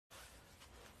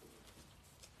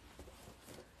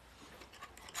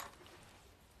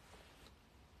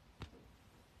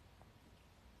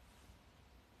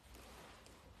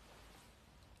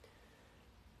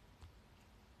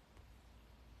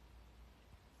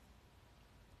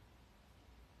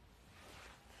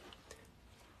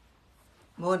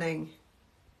Morning.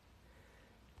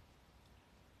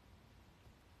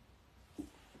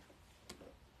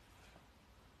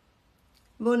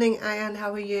 Morning, Ayan,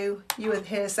 how are you? You were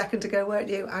here a second ago, weren't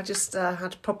you? I just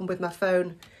had a problem with my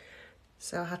phone,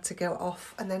 so I had to go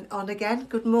off and then on again.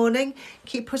 Good morning.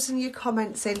 Keep putting your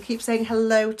comments in. Keep saying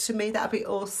hello to me. That'd be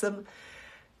awesome.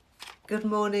 Good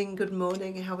morning, good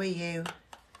morning. How are you?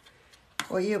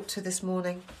 What are you up to this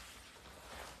morning?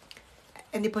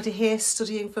 Anybody here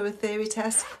studying for a theory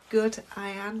test? Good,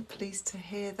 Ayan. Pleased to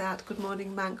hear that. Good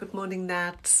morning, man. Good morning,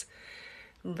 Nads.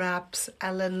 Rabs,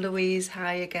 Ellen, Louise,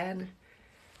 hi again.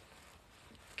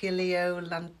 Gilio,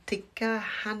 Lantica,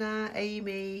 Hannah,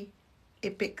 Amy,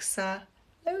 Ibixa,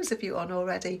 loads of you on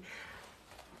already.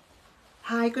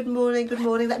 Hi, good morning, good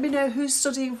morning. Let me know who's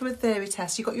studying for a theory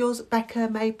test. You got yours, Becca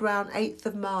May Brown, 8th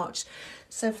of March.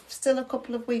 So still a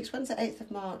couple of weeks. When's it, 8th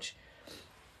of March?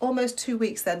 Almost 2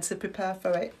 weeks then to prepare for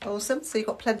it. Awesome. So you've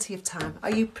got plenty of time. Are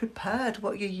you prepared?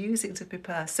 What you're using to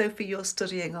prepare? Sophie, you're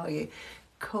studying, are you?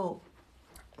 Cool.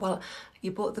 Well, you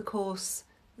bought the course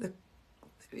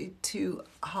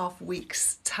 2.5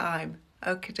 weeks time.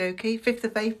 Okie dokie. 5th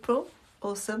of April.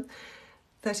 Awesome.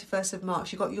 31st of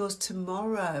March. You got yours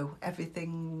tomorrow.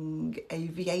 Everything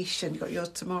aviation. You got yours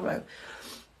tomorrow.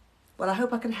 Well, I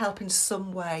hope I can help in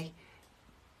some way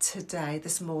today,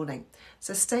 this morning.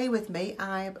 So stay with me.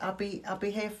 I'll be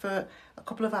here for a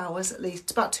couple of hours at least.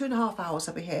 About 2.5 hours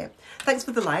I'll be here. Thanks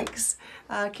for the likes.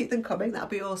 Keep them coming. That'll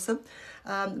be awesome.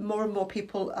 More and more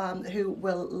people who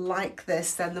will like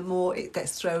this, then the more it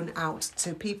gets thrown out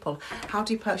to people. How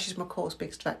do you purchase my course,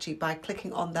 Big Stretchy? By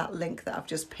clicking on that link that I've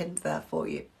just pinned there for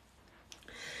you.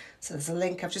 So there's a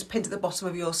link I've just pinned at the bottom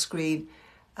of your screen.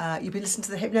 You've been listening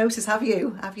to the hypnosis, have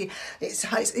you?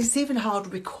 It's even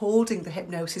hard recording the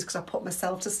hypnosis because I put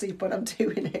myself to sleep when I'm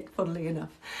doing it, funnily enough.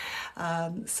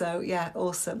 So yeah,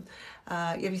 awesome. You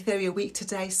have your theory a week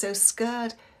today. So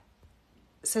scared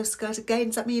again.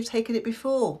 Does that mean you've taken it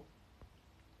before?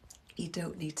 You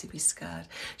don't need to be scared.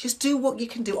 Just do what you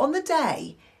can do. On the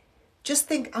day, just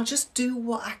think, I'll just do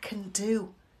what I can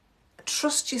do.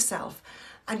 Trust yourself.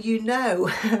 And you know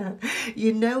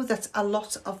that a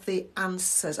lot of the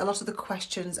answers, a lot of the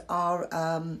questions are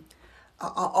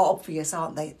obvious,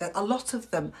 aren't they? That a lot of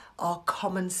them are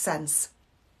common sense.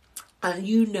 And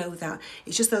you know that.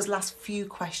 It's just those last few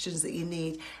questions that you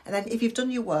need. And then if you've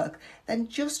done your work, then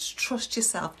just trust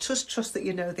yourself. Just trust that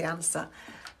you know the answer.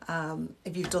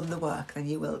 If you've done the work, then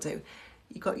you will do.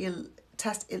 You got your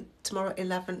test tomorrow at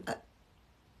 11.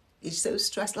 You're so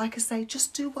stressed. Like I say,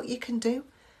 just do what you can do.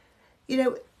 You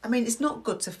know, I mean, it's not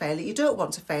good to fail it. You don't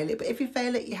want to fail it, but if you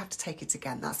fail it, you have to take it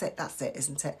again. That's it,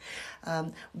 isn't it?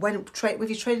 When you're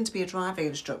training to be a driving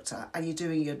instructor and you're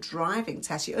doing your driving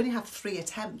test, you only have 3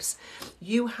 attempts.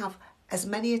 You have as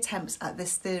many attempts at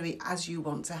this theory as you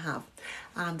want to have.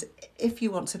 And if you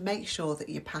want to make sure that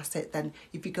you pass it, then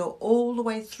if you go all the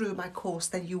way through my course,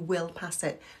 then you will pass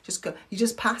it. You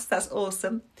just pass, that's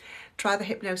awesome. Try the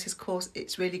hypnosis course,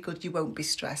 it's really good, you won't be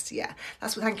stressed. Yeah,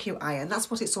 thank you, Ian.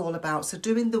 That's what it's all about. So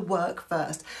doing the work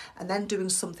first and then doing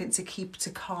something to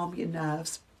calm your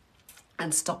nerves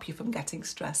and stop you from getting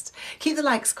stressed. Keep the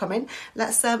likes coming.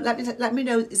 Let me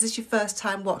know, is this your first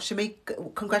time watching me?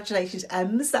 Congratulations,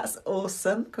 Ems, that's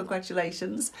awesome.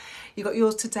 Congratulations. You got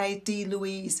yours today, D.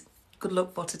 Louise. Good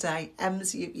luck for today.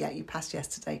 Ems, you passed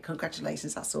yesterday.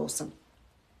 Congratulations, that's awesome.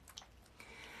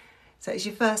 So it's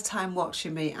your first time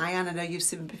watching me. Ayan, I know you've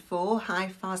seen me before.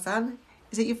 Hi, Farzan.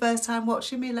 Is it your first time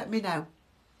watching me? Let me know.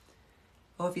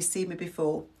 Or have you seen me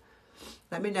before?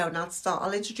 Let me know and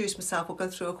I'll introduce myself. We'll go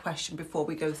through a question before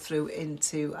we go through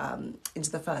into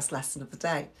the first lesson of the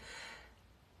day.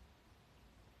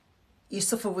 You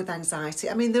suffer with anxiety.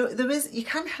 I mean, you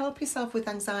can help yourself with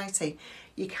anxiety.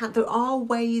 There are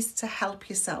ways to help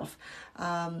yourself.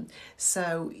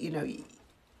 So, you know,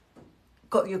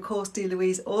 got your course, D.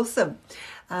 Louise, awesome.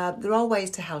 There are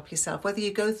ways to help yourself, whether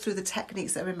you go through the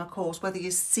techniques that are in my course, whether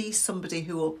you see somebody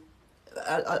who will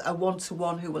a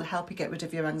one-to-one who will help you get rid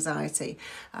of your anxiety,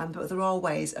 but there are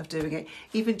ways of doing it,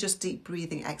 even just deep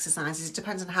breathing exercises. It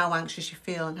depends on how anxious you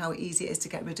feel and how easy it is to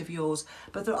get rid of yours,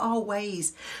 but there are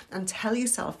ways. And tell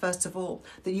yourself, first of all,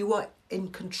 that you are in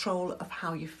control of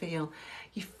how you feel.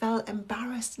 You felt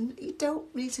embarrassed, and you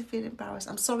don't need to feel embarrassed.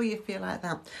 I'm sorry you feel like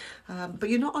that, but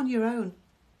you're not on your own.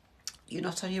 You're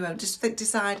not on your own. Just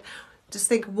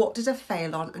think, what did I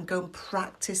fail on, and go and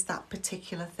practice that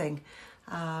particular thing.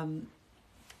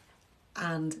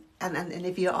 And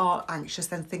if you are anxious,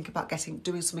 then think about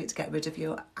doing something to get rid of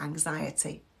your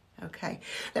anxiety. Okay,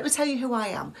 let me tell you who I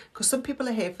am, because some people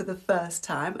are here for the first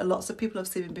time and lots of people have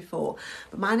seen me before.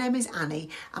 But my name is Annie.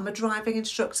 I'm a driving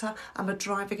instructor. I'm a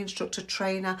driving instructor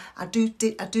trainer. I do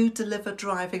deliver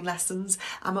driving lessons.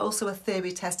 I'm also a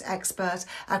theory test expert.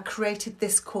 I created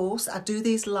this course. I do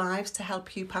these lives to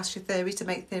help you pass your theory, to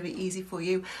make theory easy for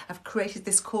you. I've created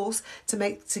this course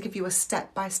to give you a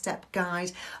step-by-step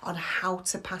guide on how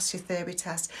to pass your theory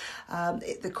test.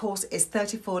 The course is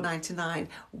 $34.99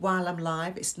 while I'm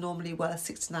live. It's normally worth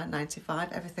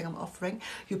 $69.95. Everything I'm offering,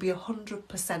 you'll be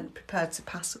 100% prepared to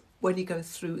pass when you go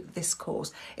through this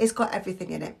course. It's got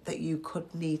everything in it that you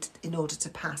could need in order to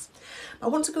pass. I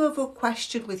want to go over a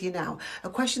question with you now, a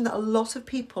question that a lot of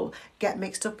people get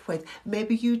mixed up with.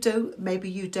 Maybe you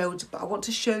don't, but I want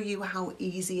to show you how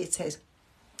easy it is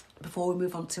before we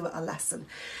move on to a lesson.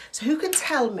 So who can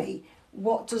tell me,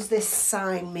 what does this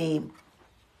sign mean?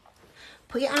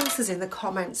 Put your answers in the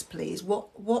comments, please.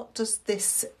 What does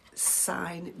this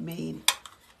sign mean?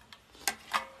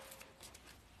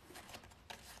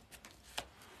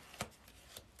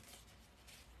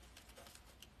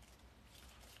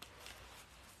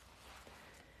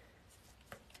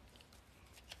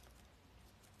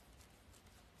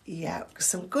 Yeah,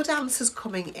 some good answers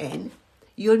coming in.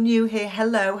 You're new here.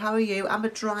 Hello, how are you? I'm a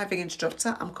driving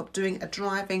instructor. I'm doing a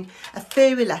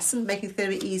theory lesson, making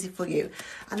theory easy for you.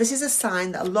 And this is a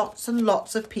sign that lots and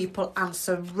lots of people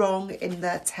answer wrong in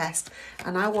their test.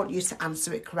 And I want you to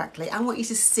answer it correctly. I want you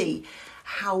to see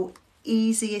how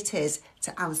easy it is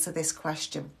to answer this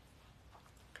question.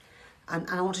 And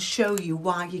I want to show you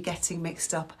why you're getting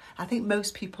mixed up. I think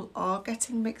most people are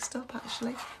getting mixed up,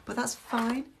 actually, but that's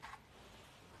fine.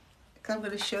 I'm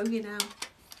going to show you now.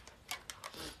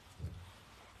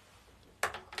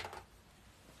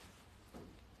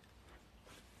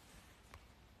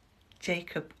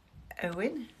 Jacob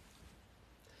Owen.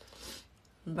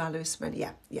 Balusman,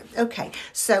 yeah. Okay,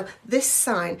 so this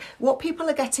sign, what people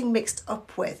are getting mixed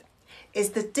up with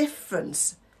is the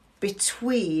difference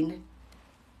between,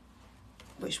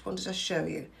 which one did I show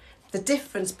you? The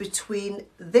difference between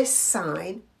this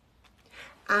sign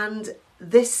and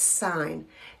this sign.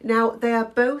 Now, they are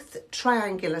both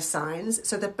triangular signs,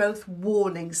 so they're both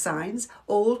warning signs.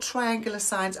 All triangular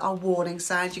signs are warning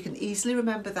signs. You can easily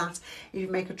remember that. If you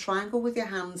make a triangle with your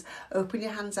hands, open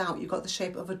your hands out, you've got the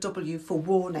shape of a W for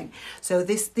warning. So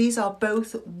these are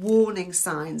both warning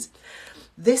signs.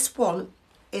 This one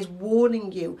is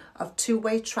warning you of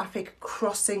two-way traffic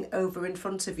crossing over in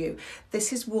front of you.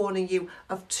 This is warning you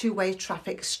of two-way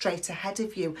traffic straight ahead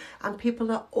of you. And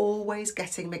people are always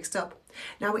getting mixed up.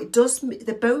 Now,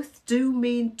 they both do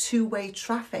mean two-way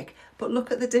traffic, but look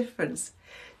at the difference.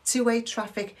 Two-way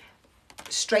traffic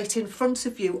straight in front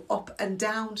of you, up and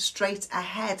down, straight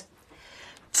ahead.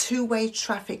 Two-way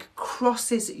traffic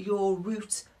crosses your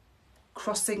route,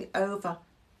 crossing over.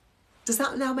 Does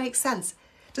that now make sense?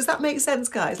 Does that make sense,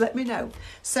 guys? Let me know.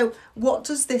 So what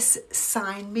does this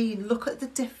sign mean? Look at the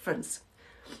difference.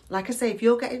 Like I say, if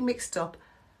you're getting mixed up,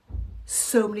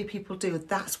 so many people do.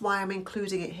 That's why I'm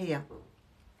including it here.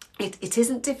 It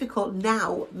isn't difficult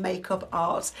now, makeup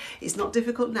art. It's not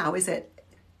difficult now, is it?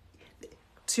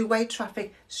 Two-way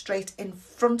traffic straight in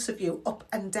front of you, up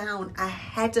and down,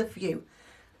 ahead of you,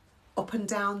 up and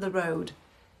down the road.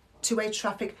 Two-way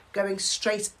traffic going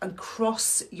straight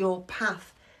across your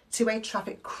path. Two-way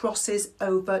traffic crosses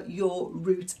over your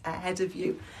route ahead of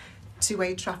you.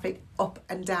 Two-way traffic up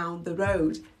and down the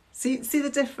road. See the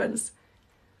difference?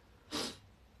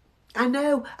 I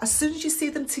know, as soon as you see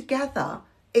them together,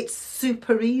 it's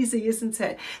super easy, isn't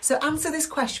it? So answer this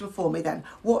question for me then.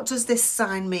 What does this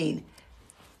sign mean?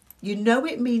 You know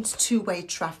it means two-way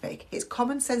traffic. It's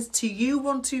common sense to you,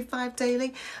 125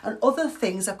 Daily, and other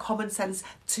things are common sense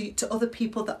to other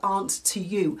people that aren't to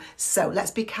you. So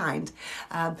let's be kind.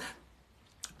 I'm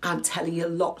telling you,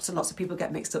 lots and lots of people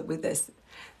get mixed up with this.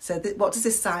 So what does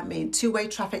this sign mean? Two-way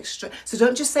traffic. So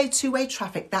don't just say two-way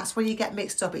traffic. That's when you get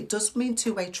mixed up. It does mean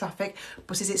two-way traffic,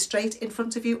 but is it straight in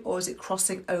front of you or is it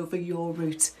crossing over your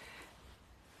route?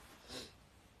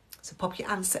 So pop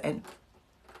your answer in.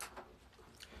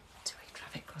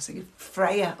 Crossing.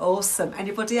 Freya, awesome.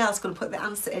 Anybody else going to put the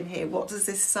answer in here? What does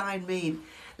this sign mean?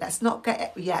 Let's not get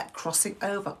it yet. Crossing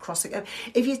over, crossing over.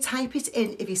 If you type it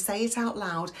in, if you say it out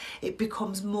loud, it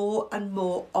becomes more and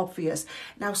more obvious.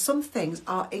 Now, some things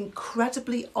are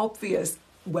incredibly obvious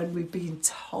when we've been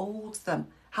told them.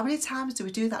 How many times do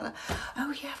we do that?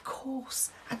 Oh yeah, of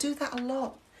course. I do that a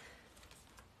lot.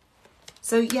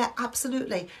 So yeah,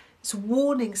 absolutely. It's a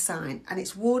warning sign and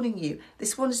it's warning you.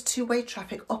 This one is two-way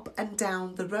traffic up and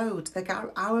down the road.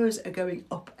 The arrows are going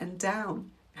up and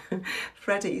down.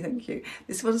 Freddie, thank you.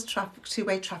 This one's traffic,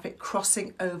 two-way traffic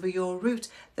crossing over your route.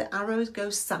 The arrows go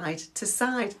side to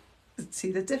side.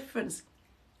 See the difference?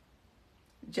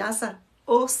 Jazza,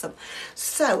 awesome.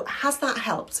 So has that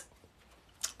helped?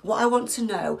 What I want to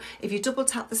know, if you double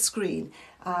tap the screen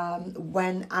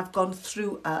when I've gone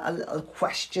through a little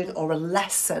question or a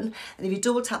lesson, and if you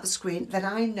double tap the screen, then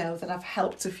I know that I've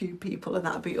helped a few people, and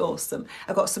that would be awesome.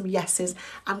 I've got some yeses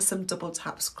and some double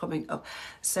taps coming up.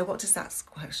 So what does that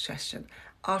question?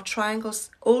 Are triangles,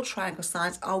 all triangle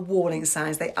signs are warning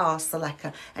signs. They are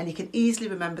Seleka, and you can easily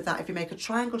remember that if you make a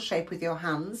triangle shape with your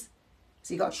hands.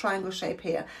 So you've got a triangle shape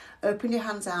here. Open your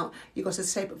hands out. You've got a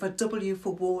shape of a W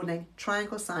for warning.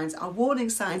 Triangle signs are warning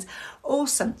signs.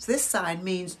 Awesome. So this sign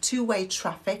means two-way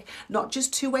traffic, not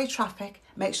just two-way traffic.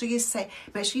 Make sure you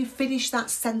finish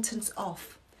that sentence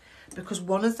off, because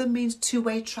one of them means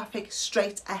two-way traffic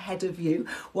straight ahead of you.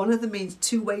 One of them means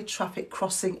two-way traffic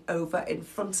crossing over in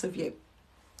front of you.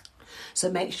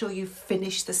 So make sure you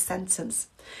finish the sentence.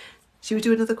 Should we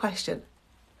do another question?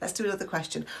 Let's do another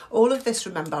question. All of this,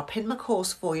 remember, I'll pin my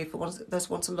course for you for those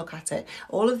who want to look at it.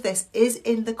 All of this is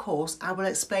in the course. I will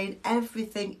explain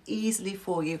everything easily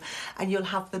for you, and you'll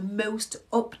have the most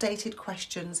updated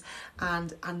questions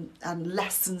and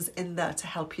lessons in there to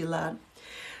help you learn.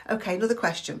 Okay, another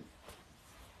question.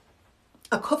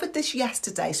 I covered this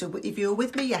yesterday, so if you were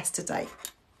with me yesterday,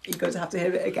 you're going to have to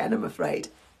hear it again, I'm afraid.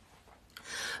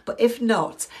 But if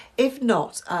not,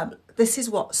 this is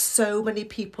what so many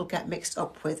people get mixed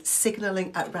up with,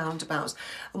 signalling at roundabouts.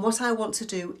 And what I want to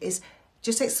do is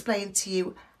just explain to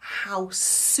you how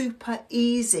super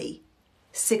easy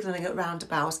signalling at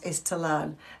roundabouts is to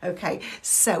learn. Okay,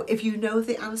 so if you know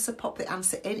the answer, pop the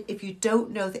answer in. If you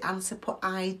don't know the answer, put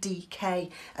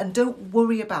IDK, and don't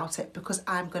worry about it, because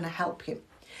I'm going to help you.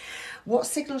 What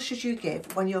signal should you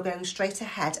give when you're going straight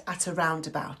ahead at a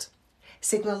roundabout?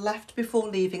 Signal left before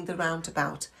leaving the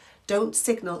roundabout. Don't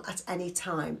signal at any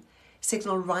time.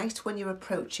 Signal right when you're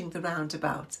approaching the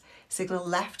roundabout. Signal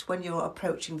left when you're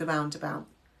approaching the roundabout.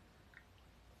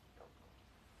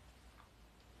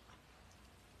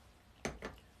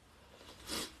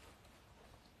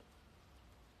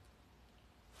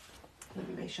 Let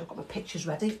me make sure I've got my pictures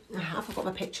ready. I've got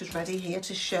my pictures ready here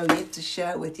to show you, to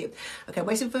share with you. Okay, I'm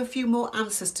waiting for a few more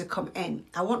answers to come in.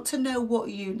 I want to know what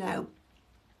you know.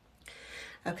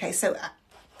 Okay, so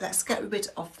let's get rid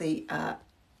of the,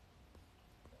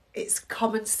 it's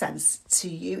common sense to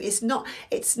you. It's not,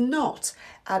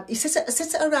 you sit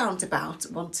at a roundabout,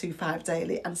 125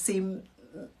 daily, and see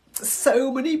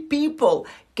so many people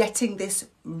getting this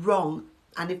wrong.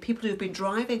 And if people who've been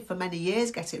driving for many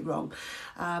years get it wrong,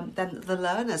 then the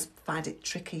learners find it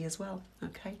tricky as well.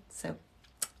 Okay, so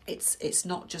it's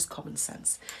not just common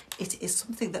sense. It is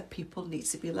something that people need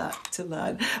to be to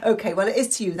learn. Okay, well, it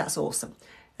is to you. That's awesome.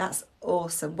 That's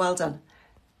awesome. Well done.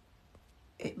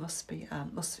 It must be.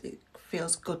 It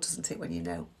feels good, doesn't it, when you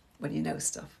know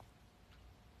stuff.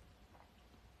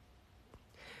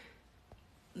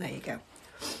 There you go.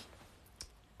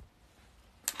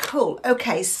 Cool.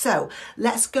 Okay, so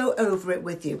let's go over it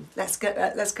with you. Let's go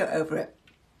over it.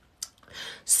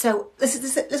 So let's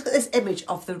look at this image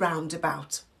of the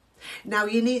roundabout. Now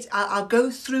I'll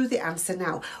go through the answer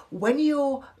now. When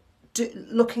you're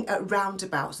looking at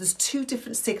roundabouts, there's two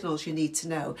different signals you need to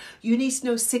know. You need to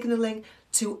know signalling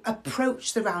to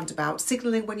approach the roundabout,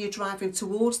 signalling when you're driving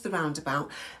towards the roundabout,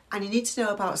 and you need to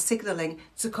know about signalling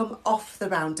to come off the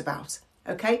roundabout.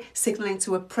 Okay, signalling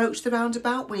to approach the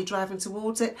roundabout when you're driving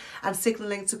towards it, and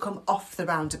signalling to come off the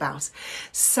roundabout.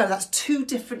 So that's two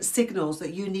different signals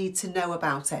that you need to know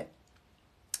about it.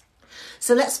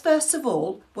 So let's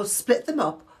we'll split them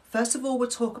up. First of all, we'll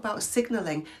talk about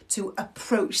signalling to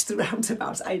approach the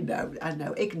roundabout. I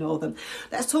know, ignore them.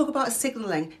 Let's talk about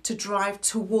signalling to drive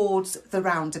towards the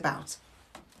roundabout.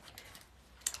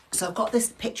 So I've got this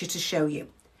picture to show you.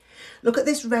 Look at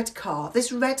this red car.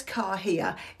 This red car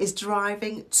here is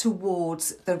driving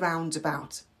towards the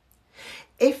roundabout.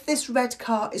 If this red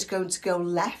car is going to go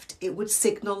left, it would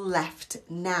signal left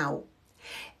now.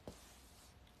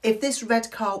 If this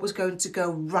red car was going to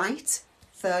go right,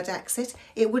 third exit,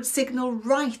 it would signal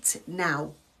right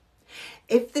now.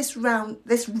 If this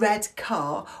red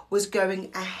car was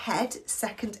going ahead,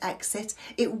 second exit,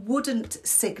 it wouldn't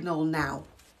signal now.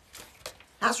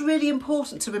 That's really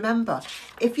important to remember.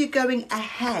 If you're going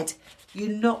ahead,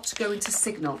 you're not going to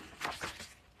signal.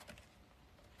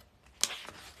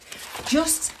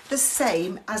 Just the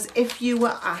same as if you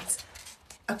were at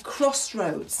a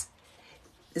crossroads.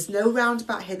 There's no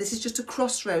roundabout here. This is just a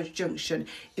crossroads junction.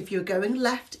 If you're going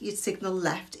left, you'd signal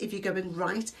left. If you're going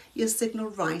right, you signal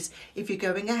right. If you're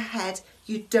going ahead,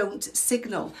 you don't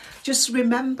signal. Just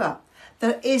remember,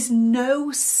 there is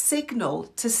no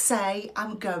signal to say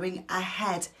I'm going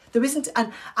ahead. There isn't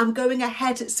an I'm going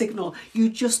ahead signal. You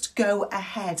just go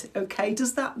ahead, okay?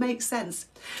 Does that make sense?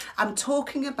 I'm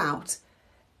talking about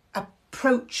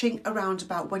approaching a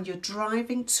roundabout when you're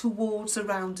driving towards a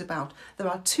roundabout. There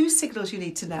are two signals you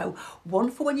need to know. One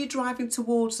for when you're driving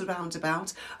towards the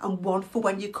roundabout and one for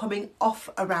when you're coming off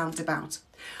a roundabout.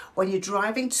 When you're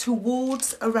driving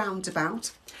towards a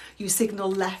roundabout, you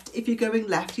signal left. If you're going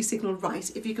left, you signal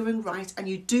right. If you're going right, and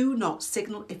you do not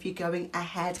signal if you're going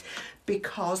ahead,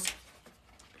 because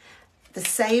the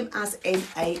same as in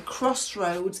a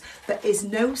crossroads, there is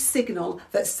no signal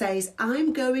that says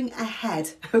I'm going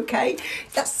ahead, okay?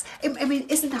 I mean,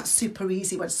 isn't that super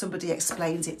easy when somebody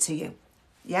explains it to you?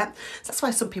 Yeah, that's why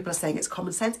some people are saying it's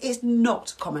common sense. It's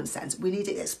not common sense. We need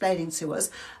it explaining to us,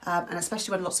 and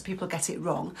especially when lots of people get it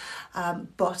wrong.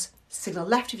 But signal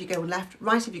left if you're going left,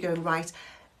 right if you're going right.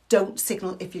 Don't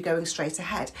signal if you're going straight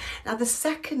ahead. Now the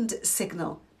second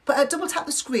signal, double tap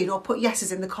the screen or put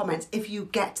yeses in the comments if you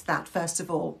get that first of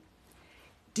all.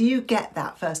 Do you get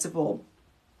that first of all?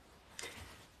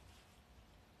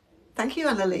 Thank you,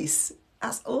 Annalise.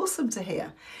 That's awesome to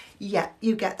hear. Yeah,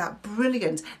 you get that.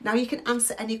 Brilliant. Now you can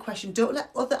answer any question. Don't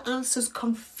let other answers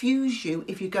confuse you.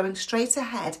 If you're going straight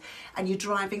ahead and you're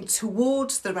driving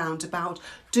towards the roundabout,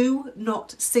 do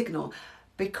not signal.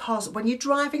 Because when you're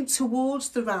driving towards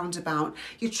the roundabout,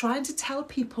 you're trying to tell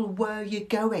people where you're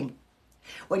going.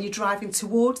 When you're driving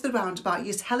towards the roundabout,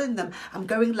 you're telling them, I'm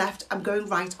going left, I'm going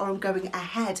right, or I'm going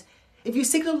ahead. If you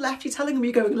signal left, you're telling them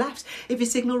you're going left. If you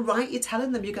signal right, you're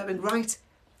telling them you're going right.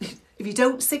 If you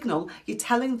don't signal, you're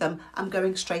telling them I'm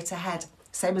going straight ahead.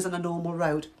 Same as on a normal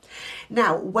road.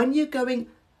 Now, when you're coming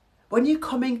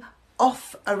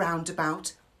off a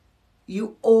roundabout,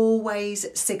 you always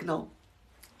signal.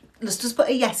 Let's just put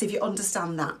a yes if you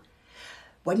understand that.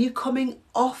 When you're coming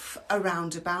off a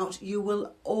roundabout, you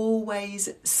will always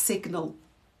signal.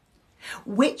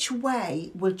 Which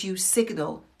way would you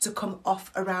signal to come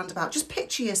off a roundabout? Just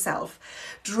picture yourself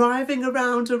driving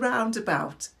around a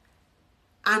roundabout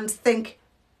and think,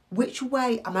 which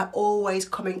way am I always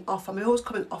coming off? Am I always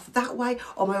coming off that way,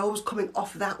 or am I always coming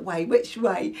off that way? Which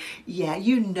way? Yeah,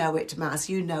 you know it, Maz,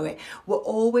 you know it. We're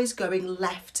always going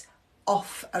left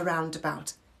off a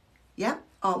roundabout. Yeah,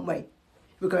 aren't we?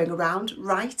 We're going around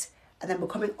right, and then we're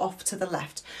coming off to the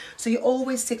left. So you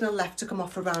always signal left to come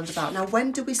off a roundabout. Now,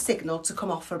 when do we signal to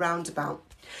come off a roundabout?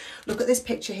 Look at this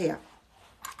picture here.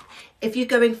 If you're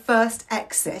going first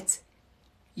exit,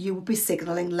 you will be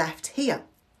signalling left here.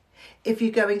 If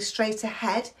you're going straight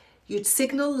ahead, you'd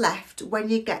signal left when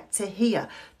you get to here,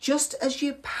 just as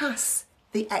you pass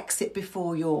the exit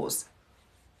before yours.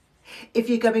 If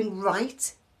you're going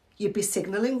right, you'd be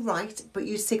signalling right, but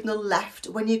you signal left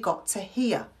when you got to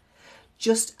here,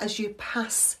 just as you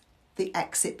pass the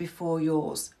exit before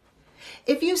yours.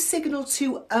 If you signal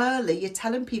too early, you're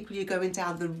telling people you're going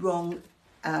down the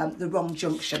wrong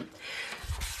junction.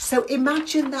 So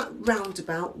imagine that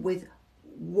roundabout with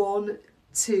 1,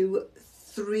 2,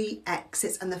 3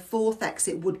 exits, and the fourth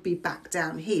exit would be back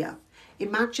down here.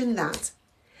 Imagine that.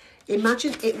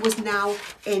 Imagine it was now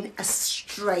in a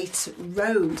straight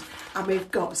road and we've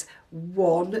got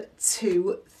 1,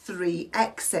 2, 3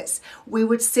 exits. We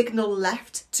would signal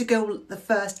left to go the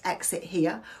first exit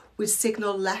here. We'd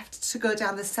signal left to go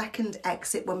down the second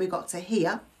exit when we got to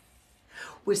here.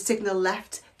 We'd signal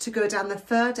left to go down the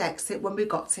third exit when we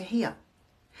got to here.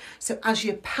 So as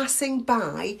you're passing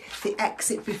by the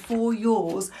exit before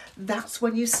yours, that's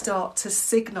when you start to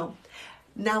signal.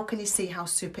 Now can you see how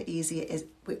super easy it is?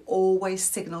 We always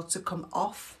signal to come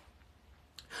off.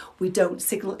 We don't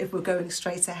signal if we're going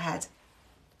straight ahead.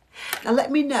 Now let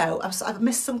me know, I've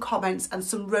missed some comments and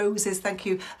some roses, thank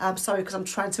you. Sorry, because I'm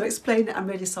trying to explain it, I'm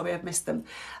really sorry I've missed them.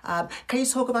 Can you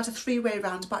talk about a three-way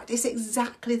roundabout? It's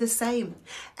exactly the same.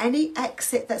 Any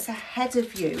exit that's ahead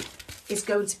of you is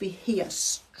going to be here,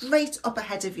 straight up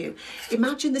ahead of you.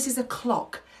 Imagine this is a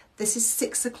clock. This is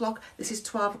 6 o'clock, this is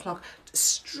 12 o'clock,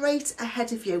 straight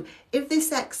ahead of you. If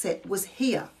this exit was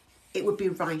here, it would be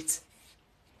right.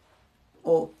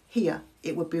 Or here,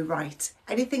 it would be right.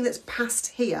 Anything that's past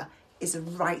here is a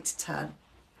right turn.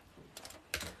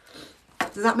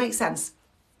 Does that make sense?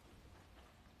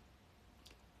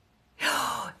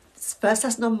 It's first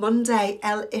lesson on Monday,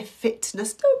 LF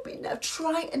Fitness. Don't be no,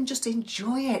 try and just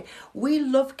enjoy it. We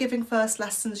love giving first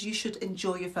lessons. You should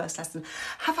enjoy your first lesson.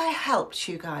 Have I helped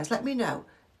you guys? Let me know.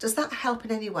 Does that help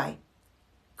in any way?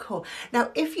 Cool.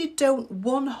 Now, if you don't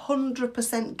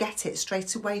 100% get it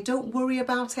straight away, don't worry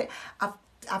about it.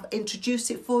 I've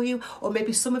introduced it for you, or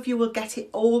maybe some of you will get it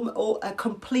all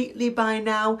completely by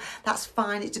now. That's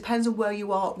fine. It depends on where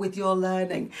you are with your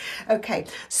learning. Okay,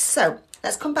 so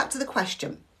let's come back to the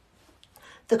question.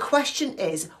 The question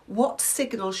is, what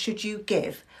signal should you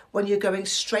give when you're going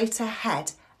straight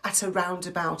ahead at a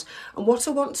roundabout? And what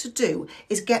I want to do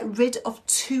is get rid of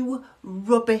 2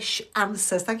 rubbish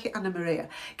answers. Thank you, Anna Maria.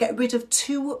 Get rid of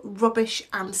 2 rubbish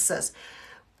answers.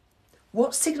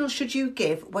 What signal should you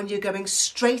give when you're going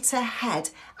straight ahead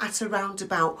at a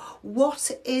roundabout?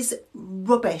 What is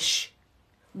rubbish?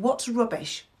 What's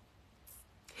rubbish?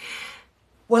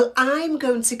 Well, I'm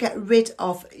going to get rid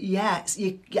of, yes,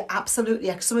 you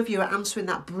absolutely, some of you are answering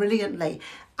that brilliantly.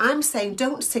 I'm saying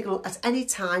don't signal at any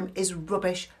time is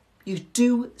rubbish. You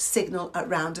do signal at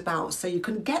roundabouts, so you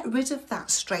can get rid of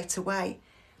that straight away.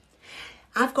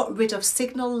 I've got rid of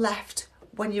signal left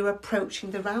when you're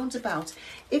approaching the roundabout.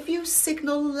 If you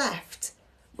signal left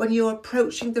when you're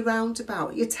approaching the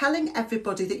roundabout, you're telling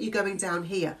everybody that you're going down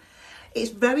here. It's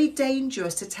very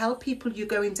dangerous to tell people you're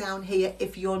going down here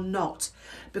if you're not,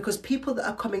 because people that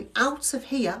are coming out of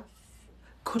here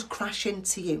could crash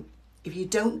into you. If you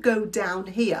don't go down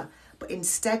here, but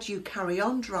instead you carry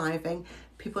on driving,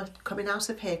 people coming out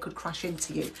of here could crash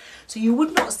into you. So you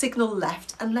would not signal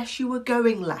left unless you were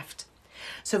going left.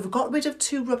 So we've got rid of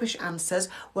 2 rubbish answers.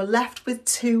 We're left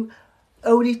with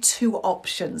only 2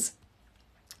 options.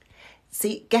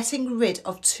 See, getting rid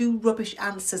of 2 rubbish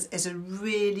answers is a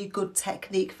really good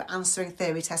technique for answering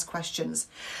theory test questions.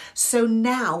 So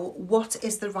now, what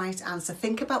is the right answer?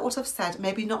 Think about what I've said.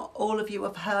 Maybe not all of you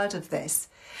have heard of this,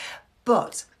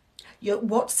 but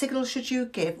what signal should you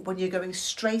give when you're going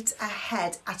straight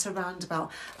ahead at a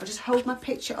roundabout? I'll just hold my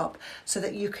picture up so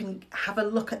that you can have a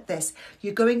look at this.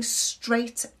 You're going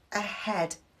straight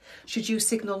ahead. Should you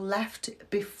signal left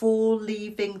before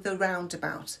leaving the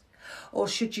roundabout? Or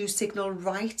should you signal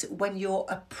right when you're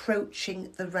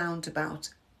approaching the roundabout?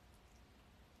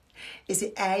 Is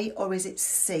it A or is it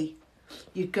C?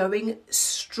 You're going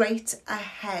straight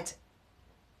ahead.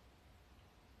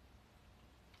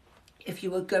 If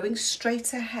you were going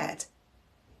straight ahead,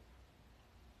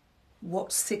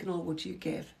 what signal would you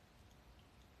give?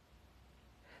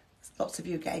 Lots of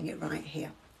you getting it right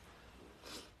here.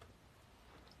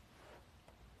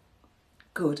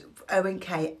 Good. Owen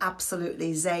K,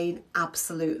 absolutely. Zane,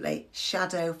 absolutely.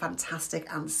 Shadow, fantastic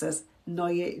answers.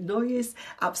 Noise,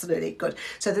 absolutely. Good.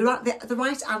 So the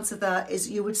right answer there is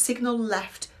you would signal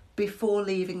left before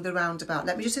leaving the roundabout.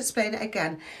 Let me just explain it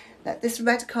again. That this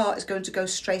red car is going to go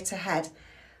straight ahead.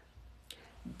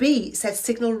 B said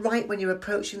signal right when you're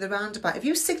approaching the roundabout. If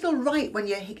you signal right when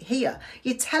you're here,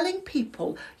 you're telling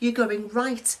people you're going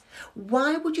right.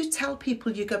 Why would you tell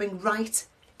people you're going right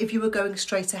if you were going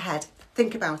straight ahead?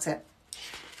 Think about it.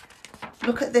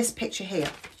 Look at this picture here.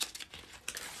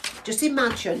 Just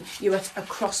imagine you're at a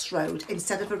crossroad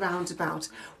instead of a roundabout.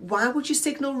 Why would you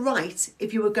signal right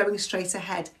if you were going straight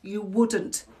ahead? You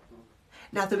wouldn't.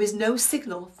 Now, there is no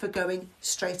signal for going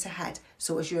straight ahead.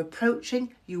 So as you're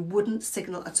approaching, you wouldn't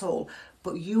signal at all.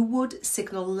 But you would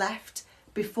signal left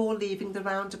before leaving the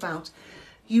roundabout.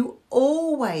 You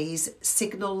always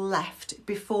signal left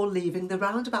before leaving the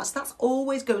roundabout. So that's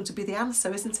always going to be the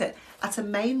answer, isn't it? At a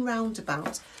main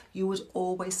roundabout, you would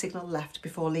always signal left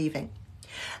before leaving.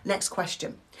 Next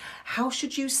question. How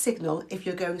should you signal if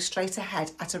you're going straight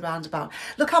ahead at a roundabout?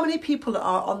 Look how many people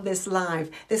are on this live.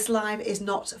 This live is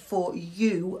not for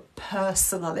you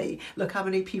personally. Look how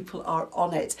many people are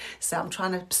on it. So I'm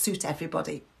trying to suit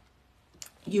everybody.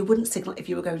 You wouldn't signal if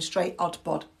you were going straight, odd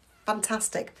bod.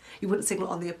 Fantastic. You wouldn't signal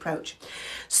on the approach.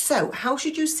 So how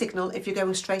should you signal if you're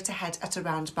going straight ahead at a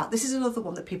roundabout? This is another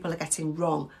one that people are getting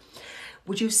wrong.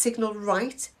 Would you signal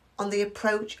right on the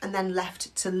approach and then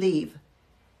left to leave?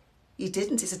 You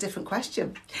didn't, it's a different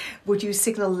question. Would you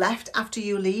signal left after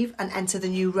you leave and enter the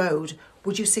new road?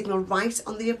 Would you signal right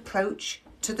on the approach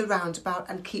to the roundabout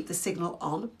and keep the signal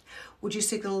on? Would you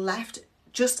signal left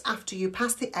just after you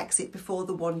pass the exit before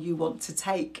the one you want to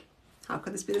take? How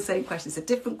can this be the same question? It's a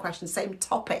different question, same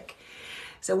topic.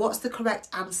 So what's the correct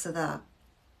answer there?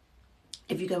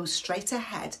 If you're going straight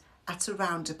ahead at a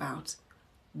roundabout,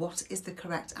 what is the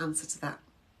correct answer to that?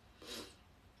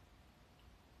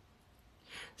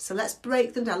 So let's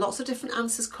break them down. Lots of different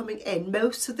answers coming in.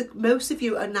 Most of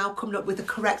you are now coming up with the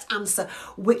correct answer,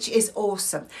 which is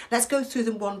awesome. Let's go through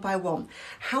them one by one.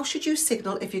 How should you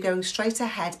signal if you're going straight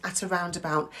ahead at a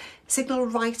roundabout? Signal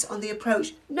right on the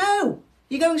approach. No,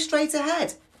 you're going straight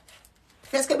ahead.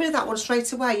 Let's get rid of that one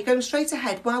straight away. You're going straight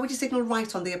ahead. Why would you signal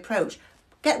right on the approach?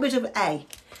 Get rid of A.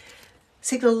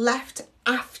 Signal left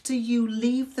after you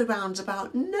leave the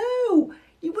roundabout. No,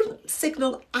 you wouldn't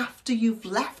signal after you've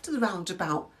left the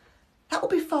roundabout. That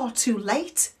would be far too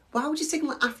late. Why would you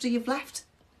signal after you've left?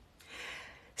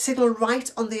 Signal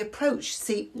right on the approach.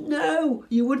 See, no,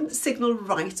 you wouldn't signal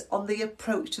right on the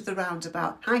approach to the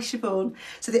roundabout. Hi, Siobhan.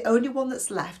 So the only one that's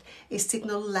left is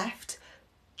signal left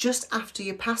just after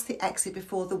you pass the exit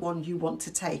before the one you want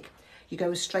to take. You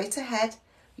go straight ahead,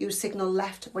 you signal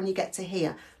left when you get to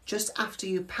here, just after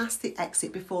you pass the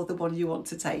exit before the one you want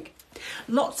to take.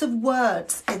 Lots of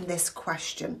words in this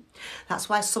question. That's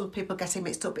why some people are getting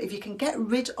mixed up. But if you can get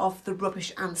rid of the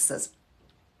rubbish answers,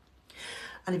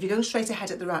 and if you're going straight ahead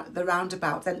at the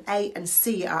roundabout, then A and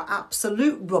C are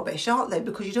absolute rubbish, aren't they?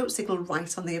 Because you don't signal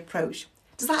right on the approach.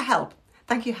 Does that help?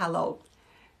 Thank you, hello.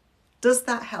 Does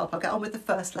that help? I'll get on with the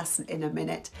first lesson in a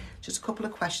minute. Just a couple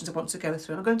of questions I want to go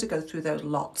through. I'm going to go through those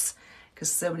lots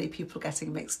because so many people are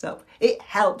getting mixed up. It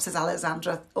helps, says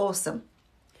Alexandra. Awesome.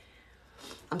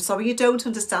 I'm sorry you don't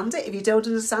understand it. If you don't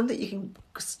understand it, you can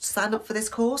sign up for this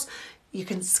course. You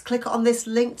can click on this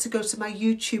link to go to my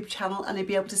YouTube channel and you'll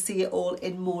be able to see it all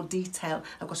in more detail.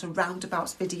 I've got a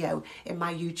roundabouts video in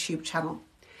my YouTube channel.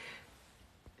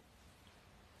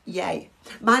 Yay.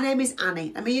 My name is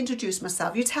Annie. Let me introduce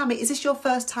myself. You tell me, is this your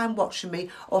first time watching me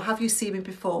or have you seen me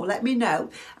before? Let me know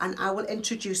and I will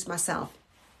introduce myself.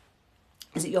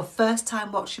 Is it your first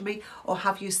time watching me or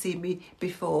have you seen me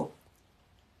before?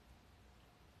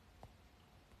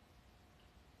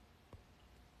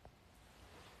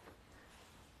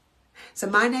 So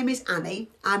my name is Annie.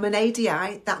 I'm an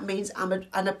ADI. That means I'm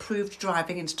an approved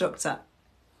driving instructor.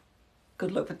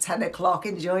 Good luck for 10 o'clock.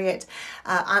 Enjoy it.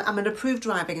 I'm an approved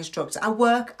driving instructor. I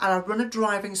work and I run a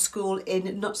driving school in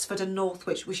Knutsford and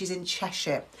Northwich, which is in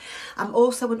Cheshire. I'm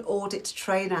also an audit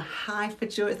trainer. Hi,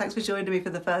 thanks for joining me for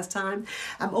the first time.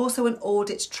 I'm also an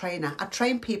audit trainer. I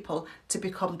train people to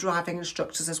become driving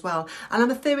instructors as well. And I'm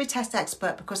a theory test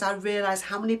expert because I realise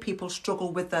how many people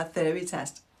struggle with their theory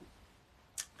test.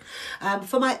 I've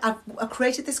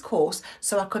created this course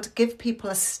so I could give people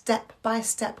a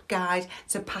step-by-step guide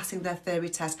to passing their theory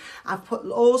test. I've put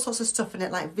all sorts of stuff in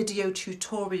it like video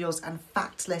tutorials and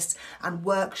fact lists and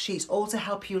worksheets, all to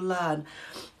help you learn.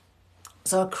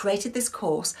 So I created this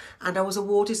course and I was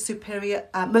awarded Superior,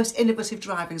 Most Innovative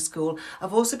Driving School.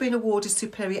 I've also been awarded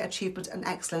Superior Achievement and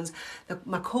Excellence.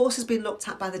 My course has been looked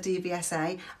at by the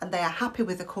DVSA and they are happy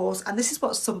with the course. And this is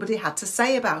what somebody had to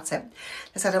say about it.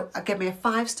 They said, gave me a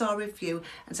 5-star review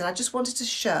and said, I just wanted to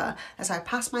share as I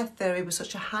passed my theory with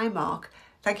such a high mark.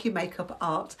 Thank you, Makeup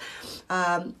Art.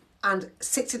 And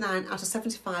 69 out of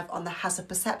 75 on the hazard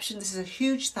perception. This is a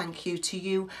huge thank you to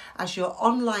you as your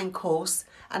online course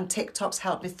and TikTok's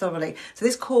helped me thoroughly. So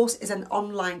this course is an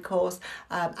online course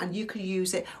and you can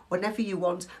use it whenever you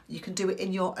want. You can do it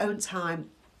in your own time.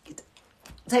 It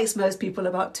takes most people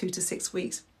about 2 to 6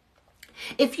 weeks.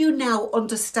 If you now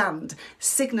understand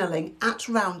signalling at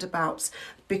roundabouts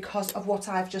because of what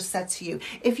I've just said to you,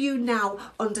 if you now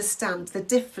understand the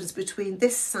difference between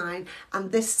this sign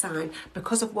and this sign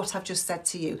because of what I've just said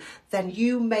to you, then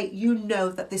you know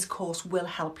that this course will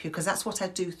help you because that's what I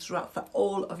do throughout for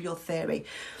all of your theory.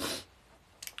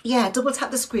 Yeah, double tap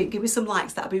the screen, give me some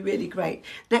likes, that'd be really great.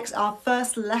 Next, our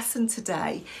first lesson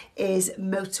today is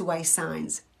motorway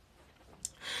signs.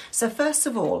 So first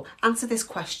of all, answer this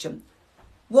question.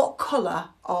 What colour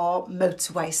are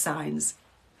motorway signs?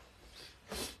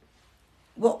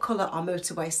 What colour are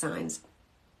motorway signs?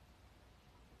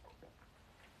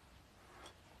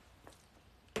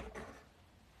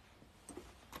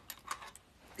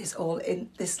 It's all in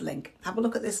this link. Have a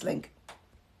look at this link.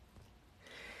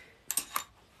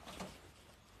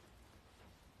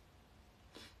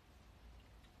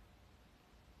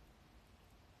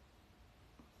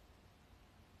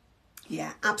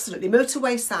 Yeah, absolutely.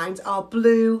 Motorway signs are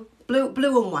blue and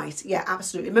white. Yeah,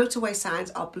 absolutely. Motorway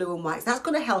signs are blue and white. That's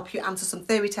going to help you answer some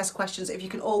theory test questions. If you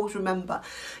can always remember,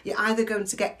 you're either going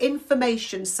to get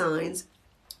information signs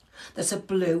that are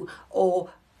blue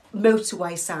or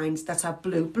motorway signs that are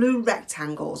blue. Blue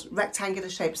rectangles, rectangular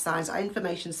shaped signs are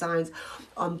information signs,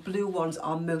 and blue ones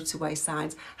are motorway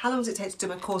signs. How long does it take to do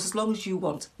my course? As long as you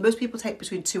want. Most people take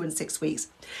between 2 and 6 weeks.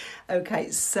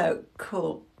 Okay, so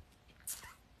cool.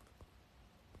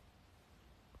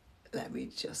 Let me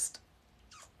just...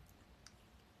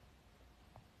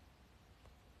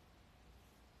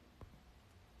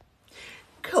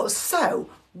 Cool. So,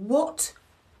 what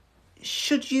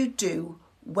should you do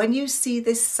when you see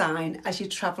this sign as you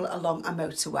travel along a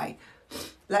motorway?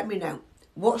 Let me know.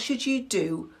 What should you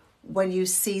do when you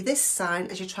see this sign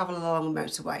as you travel along the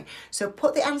motorway? So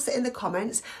put the answer in the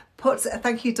comments.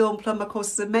 Thank you, Dawn Plum. My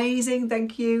course is amazing.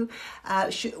 Thank you.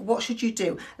 What should you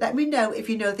do? Let me know if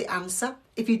you know the answer.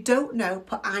 If you don't know,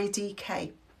 put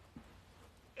IDK.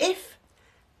 If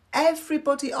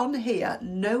everybody on here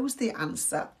knows the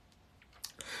answer,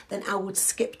 then I would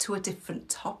skip to a different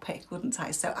topic, wouldn't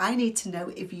I? So I need to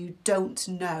know if you don't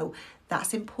know.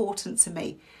 That's important to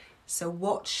me. So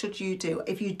what should you do?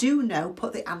 If you do know,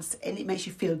 put the answer in. It makes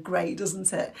you feel great,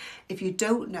 doesn't it? If you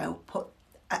don't know, put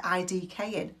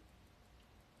IDK in.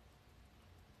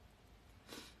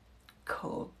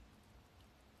 Cool.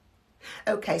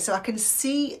 Okay, so I can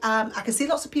see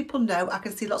lots of people know. I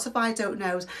can see lots of I don't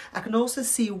knows. I can also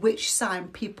see which sign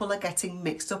people are getting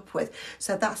mixed up with.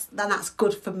 So that's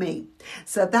good for me.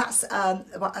 So that's I'm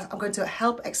going to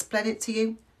help explain it to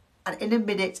you, and in a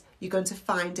minute you're going to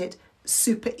find it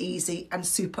super easy and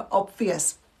super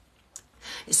obvious.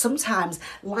 Sometimes,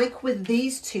 like with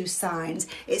these two signs,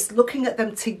 it's looking at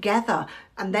them together,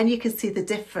 and then you can see the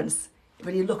difference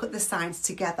when you look at the signs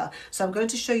together. So I'm going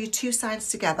to show you two signs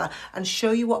together and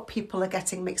show you what people are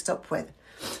getting mixed up with.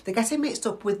 They're getting mixed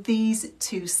up with these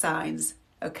two signs,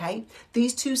 okay?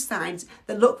 These two signs,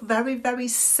 they look very, very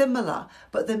similar,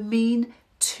 but they mean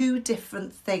two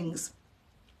different things.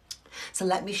 So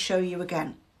let me show you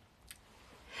again.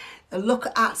 Look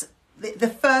at the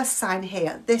first sign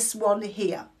here, this one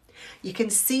here. You can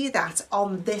see that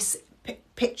on this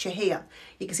picture here.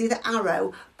 You can see the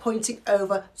arrow pointing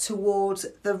over towards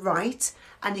the right,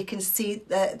 and you can see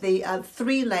the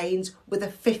 3 lanes with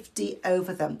a 50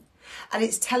 over them. And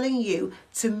it's telling you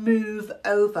to move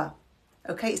over.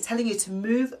 Okay, it's telling you to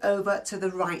move over to the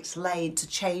right lane, to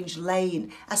change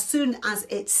lane as soon as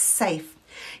it's safe.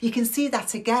 You can see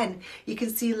that again. You can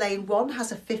see lane 1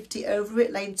 has a 50 over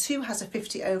it, lane 2 has a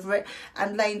 50 over it,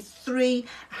 and lane 3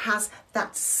 has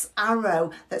that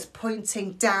arrow that's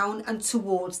pointing down and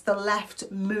towards the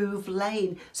left, move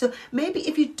lane. So maybe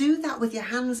if you do that with your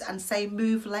hands and say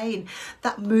move lane,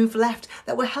 that move left,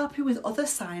 that will help you with other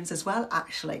signs as well,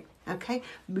 actually. Okay,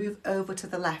 move over to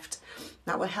the left.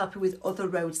 That will help you with other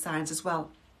road signs as well.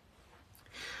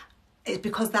 It's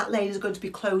because that lane is going to be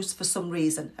closed for some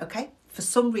reason, okay? For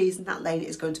some reason, that lane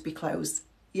is going to be closed.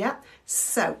 Yeah?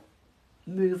 So,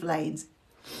 move lanes.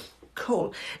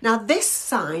 Cool. Now, this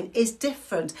sign is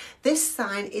different. This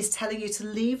sign is telling you to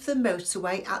leave the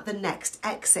motorway at the next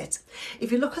exit.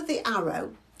 If you look at the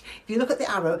arrow,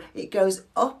 it goes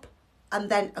up and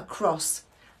then across.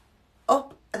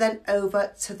 Up and then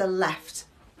over to the left.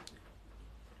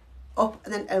 Up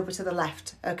and then over to the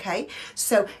left, okay?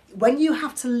 So when you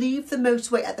have to leave the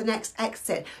motorway at the next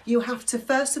exit, you have to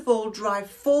first of all drive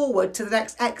forward to the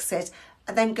next exit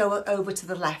and then go over to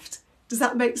the left. Does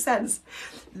that make sense?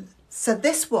 So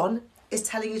this one is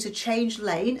telling you to change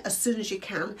lane as soon as you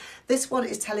can. This one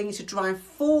is telling you to drive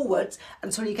forward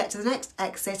until you get to the next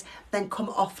exit, then come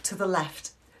off to the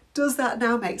left. Does that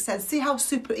now make sense? See how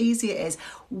super easy it is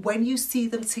when you see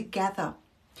them together.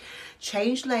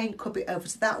 Change lane could be over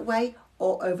to that way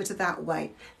or over to that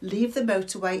way. Leave the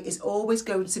motorway is always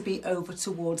going to be over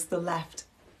towards the left.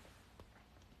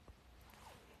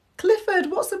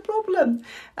 Clifford, what's the problem?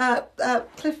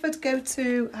 Clifford, go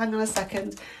to, hang on a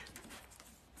second.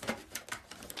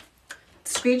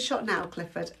 Screenshot now,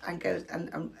 Clifford, and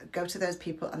go to those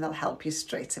people and they'll help you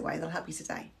straight away. They'll help you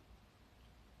today.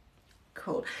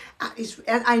 Cool.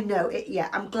 And I know it, yeah,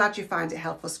 I'm glad you find it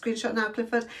helpful. Screenshot now,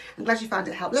 Clifford. I'm glad you find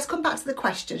it helpful. Let's come back to the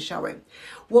question, shall we?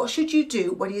 What should you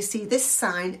do when you see this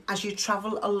sign as you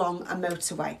travel along a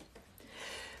motorway?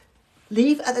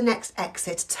 Leave at the next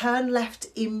exit, turn left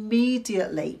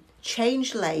immediately,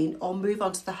 change lane or move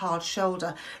onto the hard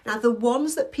shoulder. Now, the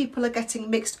ones that people are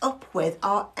getting mixed up with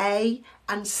are A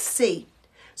and C.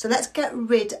 So let's get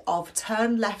rid of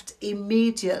turn left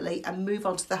immediately and move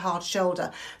on to the hard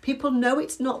shoulder. People know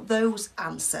it's not those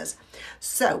answers.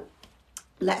 So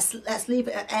let's leave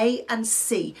it at A and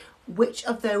C. Which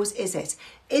of those is it?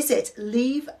 Is it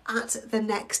leave at the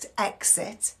next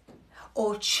exit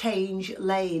or change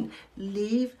lane?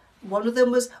 Leave, one of them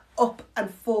was up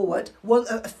and forward,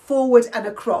 forward and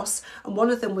across, and one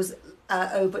of them was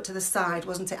over to the side,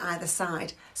 wasn't it, either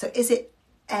side? So is it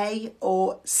A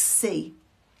or C?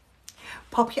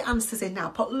 Pop your answers in now.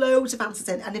 Put loads of answers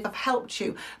in. And if I've helped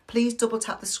you, please double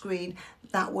tap the screen.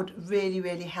 That would really,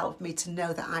 really help me to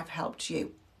know that I've helped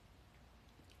you.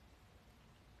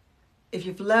 If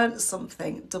you've learned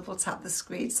something, double tap the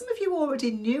screen. Some of you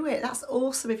already knew it. That's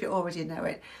awesome if you already know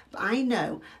it. But I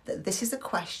know that this is a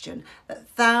question that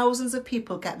thousands of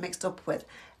people get mixed up with.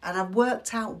 And I've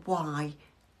worked out why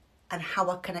and how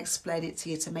I can explain it to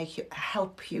you to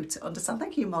help you to understand.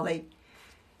 Thank you, Molly.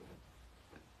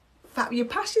 You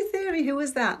passed your theory. Who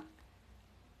was that?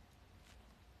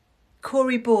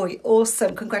 Corey Boy,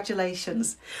 awesome,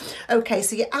 congratulations. Okay,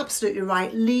 so you're absolutely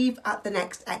right. Leave at the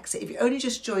next exit. If you only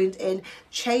just joined in,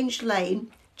 change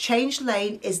lane. Change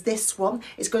lane is this one.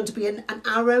 It's going to be an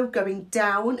arrow going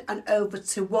down and over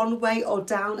to one way or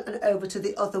down and over to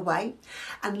the other way.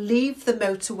 And leave the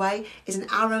motorway is an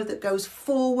arrow that goes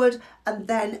forward and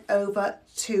then over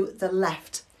to the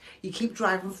left. You keep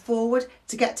driving forward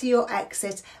to get to your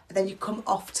exit and then you come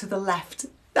off to the left.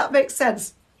 That makes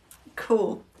sense?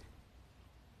 Cool.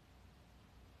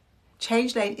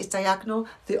 Change lane is diagonal,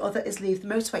 the other is leave the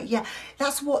motorway. Yeah,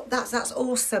 that's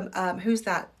awesome. Who's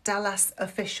that? Dallas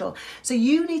Official. So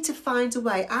you need to find a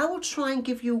way. I will try and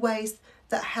give you ways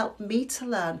that help me to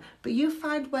learn, but you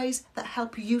find ways that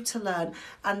help you to learn.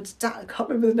 And I can't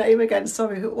remember the name again,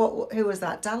 sorry, who was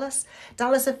that? Dallas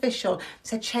Official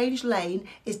said change lane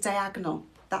is diagonal.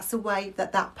 That's the way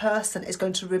that person is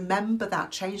going to remember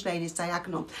that. Change lane is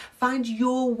diagonal. Find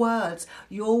your words,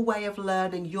 your way of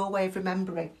learning, your way of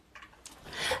remembering.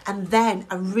 And then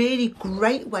a really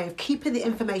great way of keeping the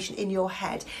information in your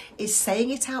head is saying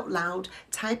it out loud,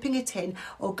 typing it in,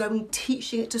 or going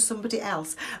teaching it to somebody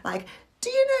else. Like, do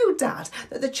you know, Dad,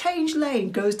 that the change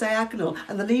lane goes diagonal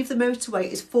and the leave the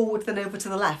motorway is forward then over to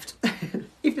the left?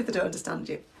 Even if they don't understand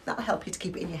you. That'll help you to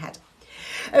keep it in your head.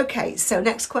 Okay, so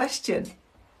next question.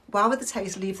 Why would they tell you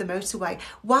to leave the motorway?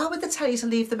 Why would they tell you to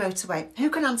leave the motorway? Who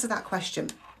can answer that question?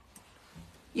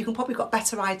 You can probably got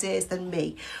better ideas than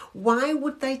me. Why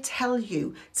would they tell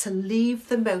you to leave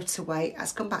the motorway?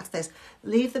 Let's come back to this.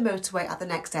 Leave the motorway at the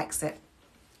next exit.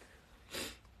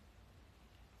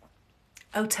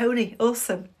 Oh, Tony,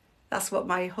 awesome. That's what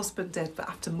my husband did, but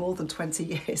after more than 20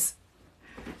 years.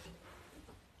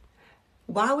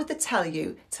 Why would they tell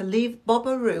you to leave? Bob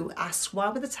Aru asks, why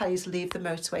would they tell you to leave the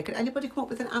motorway? Can anybody come up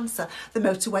with an answer? The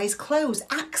motorway is closed.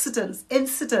 Accidents,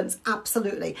 incidents,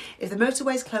 absolutely. If the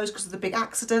motorway is closed because of the big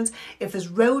accident, if there's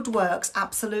road works,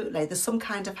 absolutely. There's some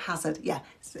kind of hazard. Yeah,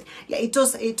 it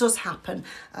does happen.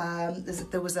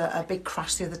 There was a big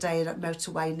crash the other day at a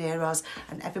motorway near us,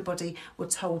 and everybody were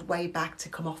told way back to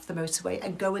come off the motorway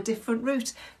and go a different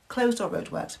route. Closed or road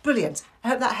works. Brilliant. I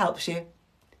hope that helps you.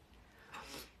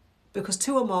 Because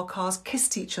two or more cars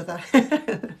kissed each other.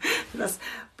 Let's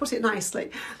put it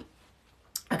nicely.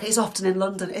 Okay, it's often in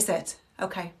London, is it?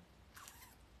 Okay.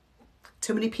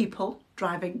 Too many people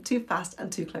driving too fast and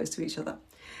too close to each other.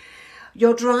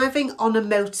 You're driving on a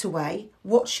motorway.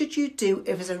 What should you do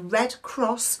if there's a red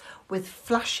cross with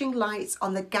flashing lights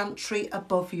on the gantry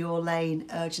above your lane?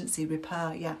 Urgency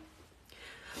repair, yeah.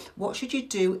 What should you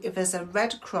do if there's a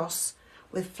red cross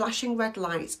with flashing red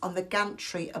lights on the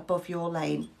gantry above your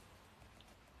lane?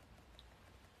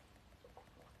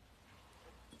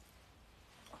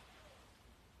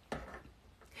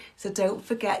 So don't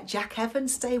forget, Jack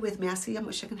Evans, stay with me. I see how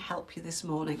much I can help you this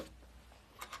morning.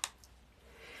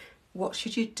 What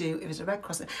should you do if it's a red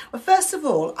cross? Well, first of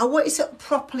all, I want you to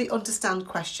properly understand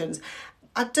questions.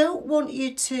 I don't want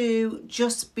you to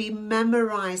just be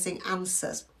memorising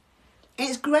answers.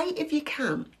 It's great if you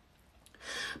can.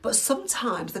 But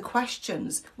sometimes the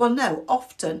questions,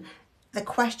 often the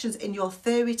questions in your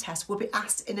theory test will be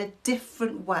asked in a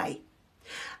different way.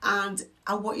 And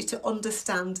I want you to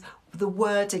understand the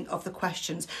wording of the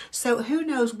questions. So who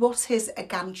knows what is a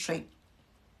gantry?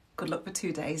 Good luck for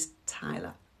 2 days,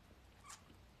 Tyler.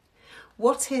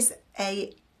 What is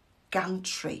a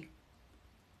gantry?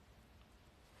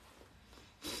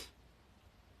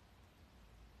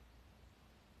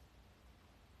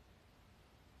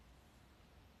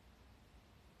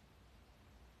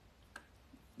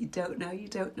 You don't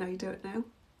know.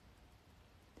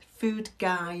 Food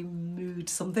guy, mood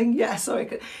something. Yeah,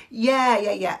 sorry.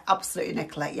 Yeah, absolutely,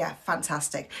 Nicola. Yeah,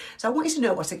 fantastic. So I want you to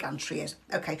know what a gantry is.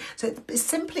 Okay, so it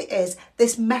simply is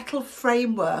this metal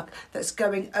framework that's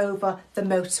going over the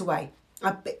motorway.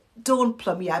 Dawn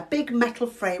plum, yeah, a big metal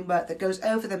framework that goes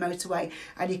over the motorway,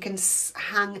 and you can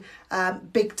hang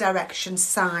big direction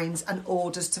signs and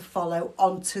orders to follow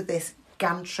onto this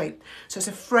gantry. So it's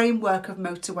a framework of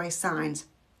motorway signs.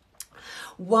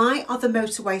 Why are the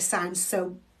motorway signs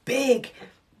so big,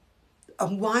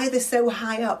 and why are they so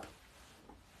high up?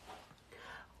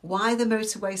 Why are the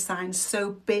motorway signs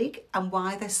so big and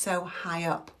why they're so high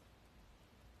up?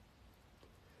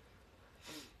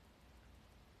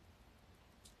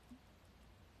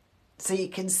 So you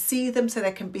can see them, so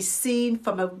they can be seen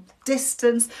from a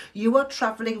distance. You are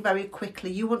travelling very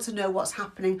quickly. You want to know what's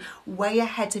happening way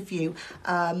ahead of you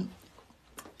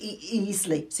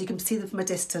easily, so you can see them from a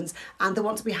distance, and they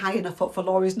want to be high enough up for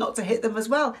lorries not to hit them as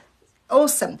well.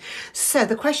 Awesome. So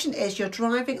the question is, you're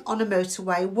driving on a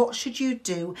motorway. What should you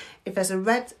do if there's a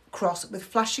red cross with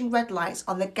flashing red lights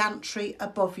on the gantry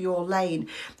above your lane?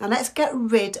 Now let's get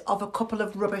rid of a couple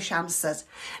of rubbish answers.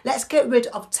 Let's get rid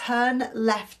of turn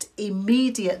left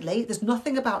immediately. There's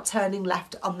nothing about turning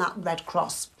left on that red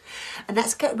cross. And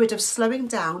let's get rid of slowing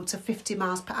down to 50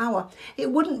 miles per hour.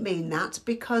 It wouldn't mean that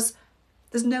because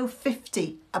there's no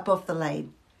 50 above the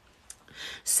lane.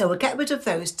 So we'll get rid of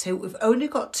those two. We've only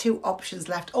got two options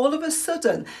left. All of a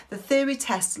sudden, the theory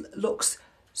test looks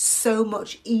so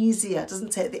much easier,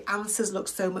 doesn't it? The answers look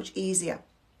so much easier.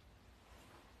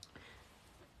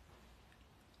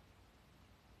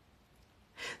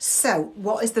 So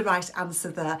what is the right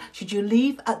answer there? Should you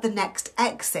leave at the next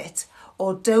exit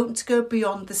or don't go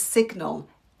beyond the signal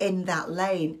in that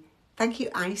lane? Thank you,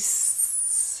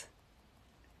 Ice.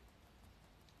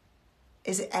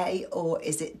 Is it A or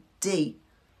is it D?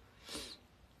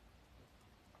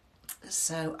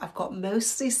 So I've got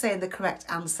mostly saying the correct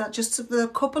answer. Just the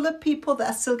couple of people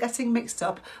that are still getting mixed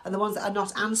up and the ones that are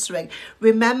not answering.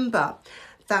 Remember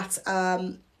that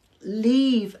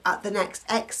leave at the next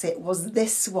exit was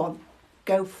this one.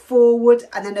 Go forward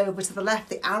and then over to the left.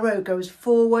 The arrow goes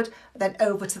forward, then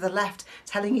over to the left,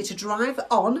 telling you to drive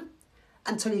on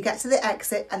until you get to the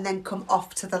exit and then come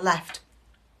off to the left.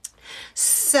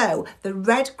 So the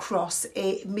red cross,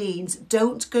 it means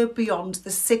don't go beyond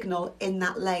the signal in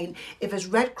that lane. If there's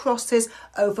red crosses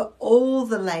over all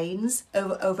the lanes,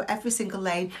 over every single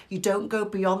lane, you don't go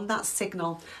beyond that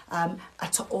signal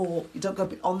at all. You don't go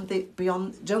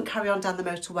beyond, don't carry on down the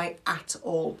motorway at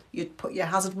all. You'd put your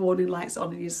hazard warning lights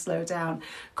on and you slow down.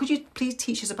 Could you please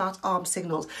teach us about arm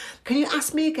signals? Can you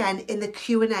ask me again in the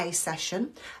Q&A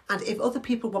session? And if other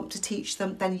people want to teach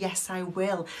them, then yes, I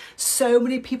will. So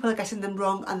many people are getting them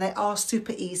wrong and they are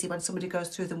super easy when somebody goes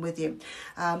through them with you.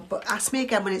 But ask me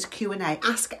again when it's Q&A.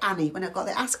 Ask Annie. When I've got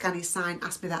the Ask Annie sign,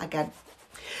 ask me that again.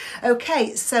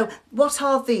 Okay, so what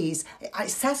are these? It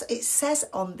says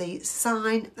on the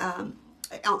sign,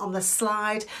 on the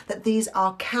slide, that these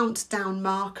are countdown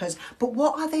markers. But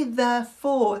what are they there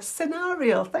for?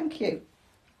 Scenario, thank you.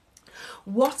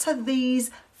 What are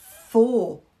these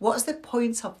for? What's the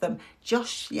point of them?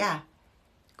 Josh, yeah.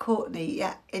 Courtney,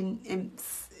 yeah. In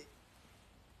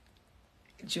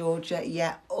Georgia,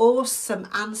 yeah. Awesome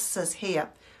answers here.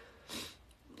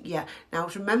 Yeah. Now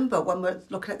remember, when we're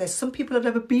looking at this, some people have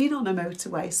never been on a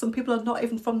motorway. Some people are not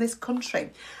even from this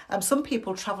country. Some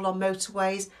people travel on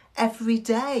motorways every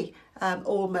day,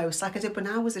 almost, like I did when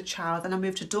I was a child. And I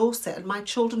moved to Dorset and my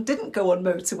children didn't go on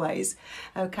motorways.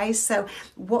 Okay, so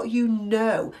what you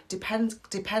know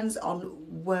depends on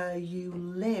where you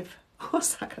live.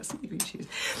 What's that?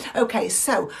 Okay,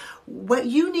 so what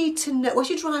you need to know, when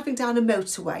you're driving down a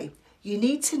motorway, you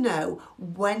need to know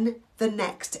when the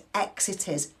next exit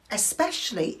is,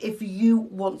 especially if you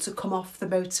want to come off the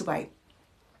motorway.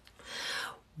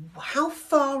 How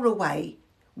far away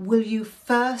will you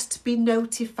first be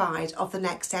notified of the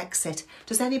next exit?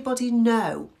 Does anybody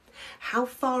know? How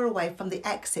far away from the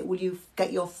exit will you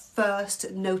get your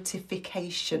first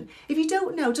notification? If you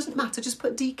don't know, it doesn't matter, just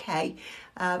put DK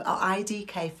or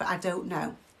IDK for I don't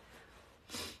know.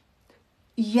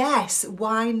 Yes,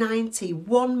 Y90,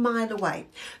 1 mile away.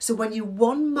 So when you're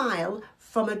 1 mile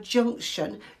from a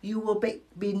junction, you will be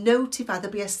notified.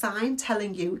 There'll be a sign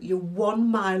telling you you're 1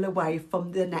 mile away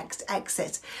from the next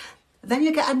exit. Then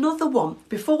you get another one.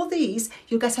 Before these,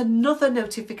 you'll get another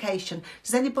notification.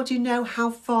 Does anybody know how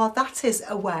far that is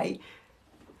away?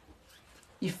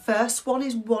 Your first one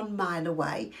is 1 mile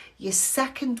away. Your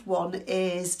second one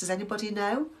is, does anybody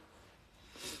know?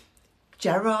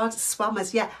 Gerard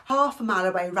Swammers, yeah, 1/2 mile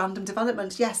away. Random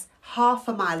Development, yes,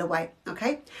 1/2 mile away.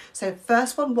 Okay, so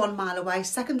first one 1 mile away,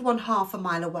 second one 1/2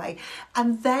 mile away,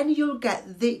 and then you'll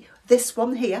get this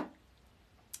one here.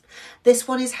 This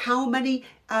one is how many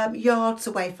yards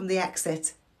away from the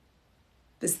exit.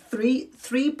 There's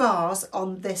three bars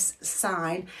on this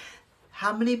sign.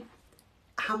 How many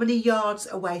yards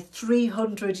away?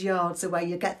 300 yards away.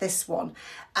 You get this one,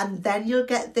 and then you'll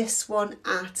get this one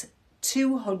at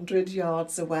 200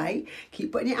 yards away.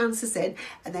 Keep putting your answers in,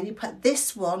 and then you put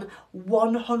this one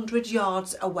 100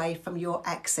 yards away from your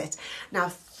exit. Now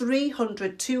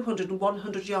 300, 200 and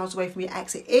 100 yards away from your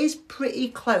exit is pretty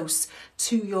close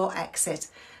to your exit.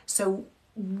 So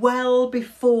well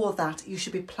before that, you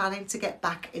should be planning to get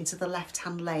back into the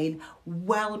left-hand lane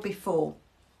well before.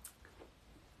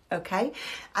 Okay,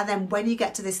 and then when you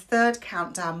get to this third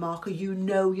countdown marker, you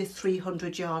know you're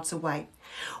 300 yards away.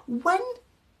 When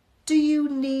do you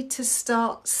need to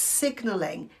start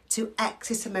signalling to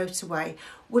exit a motorway?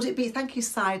 Would it be, thank you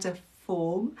Cider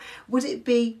Form, would it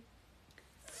be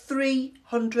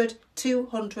 300,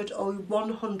 200 or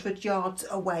 100 yards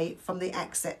away from the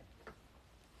exit?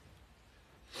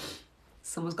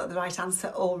 Someone's got the right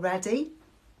answer already.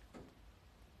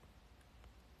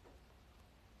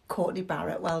 Courtney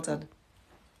Barrett, well done.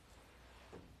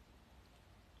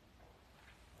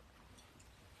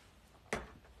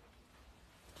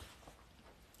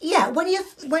 Yeah, when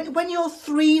you're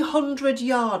 300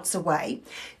 yards away,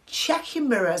 check your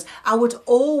mirrors. I would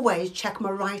always check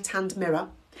my right-hand mirror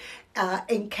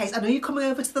in case, I know you're coming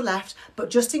over to the left, but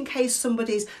just in case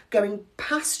somebody's going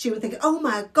past you and thinking, oh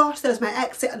my gosh, there's my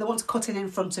exit, and they want to cut in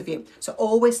front of you. So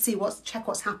always check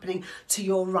what's happening to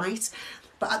your right.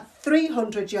 But at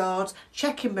 300 yards,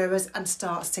 check your mirrors and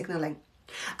start signalling.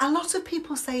 A lot of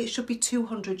people say it should be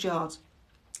 200 yards.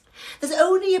 There's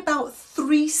only about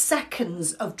 3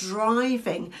 seconds of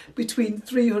driving between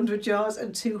 300 yards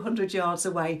and 200 yards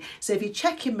away. So if you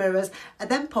check your mirrors and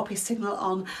then pop your signal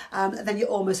on, then you're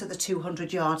almost at the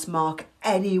 200 yards mark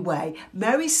anyway.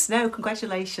 Mary Snow,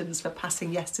 congratulations for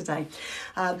passing yesterday.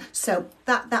 So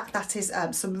that is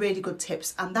some really good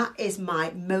tips, and that is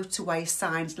my motorway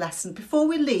signs lesson. Before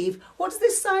we leave, what does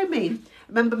this sign mean?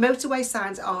 Remember, motorway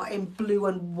signs are in blue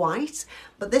and white,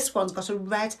 but this one's got a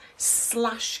red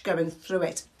slash going through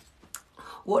it.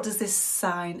 What does this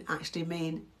sign actually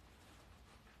mean?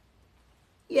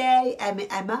 Yay, Emmy.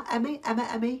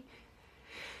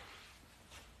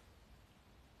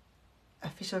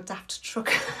 Official daft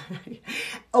truck.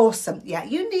 Awesome. Yeah,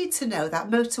 you need to know that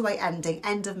motorway ending,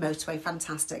 end of motorway,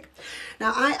 fantastic.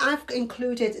 Now I've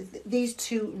included these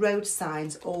 2 road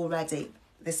signs already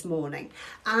this morning,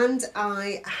 and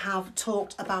I have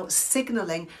talked about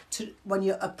signalling to when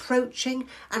you're approaching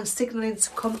and signalling to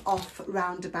come off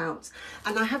roundabouts,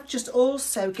 and I have just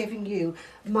also given you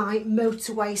my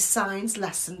motorway signs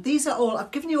lesson. These are all,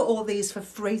 I've given you all these for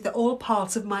free. They're all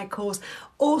part of my course.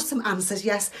 Awesome answers.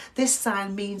 Yes, this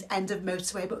sign means end of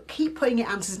motorway, but keep putting your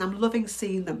answers in. I'm loving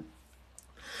seeing them.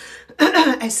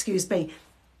 Excuse me.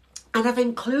 And I've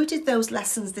included those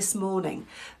lessons this morning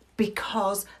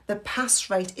because the pass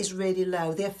rate is really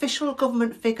low. The official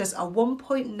government figures are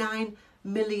 1.9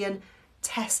 million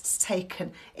tests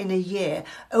taken in a year,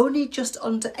 only just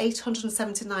under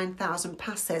 879,000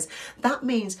 passes. That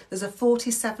means there's a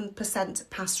 47%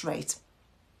 pass rate.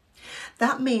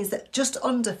 That means that just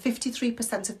under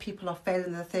 53% of people are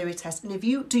failing the theory test. And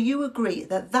do you agree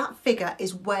that that figure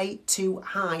is way too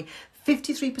high?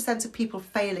 53% of people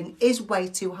failing is way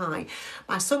too high.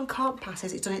 My son can't pass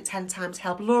it. He's done it 10 times.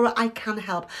 Help. Laura, I can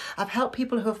help. I've helped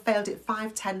people who have failed it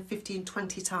 5, 10, 15,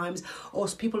 20 times, or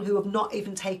people who have not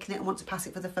even taken it and want to pass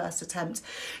it for the first attempt.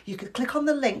 You can click on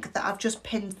the link that I've just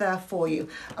pinned there for you,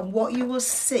 and what you will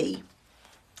see,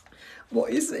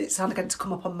 it's going to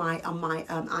come up on my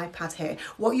iPad here.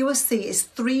 What you will see is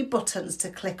 3 buttons to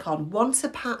click on. One to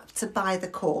buy the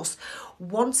course,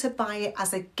 one to buy it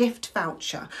as a gift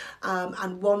voucher,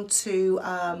 and one to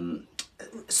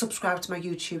subscribe to my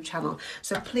YouTube channel.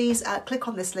 So please click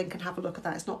on this link and have a look at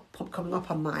that. It's not coming up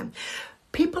on mine.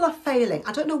 People are failing.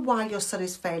 I don't know why your son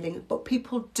is failing, but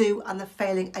people do, and they're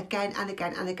failing again and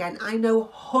again and again. I know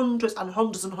hundreds and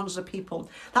hundreds and hundreds of people.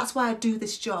 That's why I do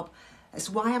this job. It's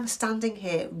why I'm standing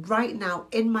here right now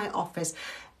in my office.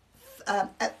 There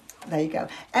you go.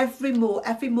 Every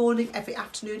morning, every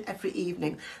afternoon, every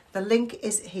evening. The link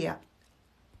is here.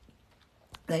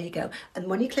 There you go. And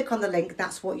when you click on the link,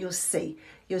 that's what you'll see.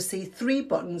 You'll see 3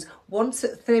 buttons. One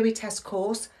theory test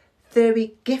course,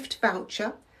 theory gift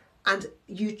voucher, and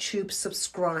YouTube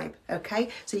subscribe. Okay,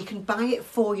 so you can buy it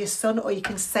for your son, or you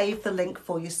can save the link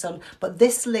for your son, but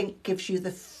this link gives you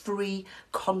the free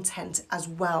content as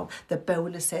well, the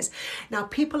bonuses. Now,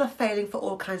 people are failing for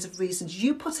all kinds of reasons.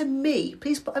 You put a me,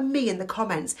 please put a me in the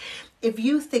comments if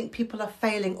you think people are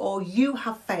failing or you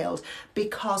have failed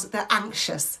because they're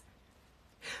anxious.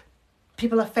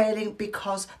 People are failing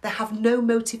because they have no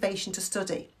motivation to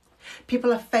study.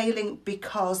 People are failing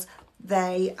because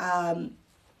they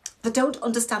don't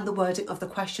understand the wording of the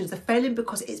questions. They're failing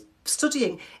because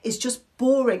studying is just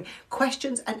boring.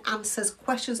 Questions and answers,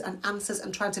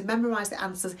 and trying to memorise the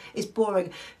answers is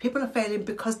boring. People are failing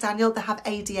because, Daniel, they have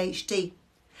ADHD.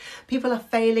 People are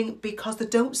failing because they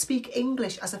don't speak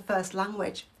English as a first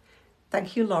language.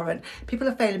 Thank you, Lauren. People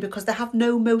are failing because they have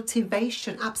no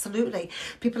motivation. Absolutely.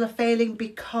 People are failing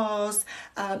because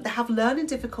they have learning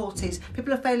difficulties.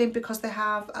 People are failing because they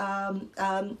have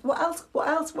what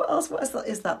else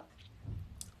is that?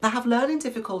 They have learning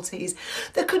difficulties.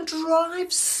 They can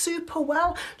drive super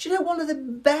well. Do you know one of the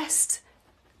best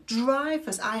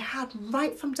drivers I had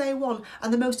right from day one,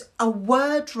 and the most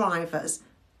aware drivers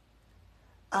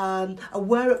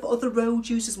aware of other road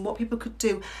users and what people could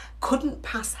do, couldn't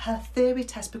pass her theory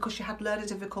test because she had learning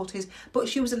difficulties, but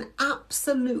she was an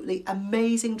absolutely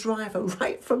amazing driver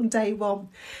right from day one.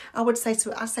 I'd say to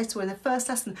her in the first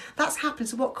lesson, that's happened,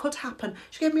 so what could happen?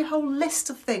 She gave me a whole list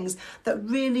of things that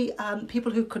really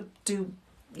people who could do,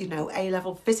 you know,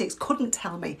 A-level physics couldn't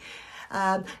tell me.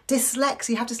 Dyslexia,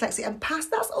 you have dyslexia and pass,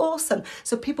 that's awesome.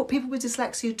 So people with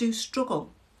dyslexia do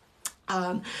struggle.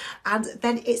 And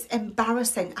then it's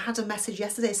embarrassing. I had a message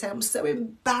yesterday saying, I'm so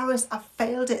embarrassed. I've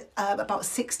failed it about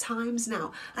 6 times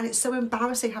now. And it's so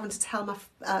embarrassing having to tell my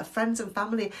friends and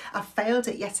family I failed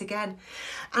it yet again.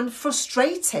 And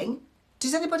frustrating.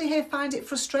 Does anybody here find it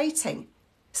frustrating?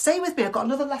 Stay with me. I've got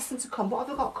another lesson to come. What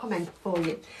have I got coming for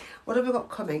you? What have I got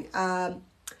coming?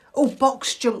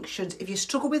 Box junctions. If you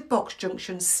struggle with box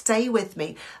junctions, stay with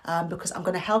me because I'm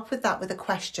going to help with that with a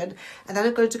question, and then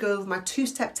I'm going to go over my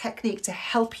 2-step technique to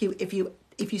help you if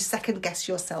you second guess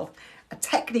yourself. A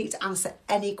technique to answer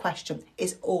any question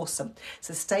is awesome.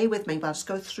 So stay with me. I'll just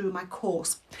go through my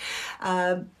course.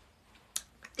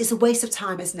 It's a waste of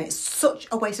time, isn't it? It's such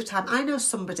a waste of time. I know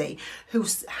somebody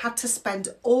who's had to spend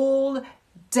all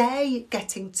day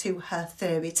getting to her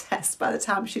theory test by the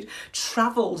time she'd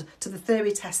travelled to the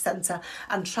theory test centre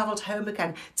and travelled home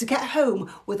again. To get home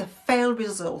with a failed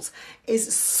result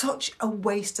is such a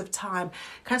waste of time.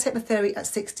 Can I take my theory at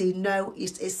 16? No,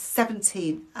 it's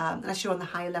 17. Unless you're on the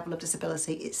higher level of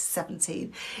disability, it's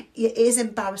 17. It is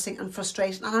embarrassing and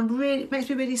frustrating, and it makes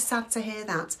me really sad to hear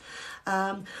that.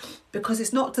 Because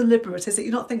it's not deliberate, is it?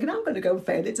 You're not thinking, I'm going to go and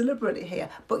fail it deliberately here,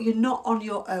 but you're not on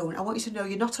your own. I want you to know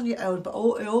you're not on your own, but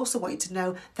I also want you to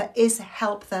know there is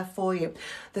help there for you.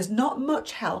 There's not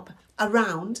much help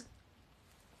around,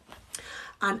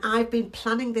 and I've been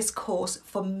planning this course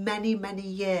for many, many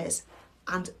years,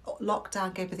 and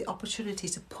lockdown gave me the opportunity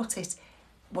to put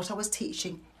what I was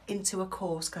teaching into a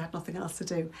course because I had nothing else to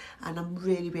do, and I'm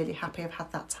really, really happy I've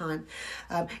had that time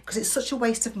because it's such a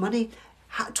waste of money.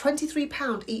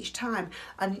 £23 each time,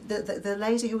 and the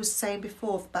lady who was saying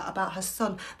before about her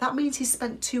son, that means he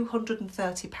spent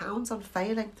 £230 on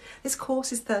failing. This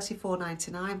course is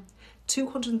 £34.99.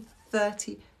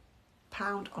 £230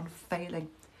 on failing.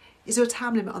 Is there a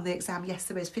time limit on the exam? Yes,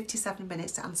 there is. 57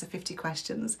 minutes to answer 50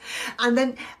 questions. And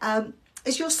then,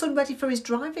 is your son ready for his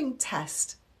driving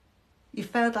test? You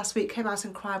failed last week, came out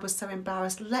and cried, was so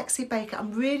embarrassed. Lexi Baker,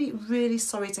 I'm really, really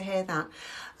sorry to hear that.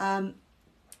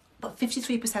 But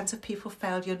 53% of people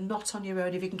failed. You're not on your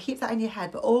own. If you can keep that in your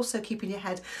head, but also keep in your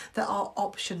head there are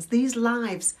options. These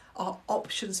lives are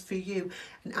options for you.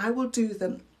 And I will do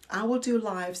them. I will do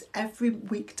lives every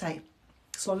weekday,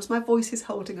 as long as my voice is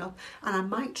holding up. And I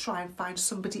might try and find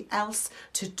somebody else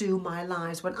to do my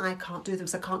lives when I can't do them,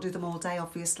 because I can't do them all day,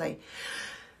 obviously.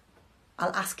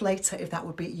 I'll ask later if that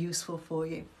would be useful for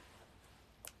you.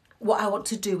 What I want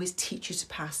to do is teach you to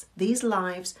pass. These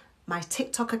lives, my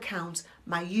TikTok account,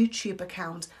 my YouTube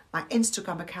account, my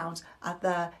Instagram account are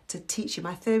there to teach you.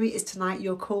 My theory is tonight.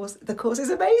 The course is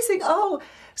amazing. Sanok,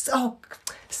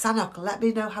 let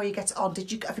me know how you get on.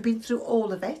 Have you been through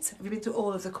all of it? Have you been through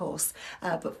all of the course?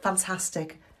 But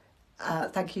fantastic.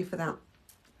 Thank you for that.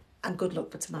 And good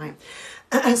luck for tonight.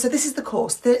 So this is the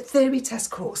course, the theory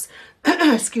test course.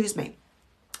 Excuse me.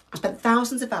 I spent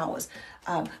thousands of hours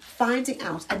finding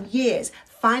out, and years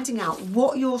finding out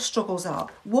what your struggles are.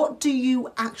 What do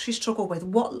you actually struggle with?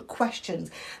 What questions?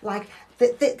 Like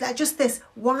just this.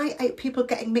 Why are people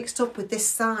getting mixed up with this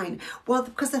sign? Well,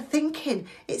 because they're thinking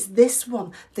it's this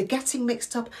one. They're getting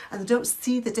mixed up and they don't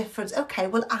see the difference. Okay,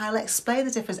 well, I'll explain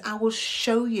the difference. I will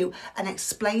show you and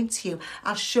explain to you.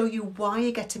 I'll show you why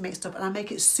you're getting mixed up, and I'll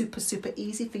make it super, super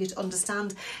easy for you to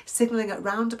understand. Signalling at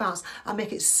roundabouts, I'll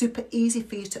make it super easy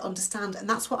for you to understand. And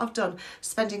that's what I've done,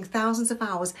 spending thousands of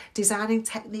hours designing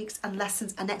techniques and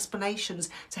lessons and explanations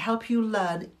to help you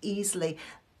learn easily.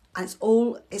 And it's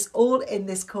all in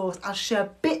this course. I'll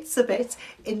share bits of it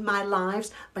in my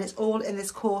lives, but it's all in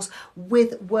this course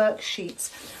with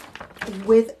worksheets,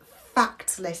 with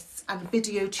fact lists and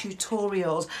video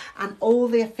tutorials and all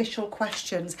the official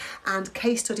questions and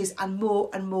case studies and more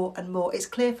and more and more. It's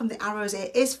clear from the arrows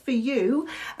it is for you,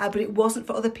 but it wasn't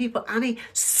for other people. Annie,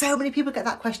 so many people get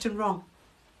that question wrong.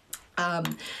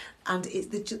 And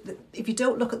if you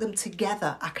don't look at them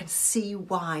together, I can see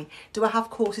why. Do I have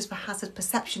courses for hazard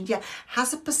perception? Yeah,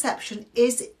 hazard perception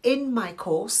is in my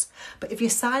course. But if you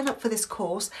sign up for this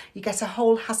course, you get a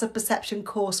whole hazard perception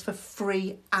course for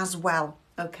free as well.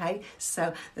 Okay,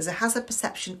 so there's a hazard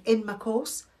perception in my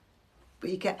course, but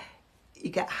you get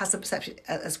hazard perception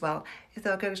as well. If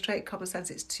they're going straight common sense,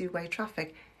 it's two-way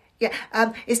traffic. Yeah,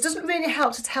 it doesn't really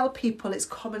help to tell people it's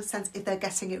common sense if they're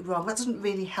getting it wrong. That doesn't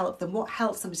really help them. What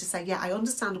helps them is to say, yeah, I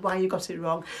understand why you got it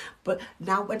wrong, but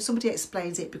now when somebody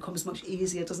explains it, it becomes much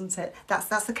easier, doesn't it?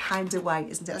 That's the kind of way,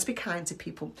 isn't it? Let's be kind to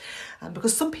people.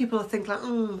 Because some people think like,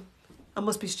 I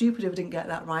must be stupid if I didn't get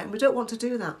that right, and we don't want to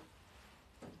do that.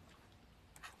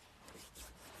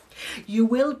 You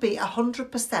will be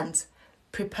 100%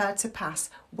 prepared to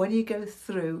pass when you go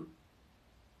through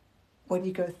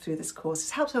this course.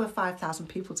 It's helped over 5,000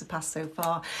 people to pass so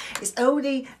far. It's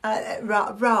only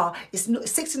it's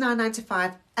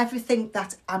 $69.95, everything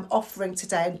that I'm offering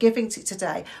today and giving to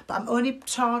today, but I'm only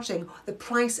charging the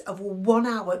price of a 1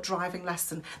 hour driving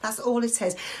lesson. That's all it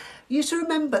is. You have to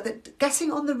remember that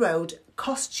getting on the road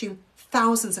costs you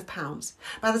thousands of pounds.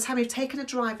 By the time you've taken a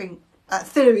driving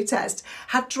theory test,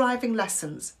 had driving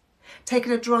lessons,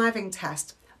 taken a driving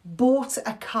test, bought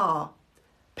a car,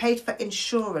 paid for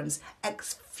insurance,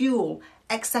 fuel,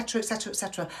 etc, etc,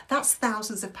 etc. That's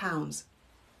thousands of pounds.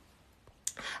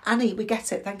 Annie, we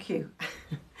get it, thank you.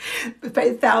 We've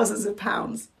paid thousands of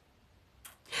pounds.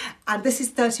 And this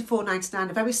is $34.99,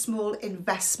 a very small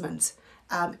investment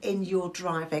in your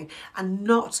driving, and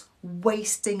not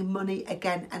wasting money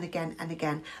again and again and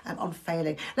again on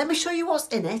failing. Let me show you what's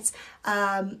in it.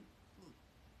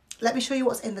 Let me show you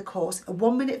what's in the course, a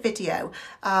 1-minute video,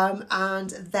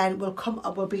 and then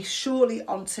we'll be shortly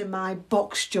onto my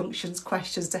box junctions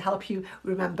questions to help you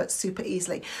remember super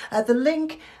easily. The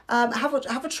link, have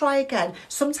a try again.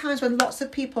 Sometimes when lots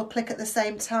of people click at the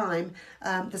same time,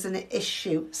 there's an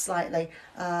issue slightly.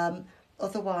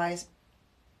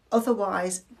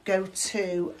 Otherwise, go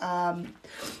to,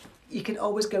 you can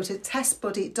always go to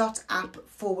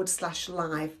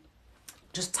testbuddy.app/live.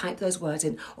 Just type those words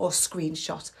in or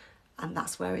screenshot, and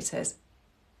that's where it is.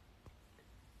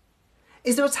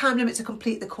 Is there a time limit to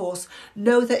complete the course?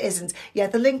 No, there isn't. Yeah,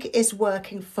 the link is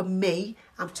working for me.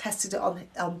 I've tested it on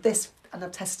this, and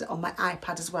I've tested it on my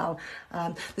iPad as well.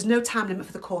 There's no time limit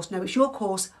for the course. No, it's your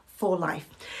course for life.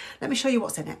 Let me show you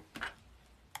what's in it.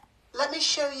 Let me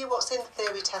show you what's in the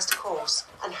theory test course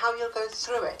and how you'll go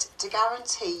through it to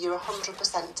guarantee you're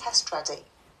 100% test ready.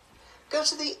 Go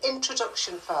to the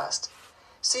introduction first,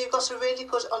 so you've got a really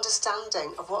good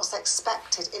understanding of what's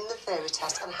expected in the theory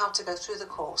test and how to go through the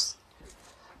course.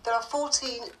 There are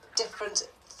 14 different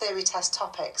theory test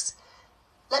topics.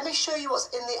 Let me show you what's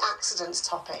in the accidents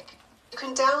topic. You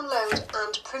can download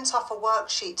and print off a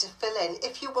worksheet to fill in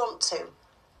if you want to.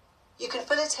 You can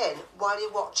fill it in while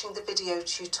you're watching the video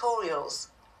tutorials.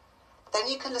 Then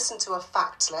you can listen to a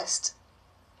fact list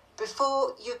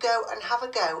before you go and have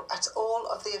a go at all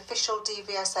of the official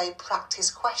DVSA practice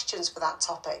questions for that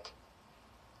topic.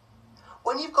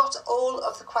 When you've got all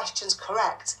of the questions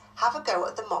correct, have a go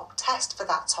at the mock test for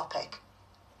that topic.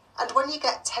 And when you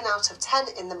get 10 out of 10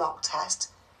 in the mock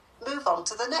test, move on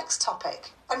to the next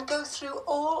topic and go through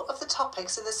all of the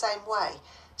topics in the same way,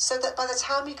 so that by the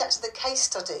time you get to the case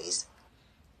studies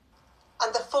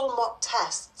and the full mock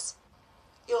tests,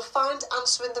 you'll find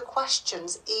answering the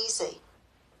questions easy.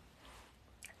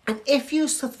 And if you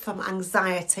suffer from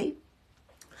anxiety,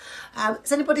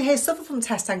 does anybody here suffer from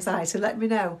test anxiety? Let me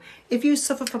know. If you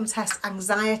suffer from test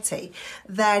anxiety,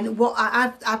 then what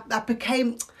I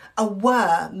became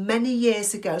aware many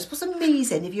years ago, it was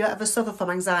amazing if you ever suffer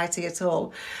from anxiety at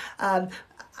all.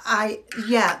 I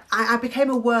became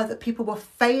aware that people were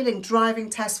failing driving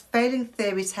tests, failing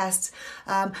theory tests,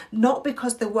 not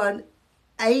because they weren't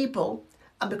able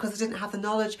and because they didn't have the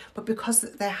knowledge, but because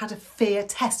they had a fear.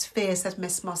 Test fear, said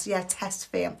Miss Moss. Yeah, test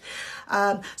fear.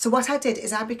 So what I did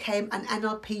is I became an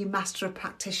NLP Master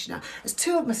Practitioner. There's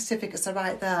 2 of my certificates are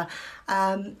right there.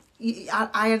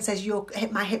 Ian says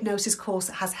my hypnosis course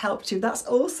has helped you. That's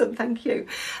awesome, thank you.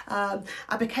 I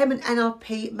became an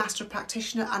NLP Master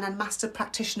Practitioner and a Master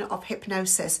Practitioner of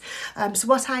Hypnosis. So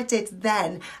what I did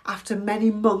then, after many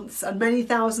months and many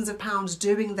thousands of pounds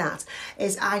doing that,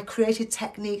 is I created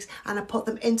techniques and I put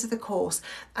them into the course.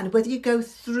 And whether you go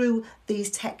through these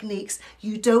techniques,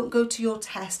 you don't go to your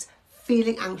test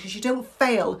feeling anxious. You don't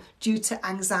fail due to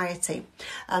anxiety.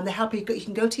 They help you. You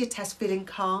can go to your test feeling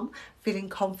calm, feeling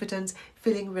confident,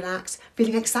 feeling relaxed,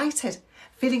 feeling excited,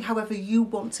 feeling however you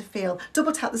want to feel.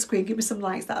 Double tap the screen, give me some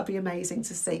likes, that would be amazing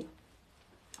to see.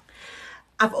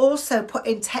 I've also put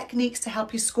in techniques to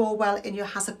help you score well in your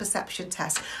hazard perception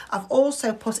test. I've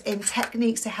also put in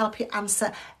techniques to help you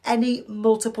answer any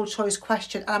multiple choice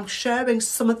question, and I'm sharing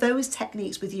some of those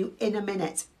techniques with you in a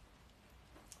minute.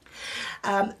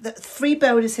 The 3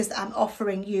 bonuses that I'm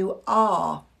offering you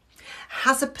are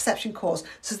hazard perception course.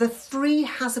 So the free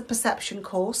hazard perception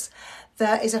course,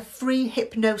 there is a free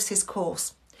hypnosis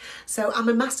course. So I'm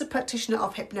a master practitioner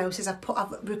of hypnosis. I've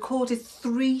recorded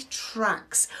 3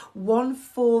 tracks, one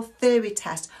for theory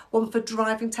test, one for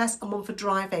driving test and one for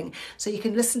driving. So you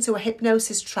can listen to a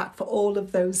hypnosis track for all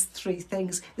of those 3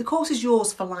 things. The course is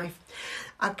yours for life.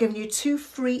 I've given you 2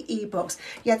 free ebooks.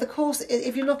 Yeah, the course,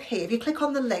 if you look here, if you click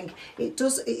on the link, it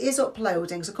is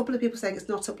uploading. So a couple of people saying it's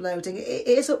not uploading. It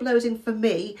is uploading for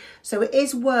me, so it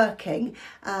is working.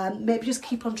 Maybe just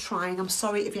keep on trying. I'm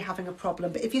sorry if you're having a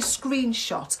problem, but if you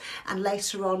screenshot and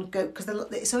later on go, because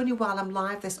it's only while I'm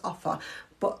live this offer,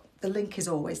 but the link is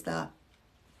always there.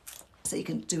 So you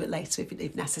can do it later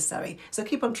if necessary. So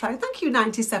keep on trying. Thank you,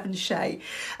 97 Shay.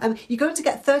 You're going to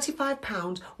get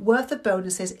 £35 worth of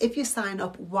bonuses if you sign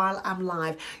up while I'm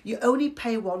live. You only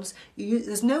pay once.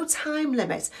 There's no time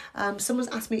limit. Someone's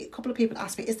asked me, a couple of people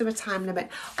asked me, is there a time limit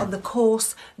on the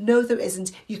course? No, there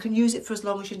isn't. You can use it for as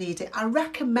long as you need it. I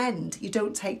recommend you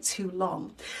don't take too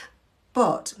long,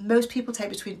 but most people take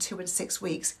between 2 and 6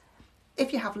 weeks.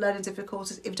 If you have learning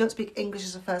difficulties, if you don't speak English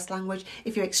as a first language,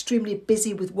 if you're extremely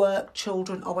busy with work,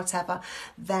 children or whatever,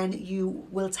 then you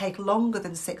will take longer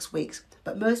than 6 weeks.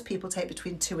 But most people take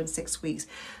between 2 and 6 weeks.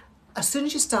 As soon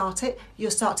as you start it,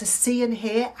 you'll start to see and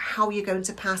hear how you're going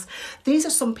to pass. These are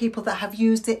some people that have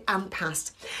used it and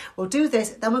passed. We'll do this,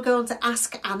 then we'll go on to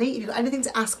Ask Annie. If you've got anything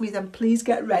to ask me, then please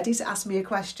get ready to ask me a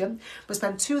question. We'll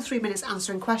spend 2 or 3 minutes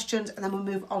answering questions and then we'll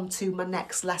move on to my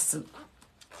next lesson.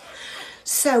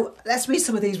 So let's read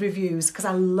some of these reviews because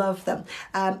I love them.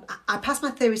 I passed my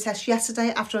theory test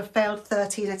yesterday after I failed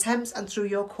 13 attempts, and through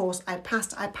your course I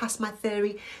passed my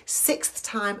theory 6th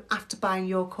time after buying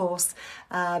your course.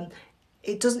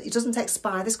 It doesn't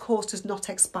expire. This course does not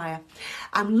expire.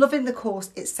 I'm loving the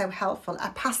course. It's so helpful. I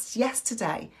passed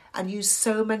yesterday and used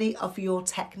so many of your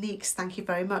techniques. Thank you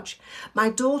very much. My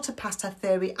daughter passed her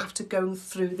theory after going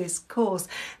through this course.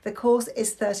 The course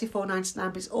is $34.99,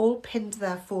 but it's all pinned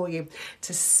there for you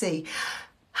to see.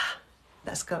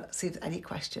 Let's go see if there are any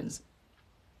questions.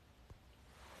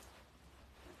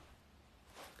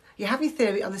 You have your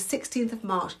theory on the 16th of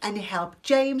March. Any help?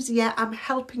 James, yeah, I'm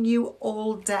helping you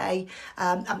all day.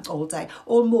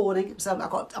 All morning. So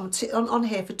I'm on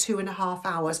here for 2.5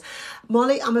 hours.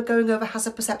 Molly, I'm going over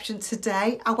hazard perception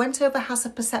today. I went over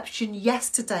hazard perception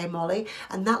yesterday, Molly,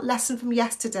 and that lesson from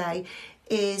yesterday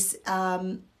is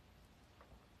in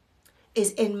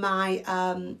my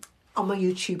on my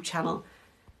YouTube channel.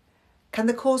 Can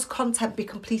the course content be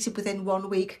completed within 1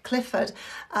 week? Clifford,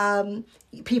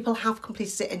 people have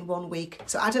completed it in 1 week.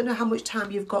 So I don't know how much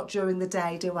time you've got during the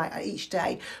day, do I, each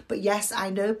day? But yes, I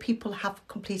know people have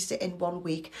completed it in 1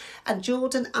 week. And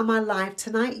Jordan, am I live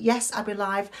tonight? Yes, I'll be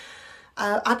live.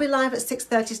 I'll be live at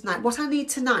 6:30 tonight. What I need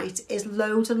tonight is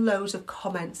loads and loads of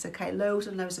comments, okay? Loads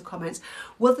and loads of comments.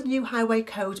 Will the new highway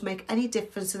code make any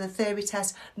difference in the theory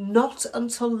test? Not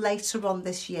until later on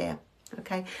this year.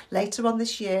 Okay, later on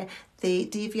this year, the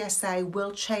DVSA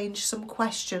will change some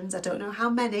questions. I don't know how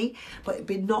many, but it'll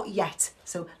be not yet.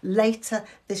 So later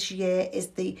this year is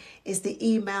the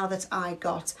email that I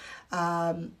got.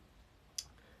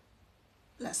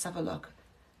 Let's have a look.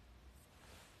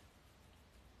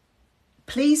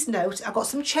 Please note, I've got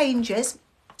some changes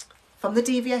from the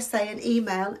DVSA an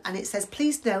email, and it says,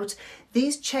 please note,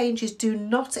 these changes do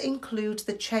not include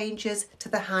the changes to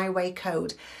the highway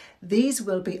code. These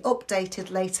will be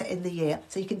updated later in the year.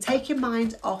 So you can take your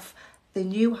mind off the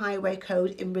new highway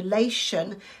code in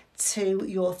relation to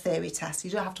your theory test. You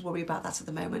don't have to worry about that at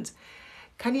the moment.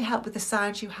 Can you help with the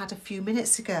signs you had a few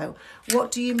minutes ago?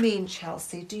 What do you mean,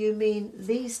 Chelsea? Do you mean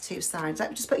these 2 signs? Let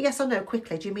me just put yes or no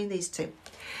quickly. Do you mean these 2?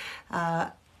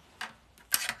 And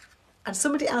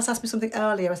somebody else asked me something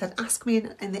earlier. I said, ask me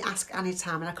in the Ask Annie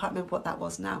time, and I can't remember what that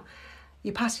was now.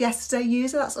 You passed yesterday,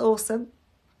 user. That's awesome.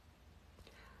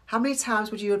 How many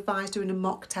times would you advise doing a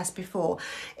mock test before?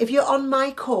 If you're on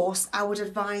my course, I would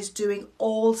advise doing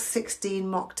all 16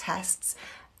 mock tests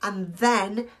and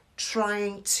then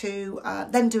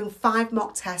doing 5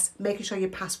 mock tests, making sure you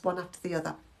pass one after the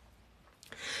other.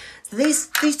 So these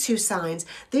 2 signs,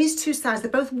 they're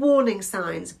both warning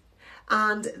signs,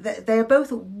 and they're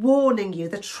both warning you.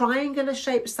 They're triangular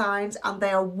shaped signs and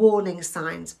they are warning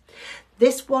signs.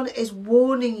 This one is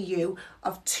warning you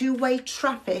of 2-way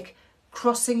traffic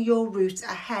crossing your route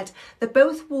ahead. They're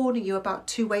both warning you about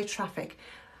 2-way traffic.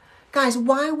 Guys,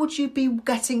 why would you be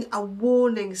getting a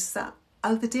warning sign?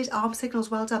 Oh, they did arm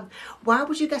signals, well done. Why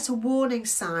would you get a warning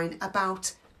sign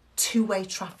about 2-way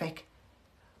traffic?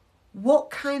 What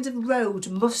kind of road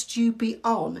must you be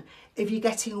on if you're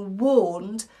getting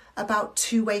warned about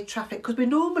 2-way traffic? Because we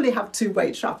normally have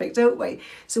 2-way traffic, don't we?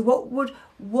 So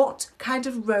what kind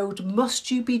of road must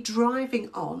you be driving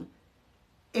on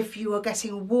if you are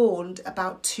getting warned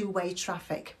about two-way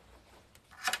traffic?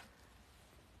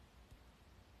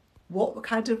 What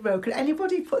kind of road? Can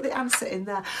anybody put the answer in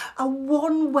there? A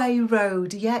one-way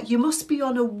road. Yeah, you must be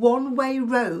on a one-way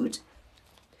road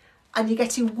and you're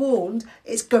getting warned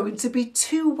it's going to be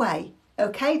two-way.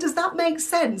 Okay, does that make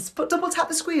sense? But double tap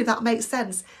the screen if that makes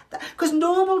sense. Because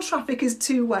normal traffic is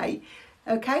two-way.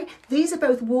 Okay, these are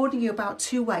both warning you about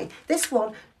two-way. This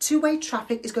one, two-way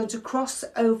traffic is going to cross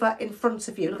over in front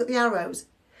of you. Look at the arrows.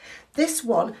 This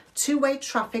one, two-way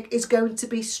traffic is going to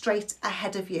be straight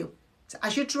ahead of you. So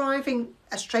as you're driving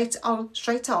straight on,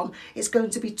 it's going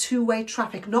to be two-way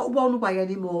traffic, not one-way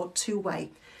anymore,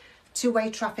 two-way. Two-way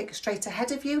traffic straight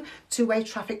ahead of you, two-way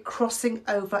traffic crossing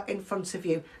over in front of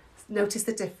you. Notice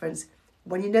the difference.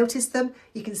 When you notice them,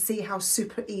 you can see how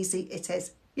super easy it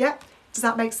is. Yeah, does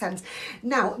that make sense?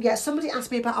 Now, yeah, somebody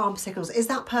asked me about arm signals. Is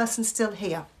that person still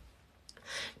here?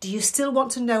 Do you still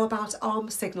want to know about arm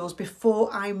signals before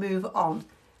I move on?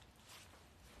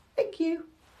 Thank you.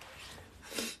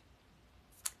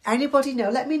 Anybody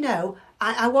know? Let me know.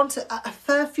 I want a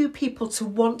fair few people to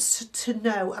want to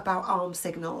know about arm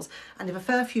signals. And if a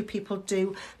fair few people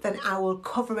do, then I will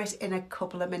cover it in a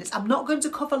couple of minutes. I'm not going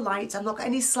to cover lights. I've not got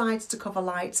any slides to cover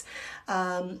lights.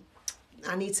 I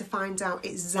need to find out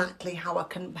exactly how I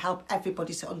can help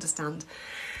everybody to understand.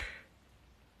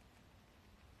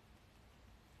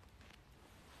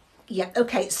 Yeah,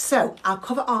 okay, so I'll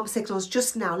cover arm signals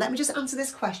just now. Let me just answer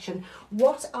this question.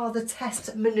 What are the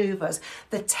test manoeuvres?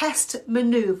 The test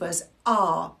manoeuvres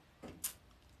are,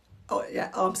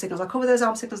 arm signals. I'll cover those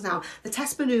arm signals now. The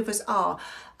test manoeuvres are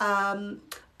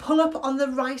pull up on the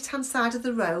right-hand side of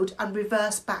the road and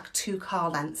reverse back 2 car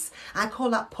lengths. I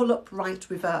call that pull up right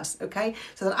reverse, okay?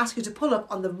 So they'll ask you to pull up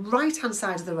on the right-hand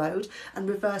side of the road and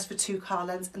reverse for 2 car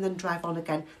lengths and then drive on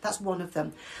again. That's one of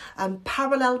them.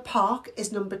 Parallel park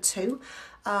is number 2.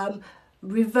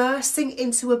 Reversing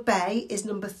into a bay is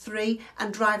number 3,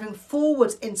 and driving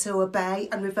forwards into a bay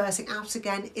and reversing out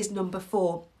again is number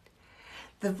 4.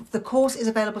 The course is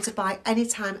available to buy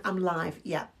anytime I'm live,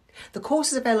 yeah. The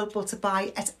course is available to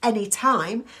buy at any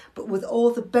time, but with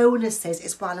all the bonuses,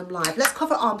 it's while I'm live. Let's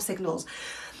cover arm signals.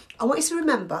 I want you to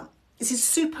remember, this is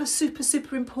super, super,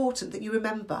 super important that you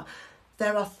remember,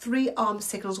 there are 3 arm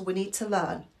signals we need to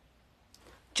learn,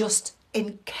 just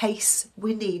in case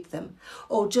we need them,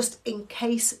 or just in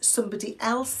case somebody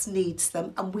else needs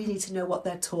them and we need to know what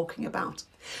they're talking about.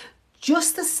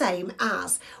 Just the same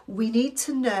as we need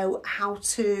to know how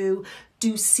to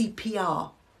do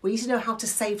CPR. We need to know how to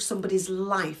save somebody's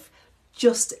life,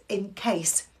 just in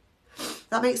case.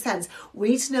 That makes sense. We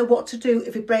need to know what to do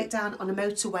if we break down on a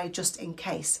motorway, just in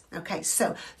case. Okay,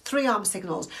 so 3 arm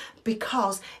signals,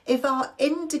 because if our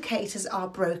indicators are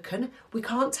broken, we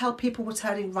can't tell people we're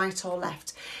turning right or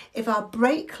left. If our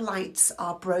brake lights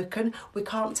are broken, we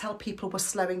can't tell people we're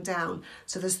slowing down.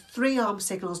 So there's 3 arm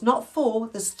signals, not 4,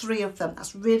 there's 3 of them.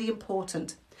 That's really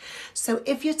important. So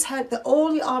if you turn,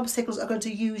 all your arm signals are going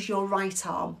to use your right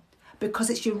arm,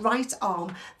 because it's your right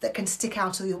arm that can stick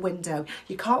out of your window.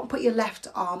 You can't put your left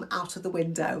arm out of the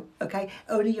window, okay?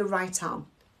 Only your right arm.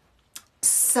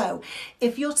 So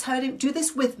if you're turning, do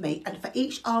this with me, and for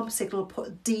each arm signal,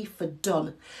 put D for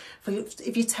done.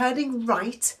 If you're turning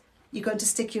right, you're going to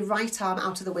stick your right arm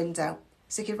out of the window.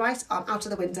 Stick your right arm out of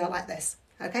the window like this,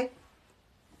 okay?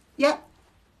 Yep.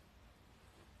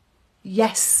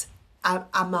 Yes.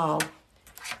 Amal.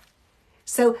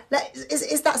 So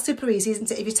is that super easy,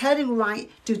 isn't it? If you're turning right,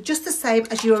 do just the same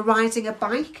as you are riding a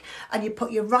bike, and you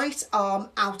put your right arm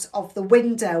out of the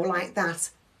window like that.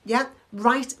 Yeah,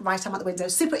 right arm out the window.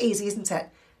 Super easy, isn't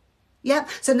it? Yeah,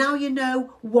 so now you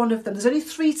know one of them. There's only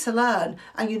 3 to learn,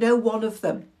 and you know one of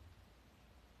them.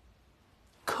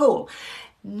 Cool.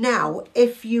 Now,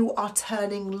 if you are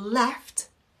turning left,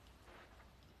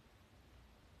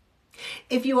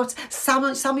 if you are,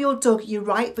 Sammy or Doug, you're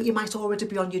right, but you might already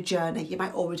be on your journey. You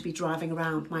might already be driving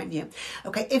around, mightn't you?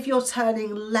 Okay, if you're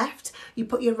turning left, you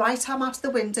put your right arm out of the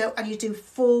window and you do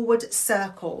forward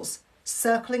circles,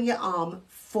 circling your arm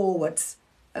forwards.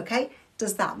 Okay,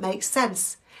 does that make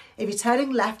sense? If you're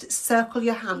turning left, circle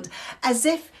your hand as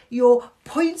if you're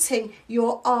pointing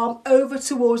your arm over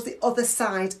towards the other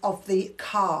side of the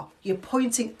car. You're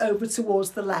pointing over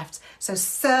towards the left. So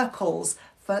circles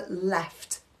for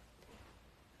left.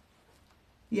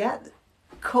 Yeah,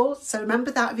 cool. So remember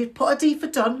that. If you put a D for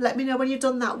done, let me know when you've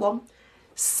done that one.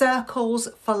 Circles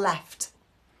for left.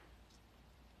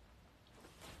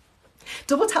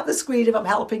 Double tap the screen if I'm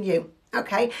helping you.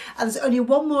 Okay, and there's only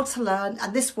one more to learn,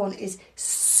 and this one is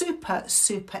super,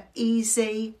 super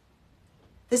easy.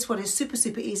 This one is super,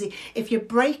 super easy. If your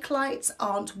brake lights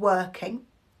aren't working,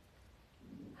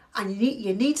 And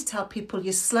you need to tell people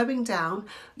you're slowing down.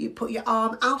 You put your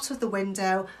arm out of the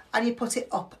window and you put it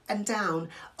up and down.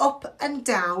 Up and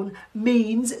down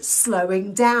means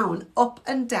slowing down. Up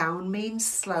and down means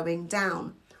slowing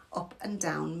down. Up and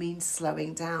down means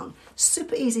slowing down.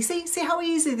 Super easy. See how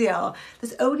easy they are?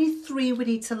 There's only 3 we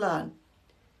need to learn.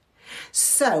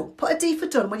 So put a D for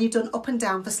done when you've done up and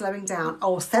down for slowing down,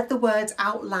 or said the words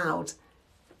out loud.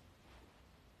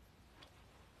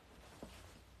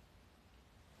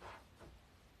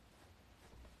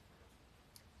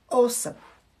 Awesome.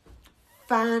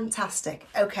 Fantastic.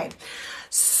 Okay.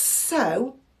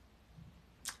 So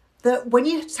when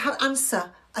you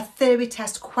answer a theory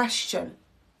test question,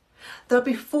 there'll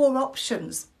be 4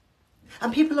 options.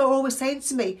 And people are always saying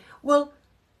to me, well,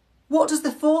 what does the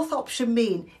 4th option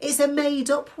mean? It's a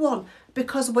made up one,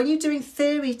 because when you're doing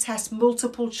theory test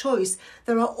multiple choice,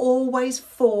 there are always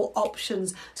 4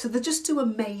 options. So they just do a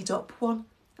made up one.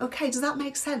 Okay, does that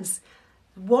make sense?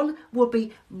 One will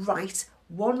be right,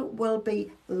 one will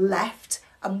be left,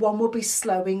 and one will be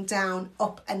slowing down,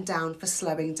 up and down for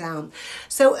slowing down.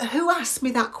 So who asked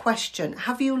me that question?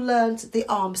 Have you learned the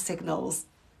arm signals?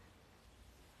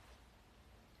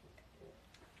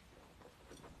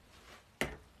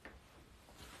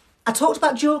 I talked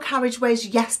about dual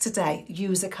carriageways yesterday,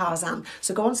 user Karzan.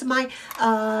 So go on to my,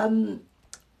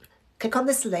 click on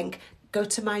this link, go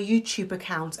to my YouTube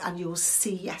account and you'll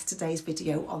see yesterday's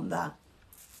video on there.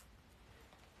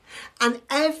 And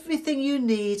everything you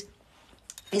need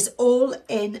is all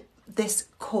in this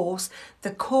course.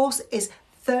 The course is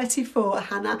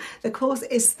Hannah. The course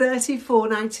is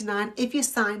 $34.99 if you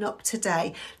sign up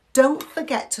today. Don't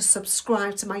forget to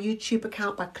subscribe to my YouTube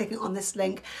account by clicking on this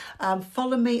link.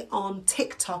 Follow me on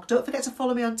TikTok. Don't forget to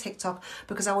follow me on TikTok,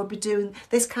 because I will be doing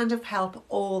this kind of help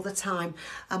all the time.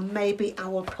 And maybe I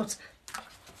will put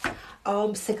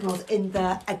arm signals in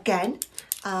there again.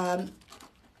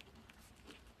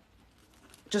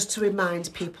 Just to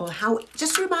remind people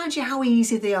just to remind you how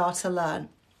easy they are to learn.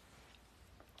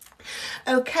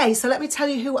 Okay, so let me tell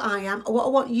you who I am. What I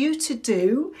want you to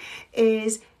do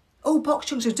is, box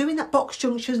junctions, doing that box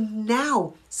junctions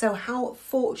now. So how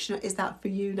fortunate is that for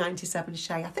you, 97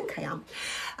 Shay? I think I am.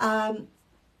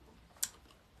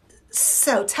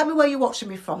 So tell me where you're watching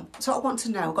me from. So I want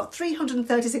to know. I've got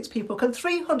 336 people. Can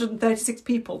 336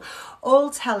 people all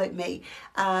tell me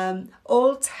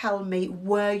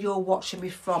where you're watching me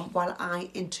from while I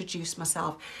introduce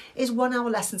myself? Is 1 hour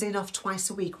lessons enough twice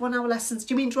a week? 1 hour lessons,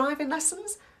 do you mean driving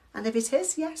lessons? And if it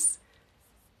is, yes.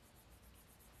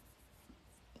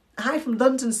 Hi from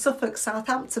London, Suffolk,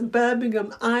 Southampton,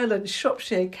 Birmingham, Ireland,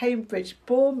 Shropshire, Cambridge,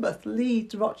 Bournemouth,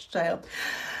 Leeds, Rochdale,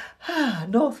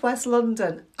 North West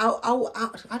London,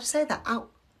 how'd you say that?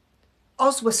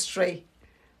 Oswestry,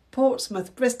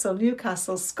 Portsmouth, Bristol,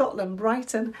 Newcastle, Scotland,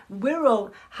 Brighton,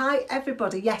 Wirral. Hi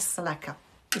everybody. Yes, Seleka,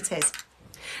 it is.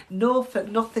 Norfolk,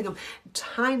 Nottingham,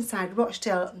 Tyneside,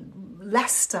 Rochdale,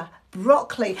 Leicester,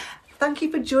 Brockley. Thank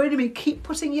you for joining me. Keep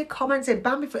putting your comments in.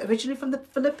 Bambi, originally from the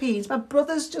Philippines. My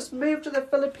brother's just moved to the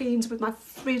Philippines with my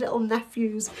 3 little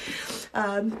nephews.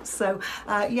 Oldham,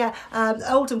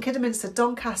 Kidderminster,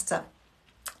 Doncaster.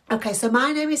 Okay, so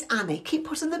my name is Annie. Keep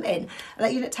putting them in.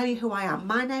 I'll tell you who I am.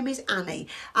 My name is Annie.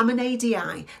 I'm an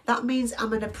ADI. That means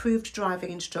I'm an approved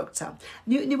driving instructor.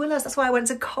 Newton Willows, that's why I went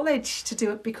to college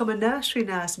to become a nursery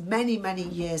nurse many, many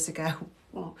years ago.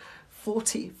 Well,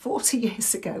 40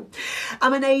 years ago.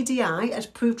 I'm an ADI, an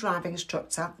approved driving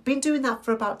instructor. Been doing that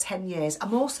for about 10 years.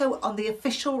 I'm also on the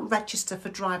official register for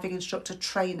driving instructor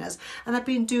trainers, and I've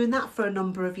been doing that for a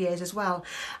number of years as well.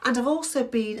 And I've also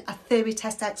been a theory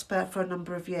test expert for a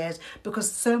number of years,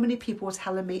 because so many people were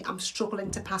telling me I'm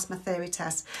struggling to pass my theory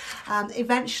test.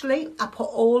 Eventually, I put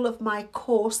all of my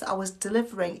course that I was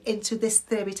delivering into this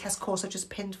theory test course I just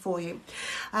pinned for you.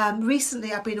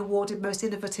 Recently, I've been awarded Most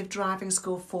Innovative Driving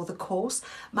School for the course.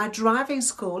 My driving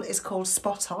school is called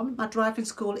Spot On. My driving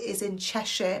school is in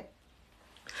Cheshire,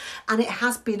 and it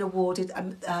has been awarded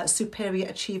Superior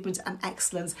Achievement and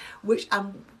Excellence, which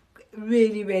I'm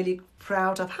really, really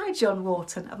proud of. Hi, John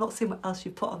Wharton. I've not seen what else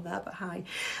you put on there, but hi.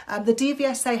 The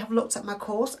DVSA have looked at my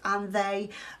course, and they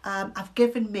have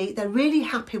given me, they're really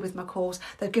happy with my course.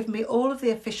 They've given me all of the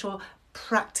official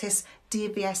practice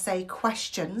DVSA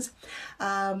questions.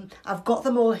 I've got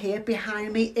them all here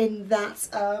behind me in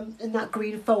that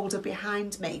green folder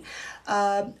behind me,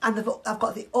 and I've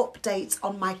got the updates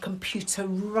on my computer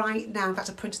right now. In fact,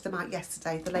 I printed them out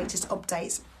yesterday, the latest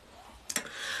updates.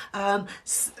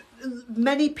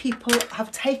 Many people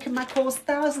have taken my course.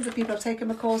 Thousands of people have taken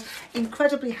my course.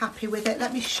 Incredibly happy with it.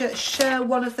 Let me share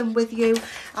one of them with you.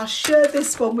 I'll share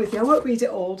this one with you. I won't read it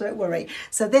all, don't worry.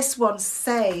 So this one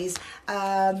says,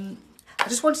 I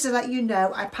just wanted to let you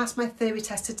know I passed my theory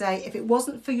test today. If it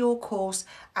wasn't for your course,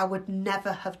 I would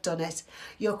never have done it.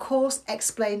 Your course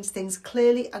explains things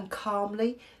clearly and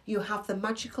calmly. You have the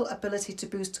magical ability to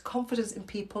boost confidence in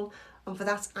people, and for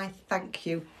that I thank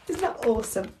you. Isn't that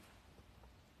awesome?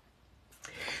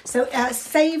 So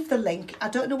save the link. I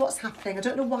don't know what's happening. I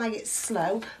don't know why it's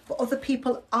slow, but other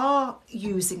people are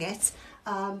using it.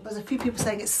 There's a few people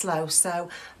saying it's slow. So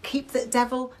keep the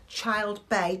devil child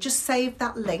bay. Just save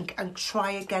that link and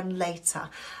try again later.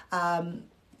 I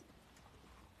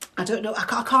don't know.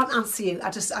 I can't answer you.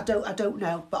 I don't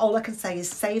know. But all I can say is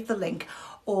save the link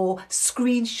or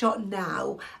screenshot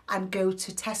now and go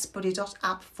to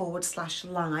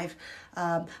testbuddy.app/live.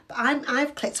 But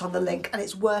I've clicked on the link and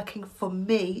it's working for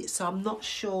me, so I'm not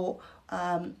sure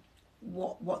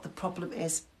what the problem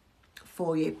is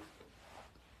for you.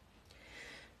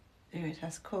 Anyway,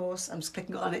 test course. I'm just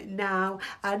clicking on it now.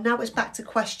 And now it's back to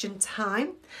question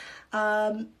time.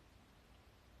 I'm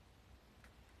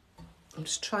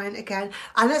just trying again.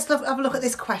 And let's have a look at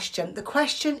this question. The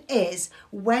question is,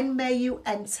 when may you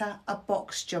enter a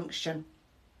box junction?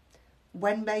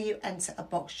 When may you enter a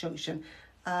box junction?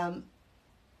 Let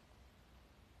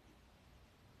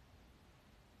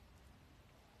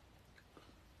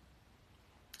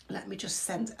me just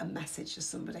send a message to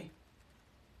somebody.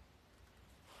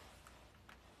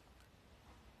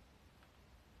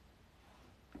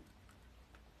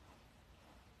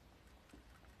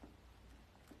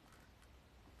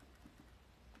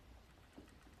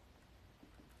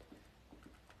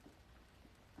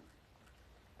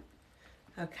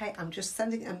 Okay, I'm just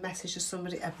sending a message to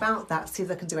somebody about that, see if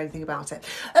they can do anything about it.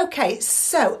 Okay,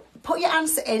 so put your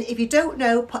answer in. If you don't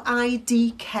know, put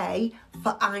IDK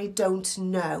for I don't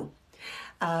know.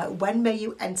 When may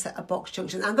you enter a box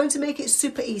junction? I'm going to make it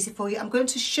super easy for you. I'm going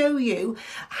to show you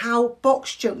how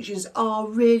box junctions are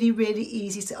really, really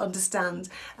easy to understand.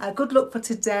 Good luck for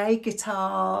today,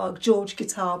 George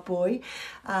Guitar Boy.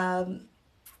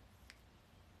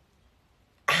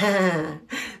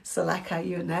 Saleka,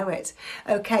 you know it.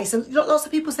 Okay, so lots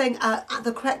of people saying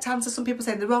the correct answer, some people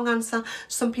saying the wrong answer,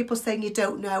 some people saying you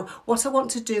don't know. What I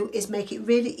want to do is make it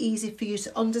really easy for you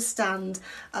to understand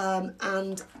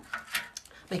and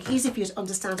make it easy for you to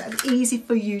understand and easy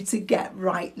for you to get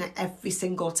right every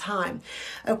single time.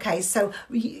 Okay, so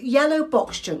yellow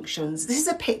box junctions. This is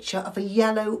a picture of a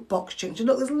yellow box junction.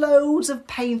 Look, there's loads of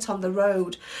paint on the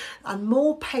road, and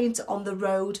more paint on the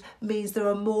road means there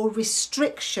are more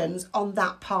restrictions on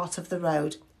that part of the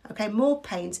road. Okay, more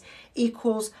paint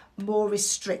equals more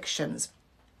restrictions.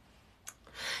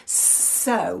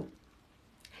 So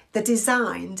they're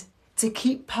designed to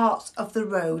keep parts of the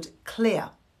road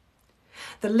clear.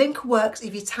 The link works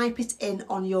if you type it in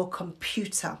on your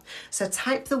computer. So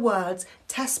type the words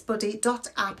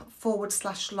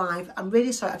testbuddy.app/live. I'm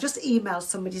really sorry, I've just emailed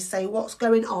somebody to say what's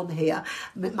going on here,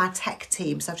 my tech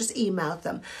team. So I've just emailed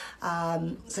them.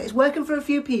 So it's working for a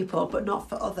few people, but not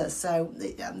for others. So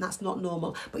that's not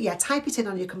normal. But yeah, type it in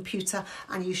on your computer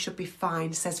and you should be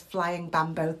fine. It says Flying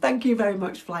Bambo. Thank you very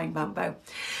much, Flying Bambo.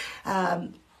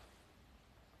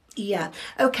 Yeah,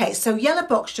 okay, so yellow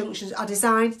box junctions are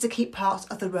designed to keep parts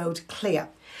of the road clear.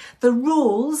 The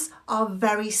rules are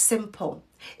very simple.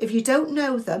 If you don't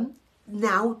know them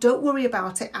now, don't worry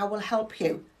about it, I will help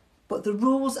you. But the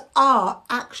rules are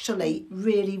actually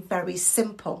really very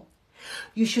simple.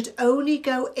 You should only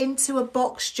go into a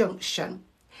box junction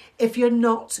if you're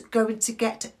not going to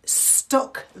get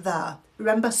stuck there.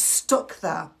 Remember, stuck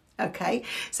there, okay?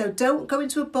 So don't go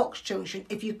into a box junction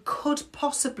if you could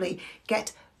possibly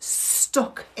get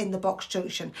stuck in the box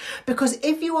junction, because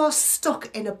if you are stuck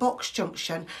in a box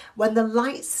junction, when the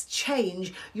lights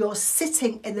change, you're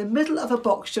sitting in the middle of a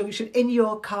box junction in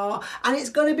your car, and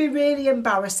it's going to be really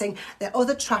embarrassing that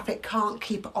other traffic can't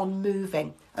keep on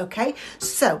moving. Okay,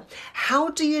 so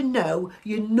how do you know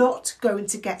you're not going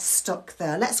to get stuck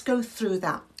there? Let's go through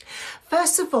that.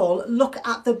 First of all, look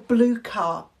at the blue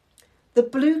car. The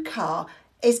blue car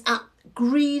is at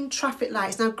green traffic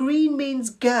lights. Now, green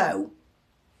means go.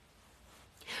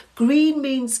 Green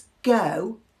means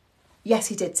go. Yes,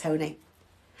 he did, Tony.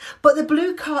 But the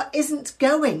blue car isn't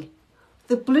going.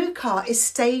 The blue car is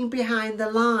staying behind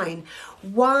the line.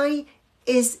 Why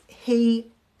is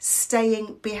he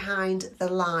staying behind the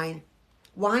line?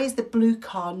 Why is the blue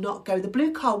car not going? The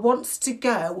blue car wants to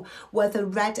go where the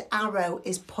red arrow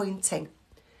is pointing.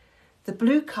 The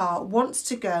blue car wants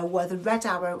to go where the red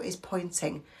arrow is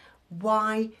pointing.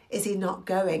 Why is he not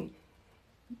going?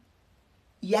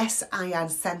 Yes, Ian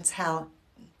Sentel.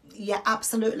 Yeah,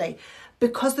 absolutely.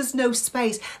 Because there's no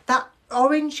space. That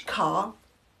orange car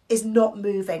is not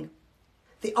moving.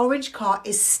 The orange car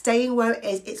is staying where it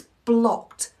is. It's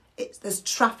blocked. there's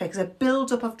traffic, there's a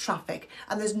build-up of traffic,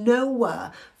 and there's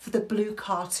nowhere for the blue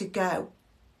car to go.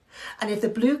 And if the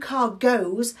blue car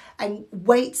goes and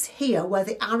waits here where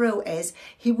the arrow is,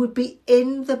 he would be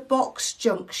in the box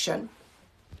junction.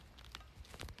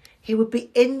 He would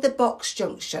be in the box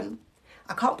junction.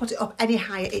 I can't put it up any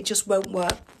higher, it just won't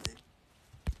work.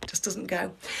 It just doesn't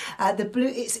go.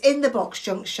 It's in the box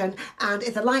junction, and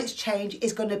if the lights change,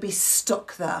 it's going to be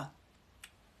stuck there.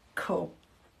 Cool.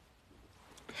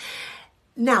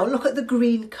 Now look at the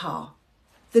green car.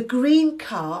 The green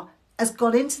car has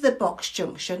gone into the box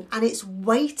junction and it's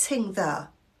waiting there.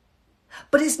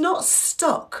 But it's not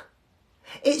stuck.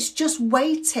 It's just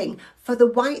waiting for the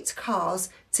white cars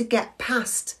to get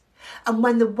past. And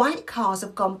when the white cars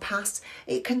have gone past,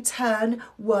 it can turn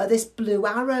where the blue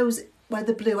arrow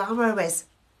is.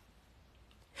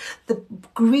 The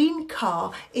green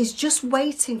car is just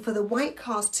waiting for the white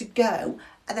cars to go,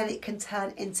 and then it can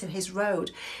turn into his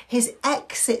road. His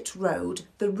exit road,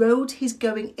 the road he's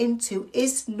going into,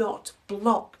 is not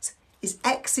blocked. His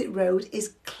exit road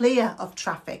is clear of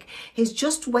traffic. He's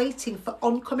just waiting for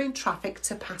oncoming traffic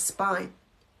to pass by.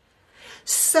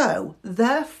 So,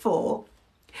 therefore,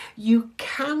 you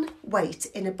can wait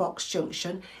in a box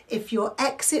junction if your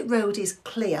exit road is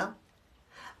clear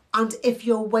and if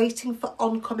you're waiting for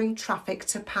oncoming traffic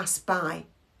to pass by.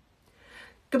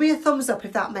 Give me a thumbs up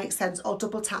if that makes sense, or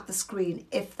double tap the screen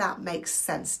if that makes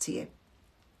sense to you.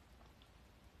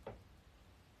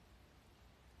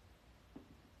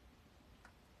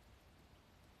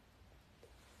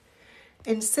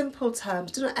 In simple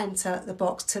terms, do not enter the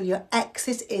box till your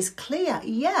exit is clear.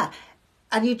 Yeah.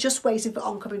 And you're just waiting for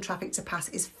oncoming traffic to pass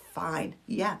is fine.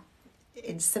 Yeah.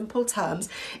 In simple terms,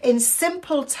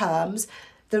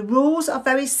 the rules are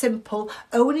very simple.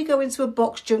 Only go into a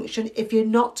box junction if you're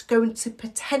not going to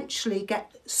potentially get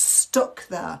stuck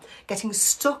there. Getting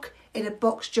stuck in a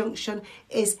box junction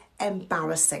is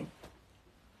embarrassing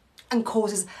and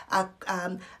causes a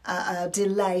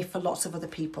delay for lots of other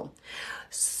people.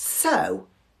 So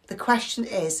the question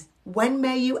is, when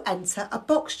may you enter a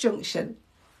box junction?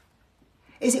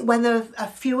 Is it when there are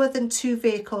fewer than 2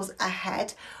 vehicles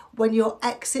ahead, when your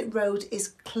exit road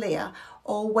is clear,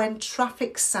 or when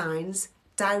traffic signs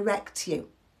direct you?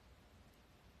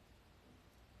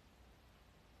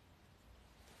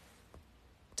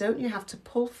 Don't you have to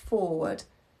pull forward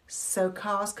so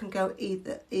cars can go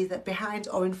either behind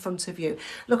or in front of you?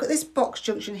 Look at this box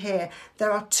junction here.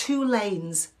 There are 2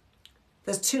 lanes.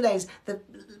 There's 2 lanes. The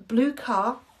blue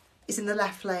car is in the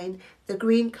left lane. The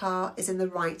green car is in the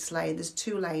right lane. There's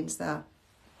 2 lanes there.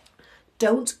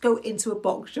 Don't go into a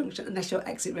box junction unless your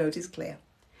exit road is clear.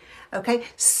 Okay,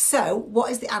 so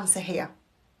what is the answer here?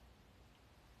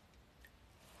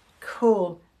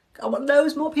 Cool. I want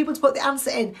loads more people to put the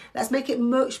answer in. Let's make it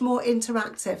much more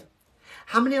interactive.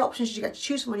 How many options did you get to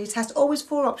choose from on your test? Always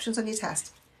 4 options on your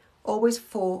test. Always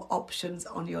 4 options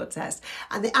on your test.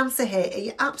 And the answer here,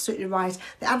 you're absolutely right.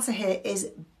 The answer here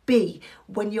is B,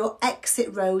 when your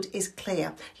exit road is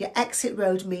clear. Your exit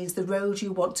road means the road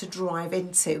you want to drive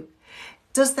into.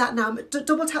 Does that now,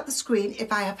 double tap the screen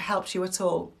if I have helped you at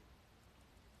all.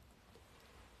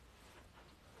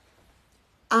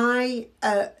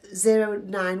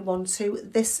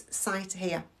 I0912, this site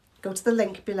here. Go to the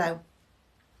link below.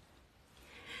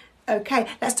 Okay,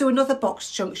 let's do another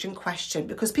box junction question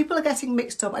because people are getting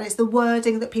mixed up and it's the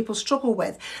wording that people struggle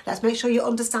with. Let's make sure you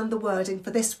understand the wording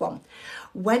for this one.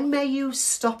 When may you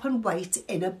stop and wait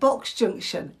in a box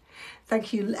junction?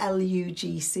 Thank you,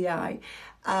 LUGCI.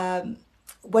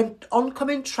 When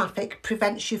oncoming traffic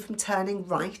prevents you from turning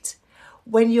right,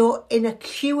 when you're in a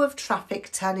queue of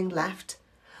traffic turning left,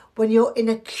 when you're in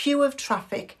a queue of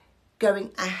traffic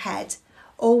going ahead,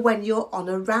 or when you're on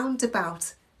a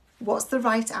roundabout. What's the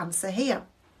right answer here?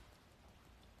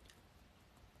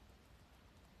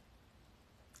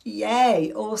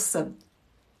 Yay, awesome.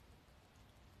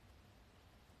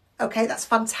 Okay, that's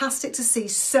fantastic to see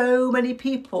so many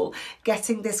people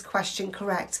getting this question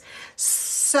correct.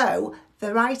 So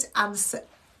the right answer,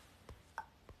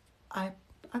 hang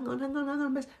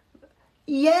on.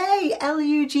 Yay,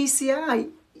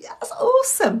 LUGCI. That's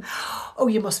awesome. Oh,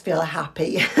 you must feel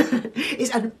happy. It's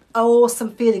an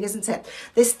awesome feeling, isn't it?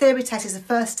 This theory test is the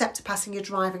first step to passing your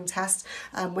driving test.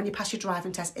 When you pass your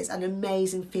driving test, it's an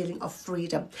amazing feeling of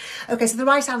freedom. Okay, so the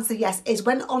right answer, yes, is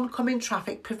when oncoming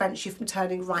traffic prevents you from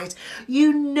turning right.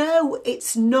 You know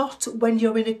it's not when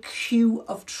you're in a queue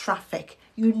of traffic.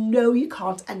 You know you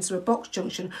can't enter a box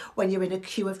junction when you're in a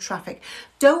queue of traffic.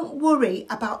 Don't worry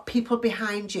about people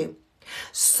behind you.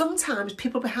 Sometimes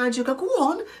people behind you go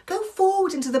on, go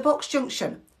forward into the box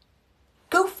junction.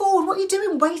 Go forward. What are you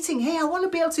doing waiting here? I want to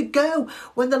be able to go.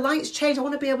 When the lights change, I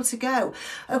want to be able to go.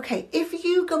 Okay, if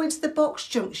you go into the box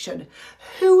junction,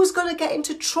 who's going to get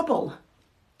into trouble?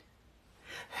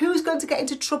 Who's going to get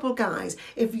into trouble, guys,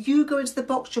 if you go into the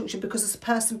box junction because this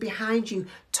person behind you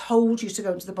told you to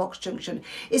go into the box junction?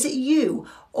 Is it you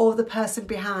or the person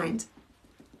behind?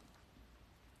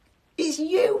 It's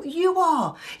you. You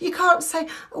are. You can't say,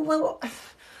 oh, well,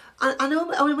 I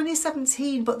know I'm only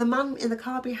 17, but the man in the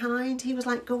car behind, he was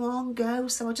like, go on, go.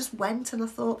 So I just went and I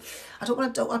thought, I don't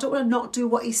want to not do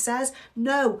what he says.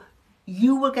 No,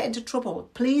 you will get into trouble.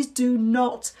 Please do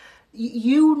not.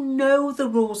 You know the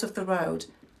rules of the road.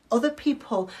 Other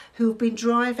people who've been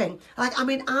driving,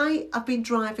 I have been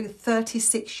driving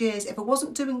 36 years. If I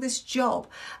wasn't doing this job,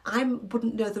 I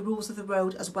wouldn't know the rules of the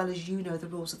road as well as you know the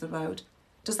rules of the road.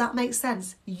 Does that make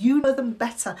sense? You know them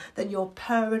better than your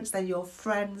parents, than your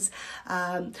friends,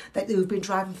 that who've been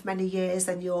driving for many years,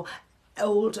 than your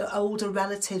older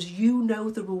relatives. You know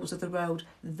the rules of the road.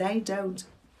 They don't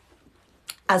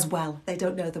as well. They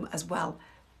don't know them as well.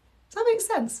 Does that make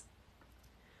sense?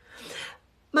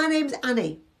 My name's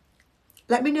Annie.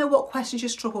 Let me know what questions you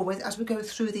struggle with as we go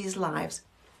through these lives.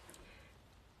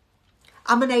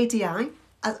 I'm an ADI.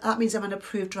 That means I'm an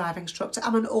approved driving instructor.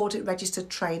 I'm an audit registered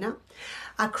trainer.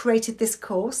 I created this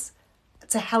course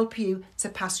to help you to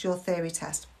pass your theory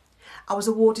test. I was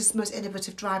awarded the most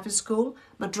innovative driving school.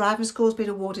 My driving school has been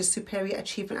awarded Superior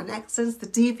Achievement and Excellence. The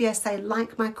DVSA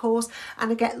like my course,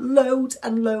 and I get loads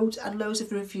and loads and loads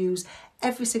of reviews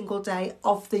every single day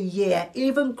of the year.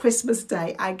 Even Christmas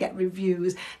Day, I get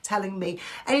reviews telling me,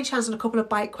 any chance on a couple of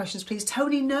bike questions, please?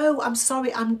 Tony, no, I'm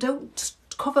sorry, I don't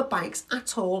cover bikes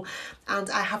at all, and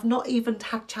I have not even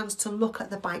had a chance to look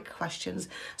at the bike questions,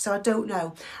 so I don't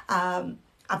know.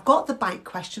 I've got the bike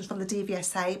questions from the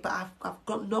DVSA, but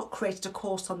I've not created a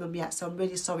course on them yet, so I'm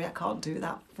really sorry I can't do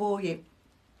that for you.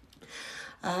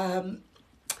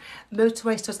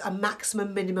 Motorway does a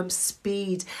maximum minimum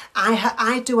speed.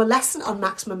 I do a lesson on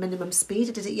maximum minimum speed.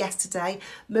 I did it yesterday.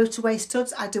 Motorway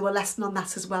studs, I do a lesson on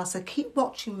that as well. So keep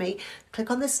watching me. Click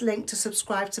on this link to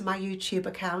subscribe to my YouTube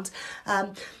account.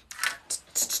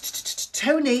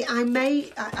 Tony, I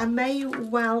may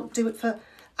well do it for.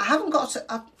 I haven't got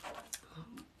a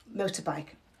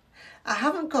motorbike. I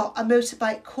haven't got a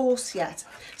motorbike course yet.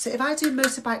 So if I do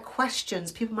motorbike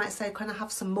questions, people might say, can I have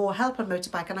some more help on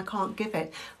motorbike? And I can't give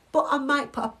it. But I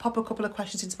might pop a couple of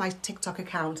questions into my TikTok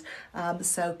account.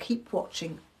 So keep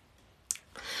watching.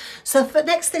 So the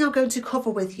next thing I'm going to cover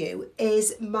with you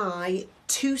is my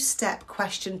 2-step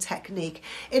question technique.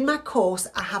 In my course,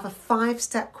 I have a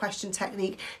 5-step question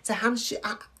technique to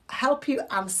help you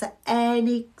answer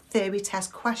any theory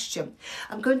test question.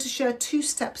 I'm going to share 2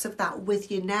 steps of that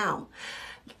with you now.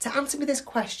 To answer me this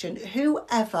question,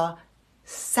 whoever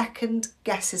second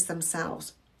guesses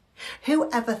themselves,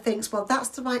 whoever thinks, well, that's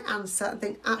the right answer, and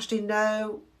think, actually,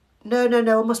 no,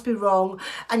 I must be wrong,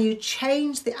 and you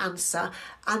change the answer,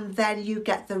 and then you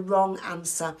get the wrong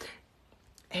answer.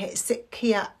 Is it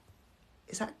Kia?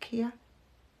 Is that Kia?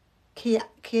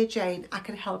 Kia Jane, I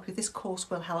can help you. This course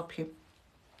will help you.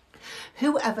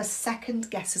 Whoever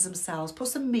second guesses themselves, put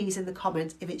some me's in the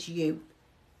comments if it's you.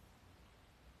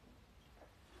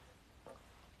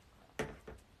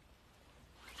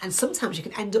 And sometimes you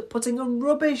can end up putting a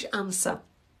rubbish answer.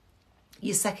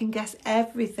 You second guess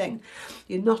everything.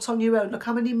 You're not on your own. Look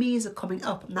how many me's are coming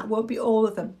up, and that won't be all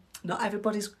of them. Not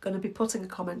everybody's going to be putting a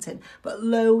comment in, but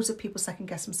loads of people second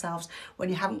guess themselves when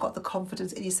you haven't got the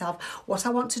confidence in yourself. What I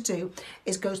want to do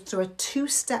is go through a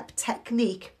 2-step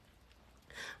technique.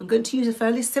 I'm going to use a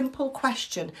fairly simple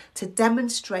question to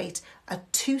demonstrate a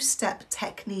 2-step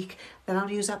technique. Then I'll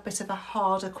use a bit of a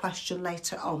harder question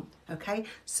later on. Okay,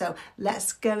 so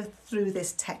let's go through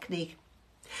this technique.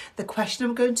 The question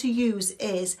I'm going to use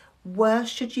is, where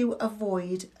should you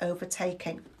avoid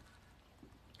overtaking?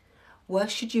 Where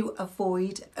should you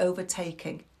avoid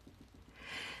overtaking?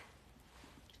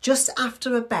 Just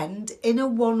after a bend in a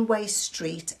one-way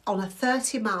street on a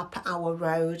 30 mile per hour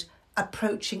road,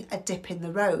 approaching a dip in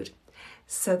the road.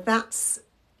 So that's,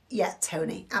 yeah,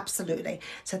 Tony, absolutely.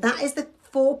 So that is the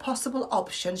 4 possible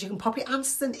options. You can pop your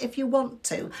answers in if you want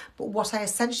to, but what I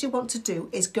essentially want to do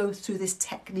is go through this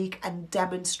technique and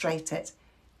demonstrate it.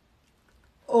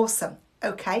 Awesome.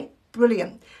 Okay,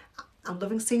 brilliant. I'm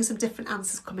loving seeing some different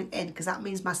answers coming in, because that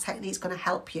means my technique is going to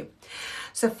help you.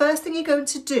 So first thing you're going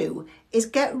to do is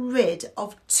get rid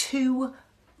of 2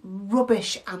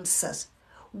 rubbish answers.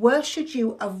 Where should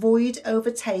you avoid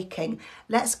overtaking?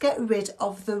 Let's get rid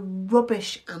of the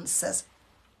rubbish answers.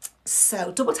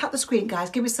 So double tap the screen,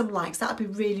 guys. Give me some likes. That would be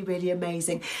really, really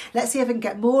amazing. Let's see if I can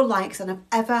get more likes than I've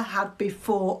ever had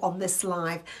before on this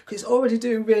live, because it's already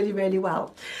doing really, really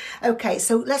well. Okay,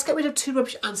 so let's get rid of 2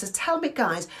 rubbish answers. Tell me,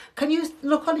 guys, can you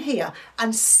look on here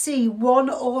and see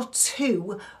 1 or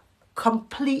 2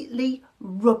 completely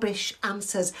rubbish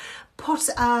answers? Put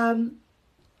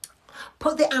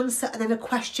the answer and then a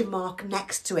question mark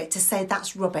next to it to say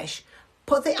that's rubbish.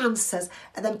 Put the answers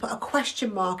and then put a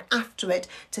question mark after it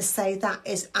to say that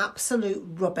is absolute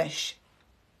rubbish.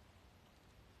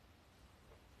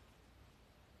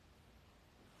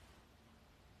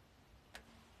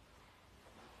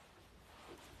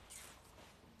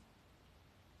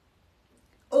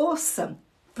 Awesome.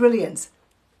 Brilliant.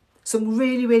 Some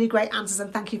really, really great answers,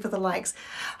 and thank you for the likes.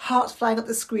 Hearts flying up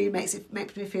the screen makes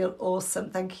me feel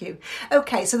awesome. Thank you.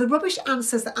 Okay, so the rubbish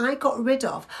answers that I got rid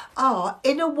of are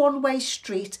in a one-way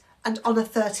street and on a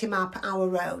 30-mile-per-hour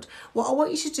road. What I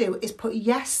want you to do is put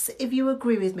yes if you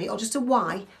agree with me, or just a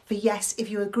Y for yes if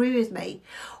you agree with me,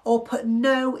 or put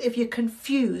no if you're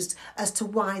confused as to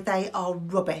why they are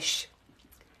rubbish.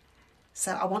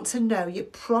 So I want to know you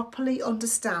properly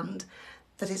understand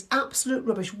that is absolute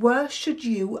rubbish. Where should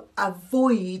you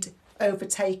avoid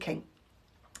overtaking?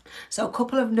 So a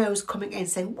couple of no's coming in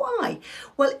saying, why?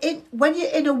 Well, when you're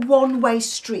in a one-way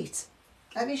street,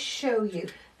 let me show you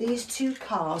these 2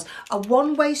 cars, a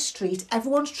one-way street,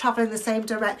 everyone's travelling the same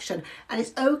direction, and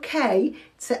it's okay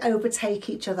to overtake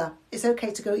each other. It's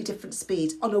okay to go at different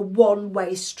speeds on a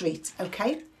one-way street,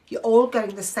 okay? You're all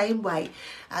going the same way.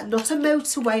 Not a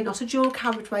motorway, not a dual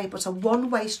carriageway, but a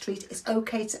one-way street. It's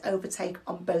okay to overtake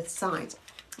on both sides,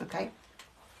 okay?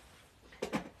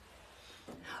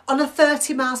 On a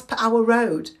 30 miles per hour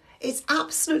road, it's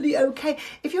absolutely okay.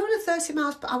 If you're on a 30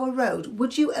 miles per hour road,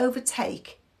 would you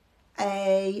overtake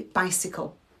a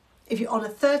bicycle? If you're on a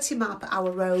 30 mile per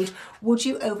hour road, would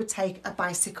you overtake a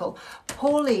bicycle?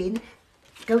 Pauline,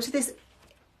 go to this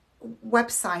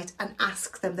website and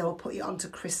ask them. They will put you on to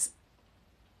Chris.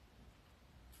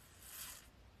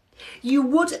 You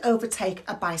would overtake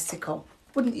a bicycle,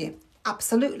 wouldn't you?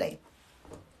 Absolutely.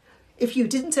 If you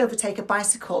didn't overtake a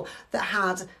bicycle that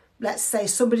had, let's say,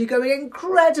 somebody going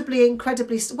incredibly,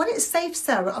 when it's safe,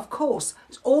 Sarah, of course.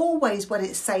 It's always when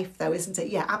it's safe though, isn't it?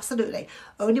 Yeah, absolutely.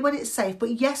 Only when it's safe.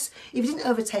 But yes, if you didn't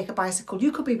overtake a bicycle,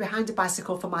 you could be behind a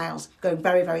bicycle for miles, going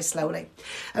very, very slowly.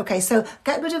 Okay, so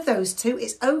get rid of those 2.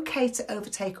 It's okay to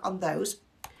overtake on those.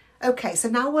 Okay, so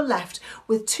now we're left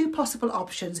with 2 possible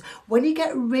options. When you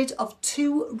get rid of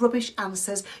 2 rubbish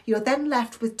answers, you're then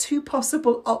left with 2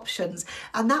 possible options.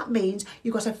 And that means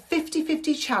you've got a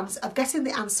 50-50 chance of getting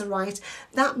the answer right.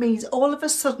 That means all of a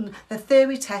sudden the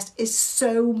theory test is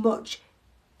so much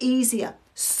easier.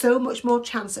 So much more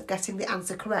chance of getting the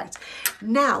answer correct.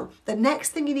 Now, the next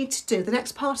thing you need to do, the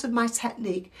next part of my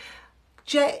technique,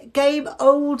 game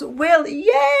old Will,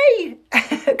 yay!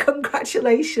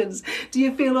 Congratulations. Do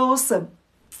you feel awesome?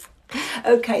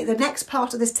 Okay, the next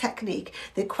part of this technique,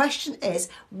 the question is,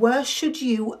 where should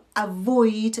you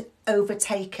avoid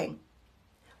overtaking?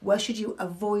 Where should you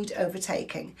avoid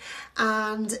overtaking?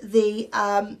 And the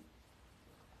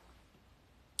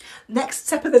next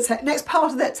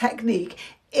part of that technique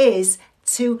is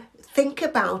to think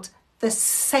about the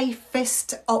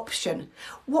safest option.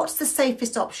 What's the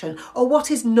safest option, or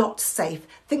what is not safe?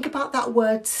 Think about that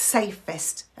word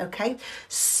safest, okay?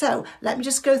 So let me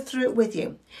just go through it with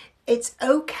you. It's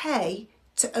okay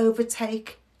to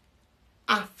overtake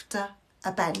after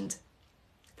a bend.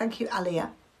 Thank you, Alia.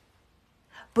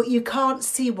 But you can't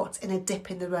see what's in a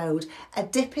dip in the road. A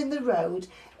dip in the road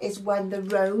is when the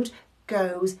road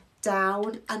goes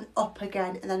down and up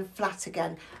again and then flat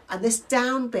again. And this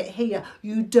down bit here,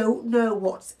 you don't know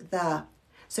what's there.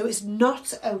 So it's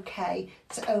not okay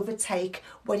to overtake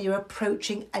when you're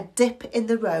approaching a dip in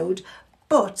the road,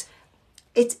 but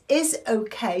it is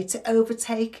okay to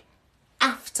overtake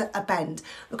after a bend.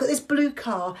 Look at this blue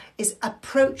car is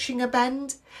approaching a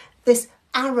bend. This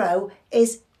arrow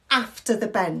is after the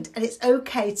bend, and it's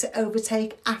okay to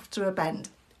overtake after a bend.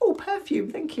 Oh,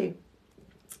 perfume, thank you.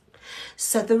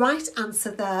 So the right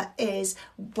answer there is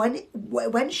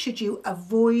when should you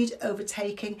avoid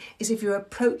overtaking is if you're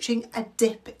approaching a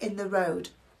dip in the road.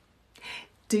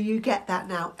 Do you get that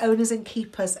now? Owners and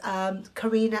keepers.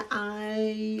 Karina,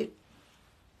 I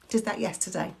did that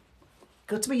yesterday.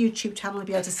 Go to my YouTube channel and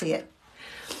be able to see it.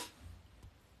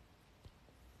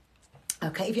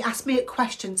 Okay, if you ask me at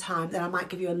question time, then I might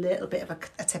give you a little bit of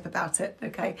a tip about it,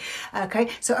 okay? Okay,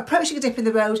 so approaching a dip in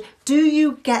the road, do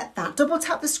you get that? Double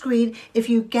tap the screen if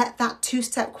you get that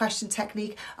 2-step question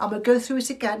technique. I'm going to go through it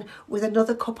again with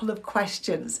another couple of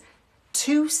questions.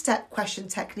 2-step question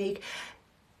technique.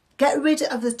 Get rid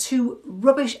of the 2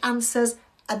 rubbish answers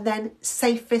and then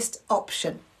safest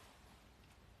option.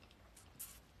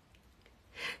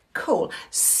 Cool.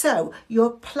 So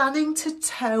you're planning to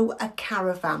tow a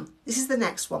caravan. This is the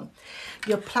next one.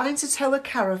 You're planning to tow a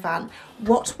caravan.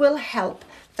 What will help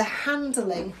the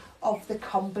handling of the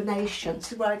combination?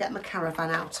 This is where I get my caravan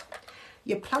out.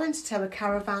 You're planning to tow a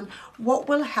caravan. What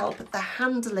will help the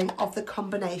handling of the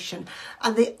combination?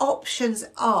 And the options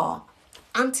are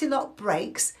anti-lock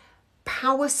brakes,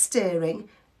 power steering,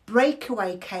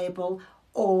 breakaway cable,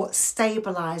 or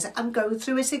stabiliser. I'm going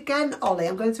through it again, Ollie.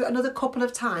 I'm going through it another couple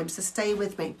of times, so stay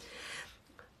with me.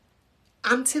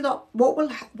 Anti-lock,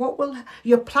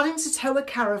 you're planning to tow a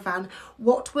caravan.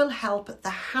 What will help the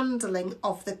handling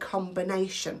of the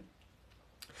combination?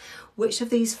 Which of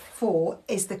these 4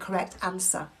 is the correct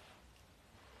answer?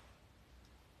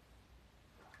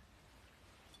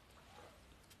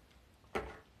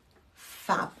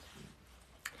 Fab.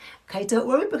 Okay, don't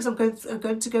worry, because I'm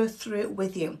going to go through it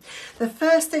with you. The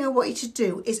first thing I want you to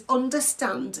do is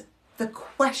understand the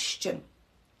question.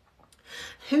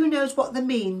 Who knows what they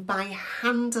mean by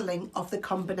handling of the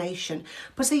combination?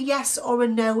 Put a yes or a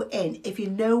no in. If you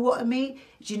know what I mean,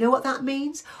 do you know what that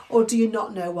means? Or do you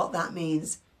not know what that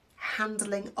means?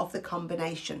 Handling of the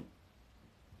combination.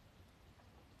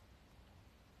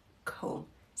 Cool.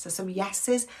 So some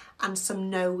yeses and some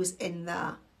no's in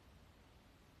there.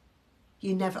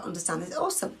 You never understand this.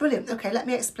 Awesome, brilliant. Okay, let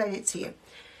me explain it to you.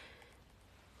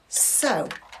 So,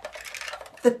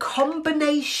 the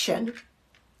combination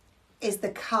is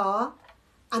the car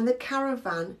and the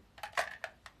caravan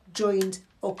joined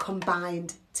or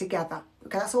combined together.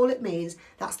 Okay, that's all it means.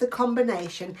 That's the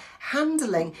combination.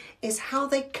 Handling is how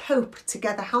they cope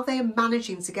together, how they are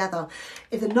managing together.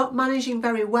 If they're not managing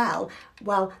very well,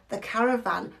 the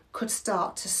caravan could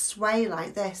start to sway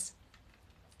like this.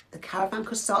 The caravan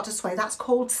could start to sway. That's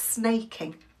called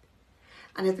snaking.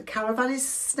 And if the caravan is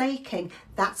snaking,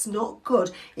 that's not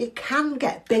good. It can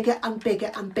get bigger and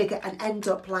bigger and bigger and end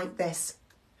up like this.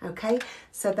 Okay,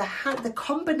 so the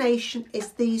combination is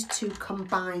these 2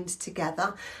 combined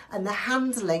together, and the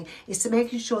handling is to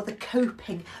making sure they're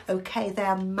coping. Okay, they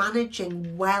are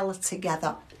managing well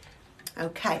together.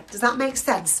 Okay, does that make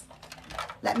sense?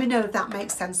 Let me know if that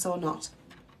makes sense or not.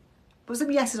 Put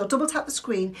some yeses or double tap the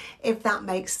screen if that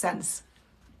makes sense.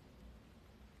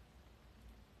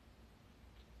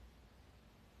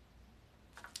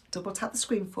 Double tap the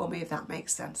screen for me if that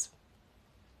makes sense.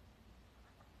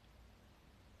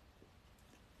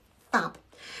 Fab.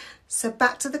 So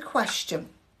back to the question.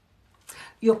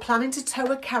 You're planning to tow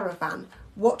a caravan.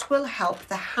 What will help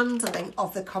the handling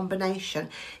of the combination?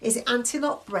 Is it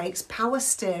anti-lock brakes, power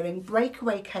steering,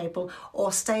 breakaway cable,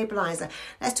 or stabiliser?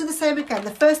 Let's do the same again.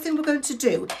 The first thing we're going to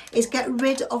do is get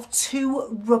rid of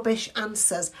 2 rubbish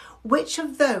answers. Which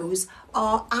of those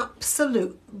are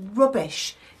absolute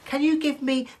rubbish? Can you give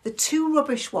me the 2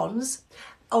 rubbish ones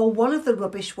or one of the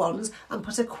rubbish ones and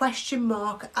put a question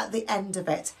mark at the end of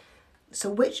it? So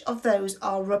which of those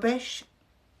are rubbish?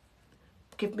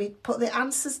 Put the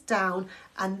answers down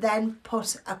and then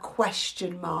put a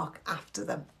question mark after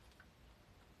them.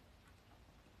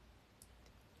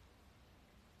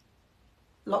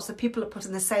 Lots of people are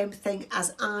putting the same thing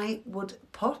as I would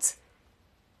put.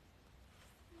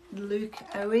 Luke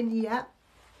Owen, yeah.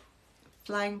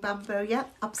 Flying bamboo, yeah,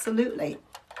 absolutely.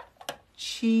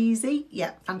 Cheesy,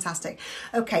 yeah, fantastic.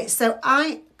 Okay, so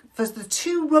for the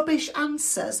 2 rubbish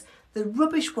answers, the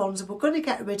rubbish ones, we're going to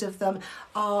get rid of them,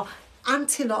 are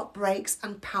anti-lock brakes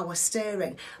and power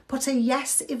steering. Put a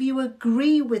yes if you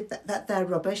agree with that they're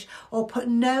rubbish, or put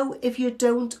no if you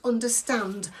don't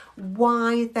understand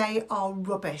why they are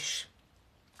rubbish.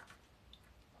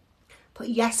 Put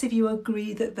yes if you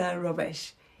agree that they're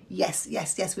rubbish. Yes,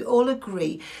 yes, yes, we all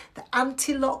agree. The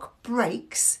anti-lock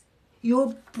brakes,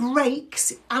 your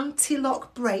brakes,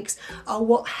 anti-lock brakes are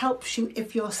what helps you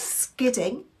if you're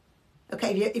skidding.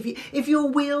 Okay, if your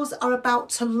wheels are about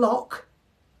to lock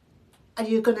and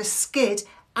you're going to skid,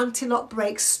 anti-lock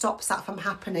brakes stops that from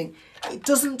happening. It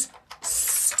doesn't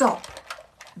stop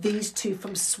these 2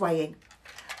 from swaying.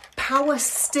 Power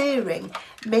steering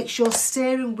makes your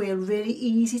steering wheel really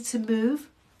easy to move.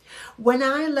 When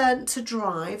I learned to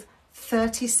drive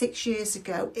 36 years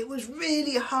ago, it was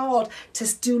really hard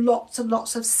to do lots and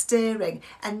lots of steering,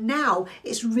 and now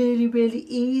it's really, really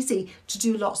easy to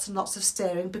do lots and lots of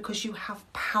steering because you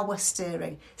have power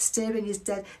steering.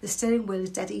 The steering wheel is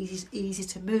dead easy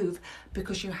to move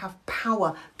because you have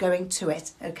power going to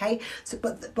it. Okay, so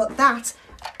but that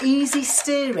easy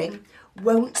steering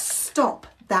won't stop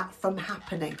that from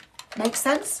happening. Make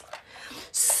sense?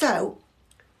 So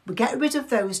we get rid of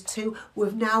those 2.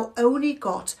 We've now only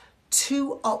got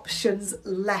 2 options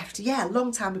left. Yeah,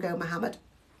 long time ago, Mohammed.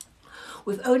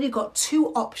 We've only got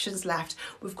 2 options left.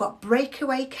 We've got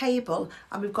breakaway cable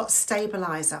and we've got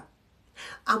stabiliser.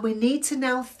 And we need to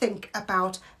now think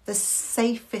about the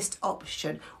safest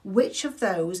option. Which of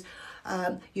those,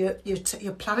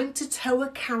 you're planning to tow a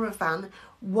caravan,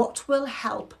 what will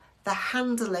help the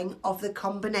handling of the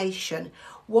combination?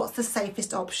 What's the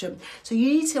safest option? So you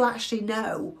need to actually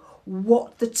know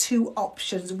what the 2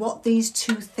 options, what these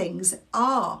 2 things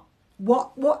are.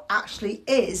 What actually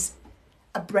is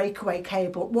a breakaway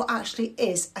cable? What actually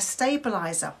is a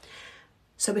stabiliser?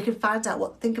 So we can find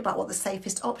out think about what the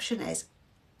safest option is.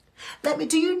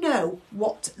 Do you know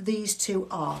what these 2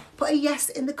 are? Put a yes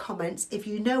in the comments if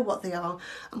you know what they are,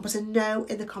 and put a no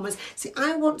in the comments. See,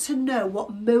 I want to know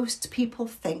what most people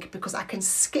think, because I can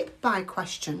skip by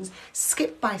questions,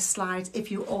 skip by slides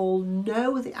if you all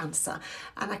know the answer,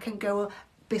 and I can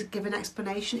give an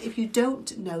explanation if you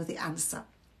don't know the answer.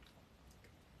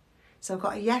 So I've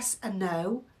got a yes and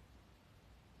no.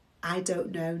 I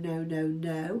don't know, no, no,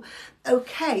 no.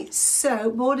 Okay,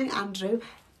 so morning, Andrew.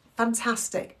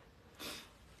 Fantastic.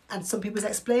 And some people's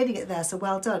explaining it there, so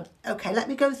well done. Okay, let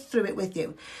me go through it with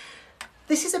you.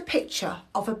 This is a picture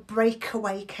of a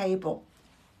breakaway cable.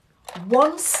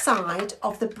 One side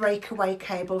of the breakaway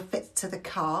cable fits to the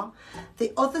car.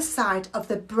 The other side of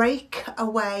the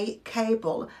breakaway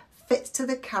cable fits to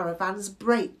the caravan's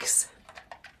brakes.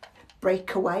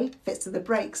 Breakaway fits to the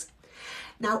brakes.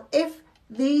 Now, if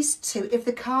these 2, if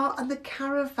the car and the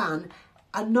caravan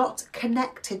are not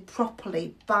connected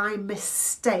properly by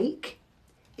mistake,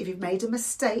 if you've made a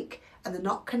mistake and they're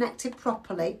not connected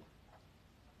properly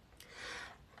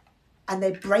and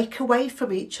they break away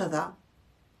from each other,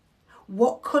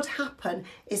 what could happen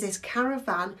is this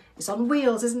caravan is on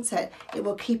wheels, isn't it? It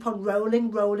will keep on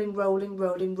rolling, rolling, rolling,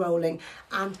 rolling, rolling,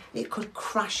 and it could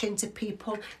crash into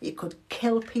people, it could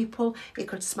kill people, it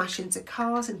could smash into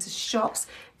cars, into shops,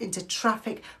 into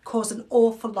traffic, cause an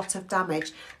awful lot of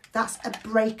damage. That's a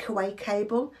breakaway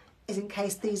cable, is in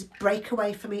case these break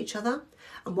away from each other.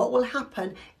 And what will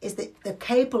happen is that the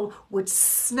cable would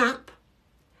snap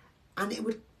and it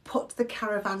would put the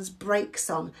caravan's brakes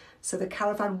on, so the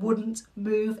caravan wouldn't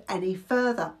move any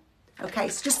further. Okay,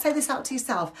 so just say this out to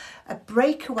yourself. A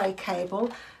breakaway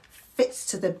cable fits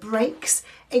to the brakes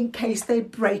in case they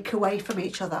break away from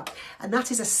each other. And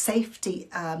that is a safety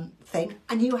thing.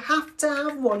 And you have to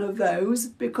have one of those,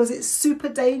 because it's super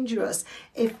dangerous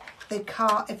if the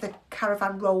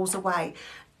caravan rolls away.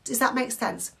 Does that make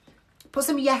sense? Put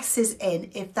some yeses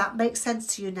in if that makes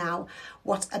sense to you now,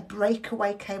 what a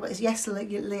breakaway cable is. Yes,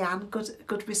 Leanne,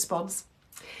 good response.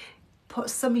 Put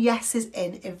some yeses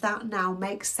in if that now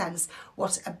makes sense,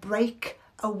 what a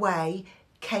breakaway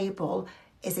cable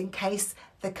is, in case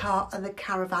the car and the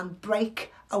caravan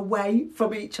break away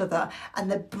from each other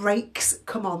and the brakes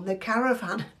come on the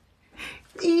caravan.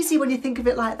 Easy when you think of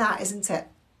it like that, isn't it?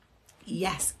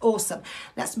 Yes, awesome.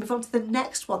 Let's move on to the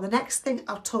next one. The next thing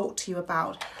I'll talk to you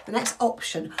about, the next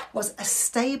option was a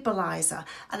stabiliser.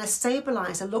 And a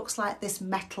stabiliser looks like this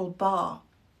metal bar.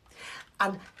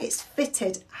 And it's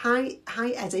fitted, hi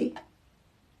Eddie,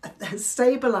 a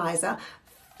stabiliser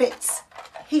fits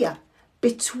here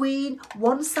between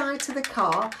one side to the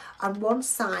car and one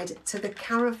side to the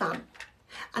caravan.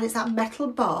 And it's that metal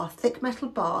bar, thick metal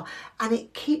bar, and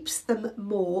it keeps them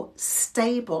more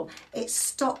stable. It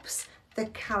stops the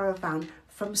caravan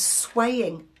from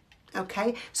swaying.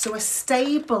 Okay, so a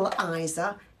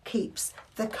stabiliser keeps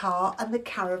the car and the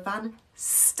caravan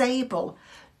stable,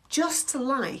 just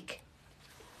like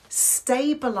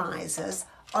stabilisers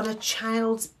on a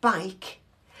child's bike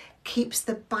keeps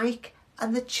the bike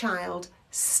and the child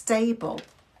stable.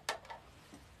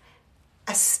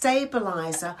 A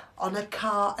stabiliser on a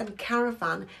car and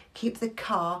caravan keep the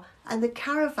car and the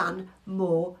caravan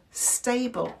more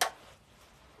stable.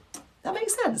 That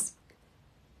makes sense?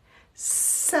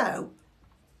 So,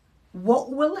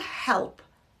 what will help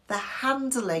the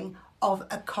handling of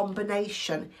a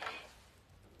combination?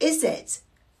 Is it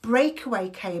breakaway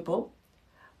cable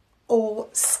or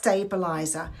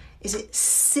stabiliser? Is it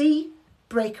C,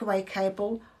 breakaway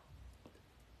cable,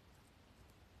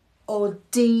 or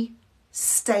D,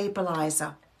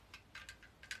 stabiliser?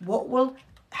 What will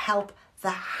help the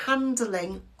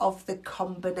handling of the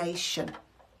combination?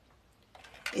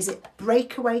 Is it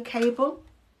breakaway cable?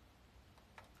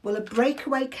 Will a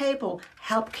breakaway cable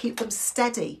help keep them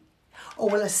steady? Or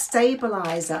will a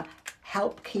stabiliser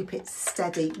help keep it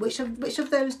steady? Which of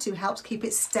those two helps keep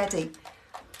it steady?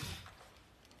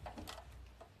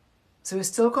 So we've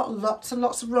still got lots and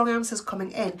lots of wrong answers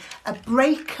coming in. A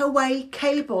breakaway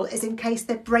cable is in case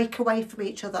they break away from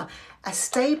each other. A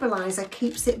stabiliser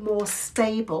keeps it more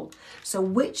stable. So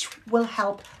which will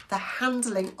help the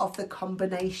handling of the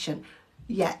combination?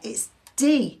 Yeah, it's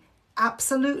D.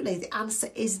 Absolutely, the answer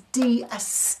is D, a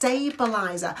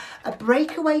stabiliser. A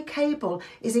breakaway cable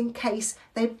is in case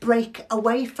they break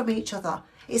away from each other.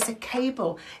 It's a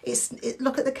cable.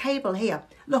 Look at the cable here.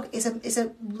 Look, it's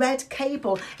a red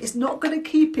cable. It's not going to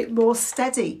keep it more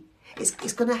steady.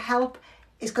 It's going to help.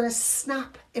 It's going to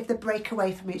snap if they break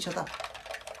away from each other.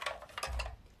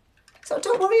 So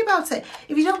don't worry about it.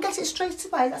 If you don't get it straight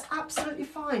away, that's absolutely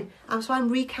fine. That's why I'm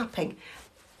recapping.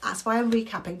 That's why I'm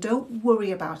recapping. Don't worry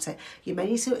about it. You may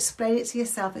need to explain it to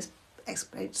yourself,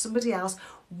 explain it to somebody else,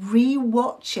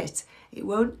 re-watch it. It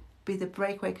won't be the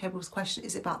breakaway cables question.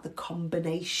 Is about the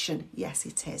combination. Yes,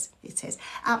 it is. It is.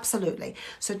 Absolutely.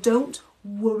 So don't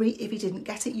worry if you didn't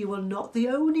get it. You are not the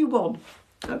only one.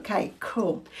 Okay,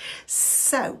 cool.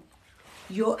 So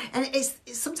it's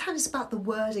sometimes it's about the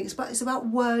wording. It's about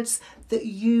words that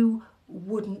you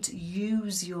wouldn't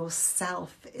use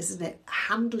yourself, isn't it?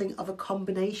 Handling of a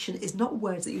combination is not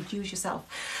words that you'd use yourself.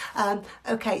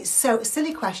 Okay, so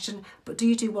silly question, but do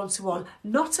you do one-to-one?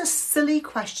 Not a silly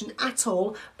question at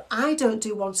all. I don't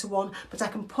do one-to-one, but I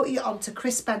can put you on to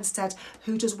Chris Benstead,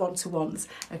 who does one-to-ones.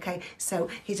 Okay, so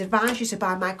he'd advise you to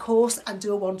buy my course and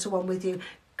do a one-to-one with you.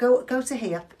 Go to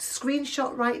here,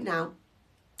 screenshot right now,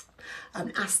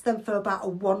 and ask them for about a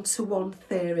one-to-one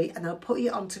theory, and they'll put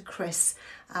you on to Chris,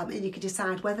 and you can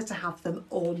decide whether to have them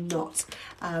or not.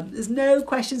 There's no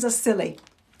questions are silly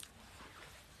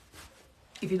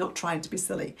if you're not trying to be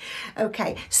silly.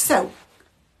 Okay, so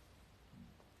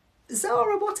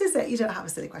Zara, what is it? You don't have a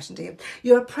silly question, do you?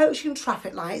 You're approaching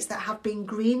traffic lights that have been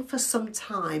green for some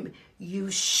time. You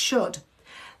should.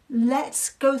 Let's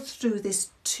go through this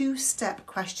two-step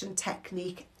question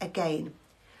technique again.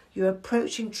 You're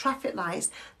approaching traffic lights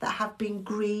that have been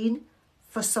green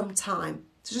for some time.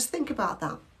 So just think about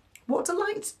that. What do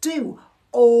lights do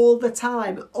all the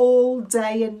time, all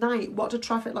day and night? What do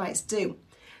traffic lights do?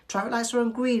 Traffic lights are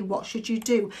on green. What should you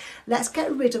do? Let's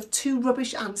get rid of two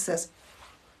rubbish answers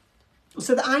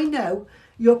so that I know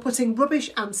you're putting rubbish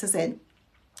answers in.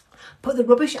 Put the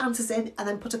rubbish answers in and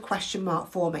then put a question mark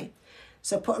for me.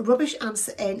 So put a rubbish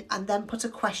answer in and then put a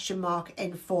question mark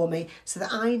in for me so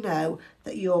that I know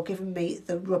that you're giving me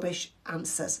the rubbish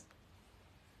answers.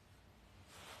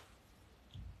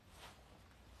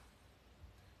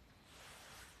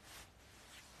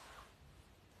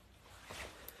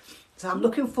 So I'm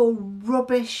looking for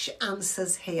rubbish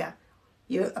answers here.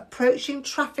 You're approaching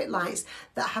traffic lights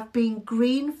that have been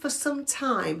green for some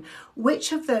time.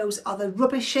 Which of those are the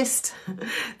rubbishest,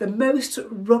 the most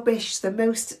rubbish, the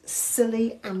most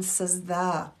silly answers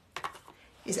there?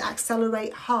 Is it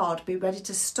accelerate hard, be ready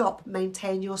to stop,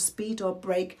 maintain your speed, or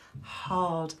brake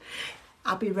hard?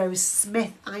 Abby Rose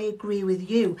Smith, I agree with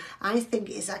you. I think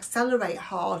it's accelerate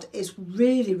hard is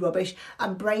really rubbish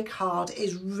and brake hard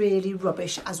is really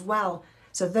rubbish as well.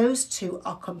 So those two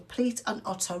are complete and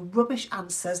utter rubbish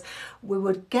answers. We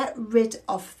would get rid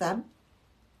of them.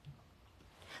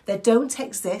 They don't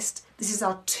exist. This is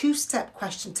our two-step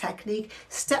question technique.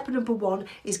 Step number one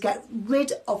is get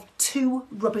rid of two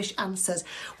rubbish answers.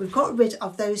 We've got rid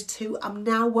of those two, and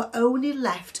now we're only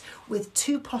left with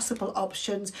two possible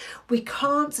options. We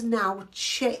can't now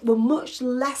we're much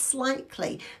less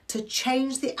likely to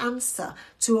change the answer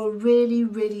to a really,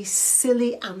 really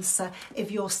silly answer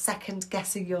if you're second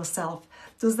guessing yourself.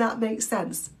 Does that make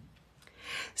sense?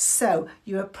 So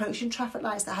you're approaching traffic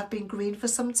lights that have been green for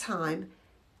some time.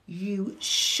 You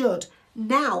should.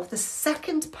 Now, the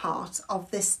second part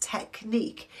of this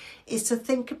technique is to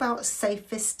think about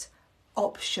safest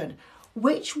option.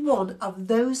 Which one of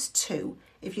those two,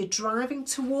 if you're driving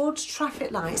towards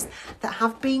traffic lights that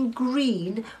have been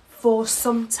green for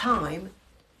some time,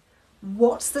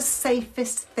 what's the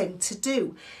safest thing to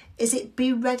do? Is it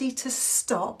be ready to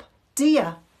stop,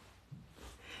 dear?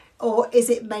 Or is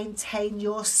it maintain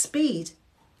your speed?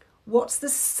 What's the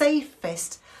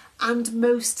safest and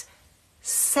most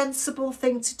sensible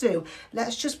thing to do?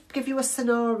 Let's just give you a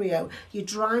scenario. You're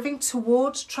driving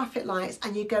towards traffic lights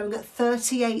and you're going at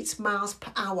 38 miles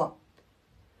per hour.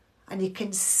 And you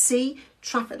can see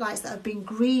traffic lights that have been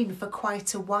green for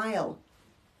quite a while.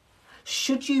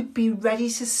 Should you be ready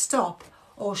to stop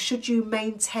or should you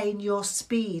maintain your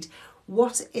speed?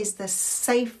 What is the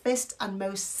safest and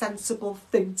most sensible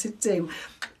thing to do?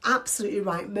 Absolutely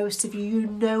right. Most of you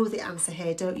know the answer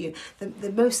here, don't you?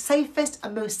 The most safest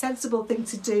and most sensible thing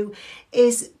to do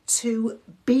is to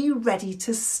be ready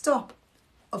to stop.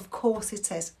 Of course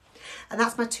it is. And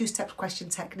that's my two-step question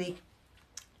technique.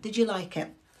 Did you like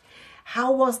it?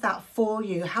 How was that for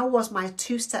you? How was my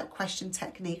 2-step question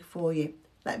technique for you?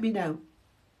 Let me know.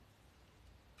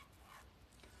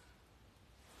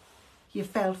 You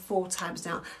failed 4 times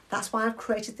now. That's why I've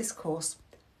created this course.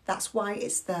 That's why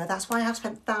it's there. That's why I have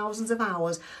spent thousands of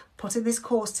hours putting this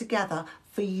course together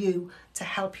for you, to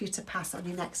help you to pass on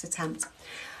your next attempt.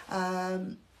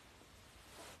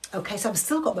 Okay, so I've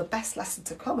still got my best lesson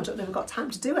to come. I don't know if I've got time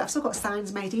to do it. I've still got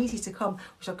Signs Made Easy to come,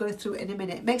 which I'll go through in a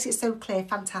minute. It makes it so clear,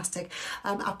 fantastic.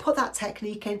 I'll put that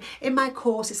technique in. In my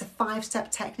course, it's a 5-step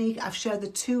technique. I've shared the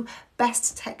 2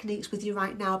 best techniques with you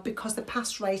right now, because the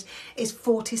pass rate is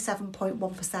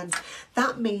 47.1%.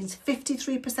 That means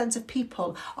 53% of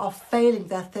people are failing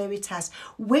their theory test,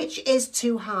 which is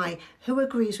too high. Who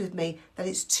agrees with me that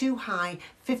it's too high?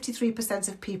 53%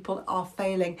 of people are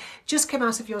failing. Just came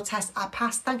out of your test. I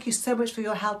passed. Thank you so much for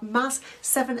your help. Mass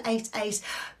 788.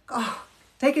 Oh,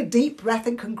 take a deep breath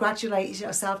and congratulate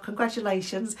yourself.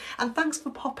 Congratulations. And thanks for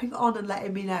popping on and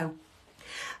letting me know.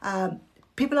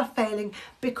 People are failing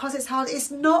because it's hard.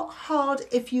 It's not hard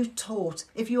if you are taught.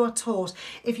 If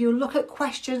you look at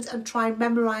questions and try and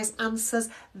memorise answers,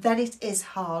 then it is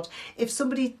hard. If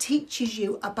somebody teaches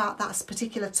you about that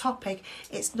particular topic,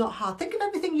 it's not hard. Think of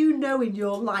everything you know in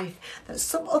your life that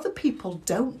some other people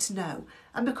don't know.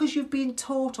 And because you've been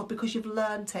taught or because you've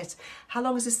learnt it. How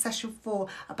long is this session for?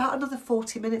 About another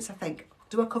 40 minutes, I think.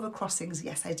 Do I cover crossings?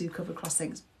 Yes, I do cover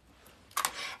crossings.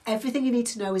 Everything you need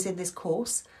to know is in this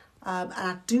course. And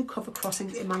I do cover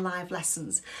crossings in my live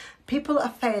lessons. People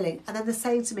are failing, and then they're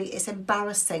saying to me, it's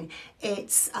embarrassing,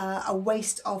 it's a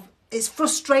waste of, it's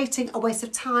frustrating, a waste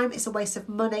of time, it's a waste of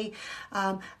money,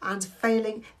 and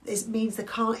failing means they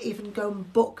can't even go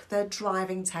and book their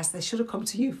driving test. They should have come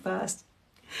to you first.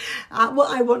 What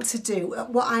I want to do,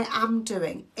 what I am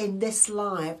doing in this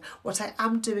live, what I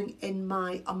am doing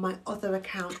on my other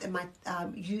account, in my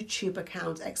YouTube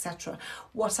account, etc.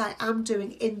 What I am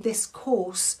doing in this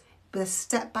course, the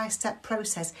step-by-step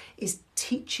process, is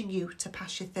teaching you to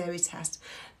pass your theory test,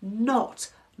 not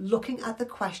looking at the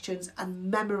questions and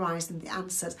memorising the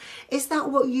answers. Is that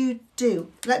what you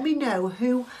do? Let me know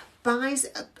who buys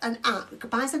an app.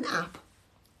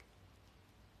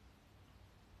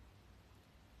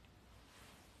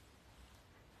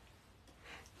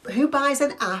 Who buys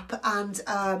an app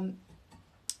and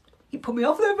you put me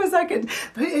off there for a second.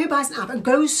 Who buys an app and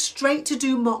goes straight to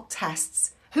do mock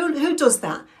tests? Who does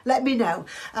that? Let me know.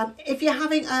 If you're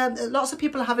having, lots of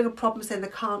people are having a problem saying they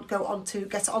can't get onto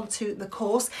the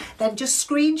course, then just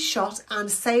screenshot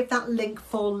and save that link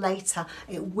for later.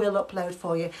 It will upload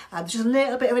for you. Just a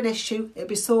little bit of an issue. It'll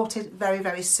be sorted very,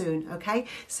 very soon. Okay.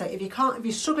 So if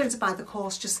you're struggling to buy the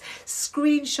course, just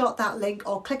screenshot that link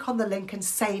or click on the link and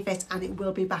save it, and it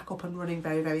will be back up and running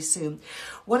very, very soon.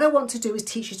 What I want to do is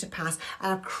teach you to pass,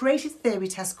 and I've created theory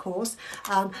test course,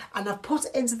 and I've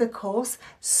put into the course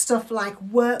stuff like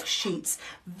worksheets,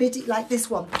 video like this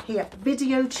one here,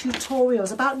 video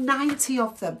tutorials, about 90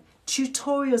 of them,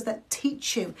 tutorials that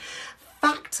teach you,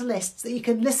 fact lists that you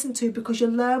can listen to because you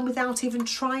learn without even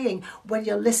trying when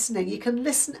you're listening. You can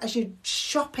listen as you're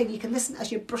shopping, you can listen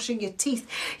as you're brushing your teeth,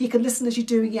 you can listen as you're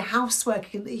doing your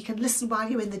housework, you can listen while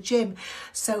you're in the gym.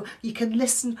 So you can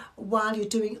listen while you're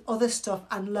doing other stuff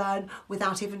and learn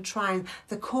without even trying.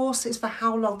 The course is for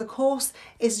how long? The course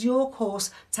is your course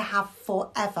to have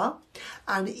forever,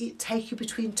 and it takes you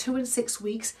between 2 and 6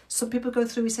 weeks. Some people go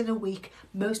through it in a week,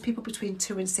 most people between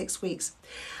 2 and 6 weeks.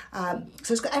 So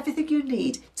it's got everything you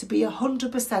need to be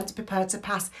 100% prepared to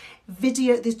pass. The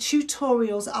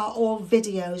tutorials are all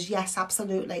videos, yes,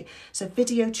 absolutely. So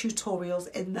video tutorials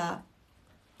in there.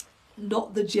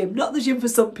 Not the gym for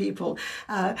some people.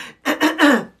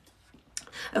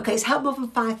 Okay, it's helped more than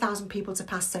 5,000 people to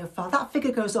pass so far. That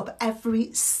figure goes up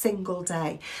every single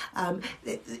day.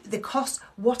 The cost,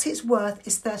 what it's worth,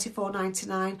 is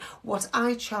 $34.99. What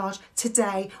I charge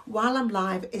today while I'm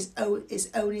live is only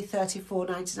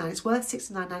 $34.99. It's worth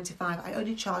 $69.95. I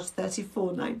only charge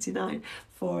 $34.99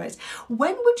 for it.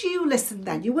 When would you listen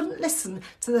then? You wouldn't listen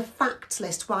to the fact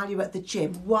list while you're at the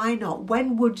gym. Why not?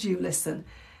 When would you listen?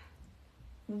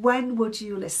 When would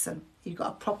you listen? You've got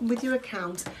a problem with your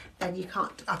account, then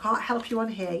I can't help you on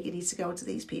here. You need to go to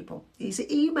these people. You need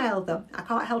to email them. I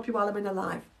can't help you while I'm in a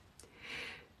live.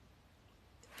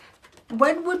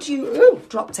 When would you,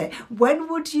 dropped it. When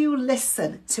would you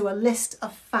listen to a list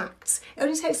of facts? It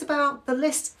only takes about, the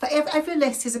list, for every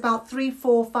list is about 3,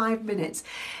 4, 5 minutes.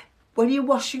 When you're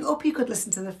washing up, you could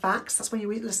listen to the facts. That's when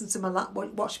you listen to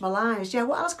watch my lives. Yeah,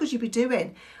 what else could you be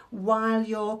doing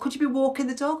while could you be walking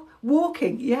the dog?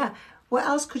 Walking, yeah. What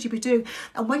else could you be doing?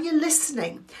 And when you're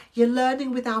listening, you're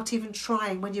learning without even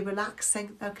trying. When you're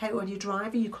relaxing, okay, when you're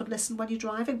driving, you could listen when you're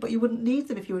driving, but you wouldn't need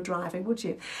them if you were driving, would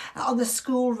you? On the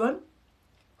school run,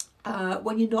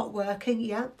 when you're not working,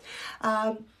 yeah.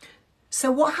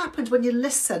 So what happens when you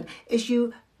listen is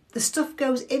the stuff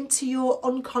goes into your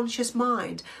unconscious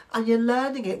mind and you're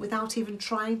learning it without even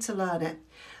trying to learn it.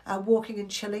 Walking and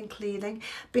chilling, cleaning,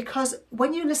 because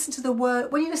when you listen to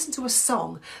when you listen to a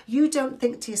song, you don't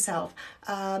think to yourself,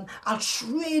 I'll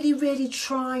really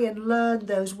try and learn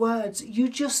those words. You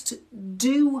just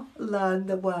do learn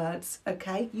the words,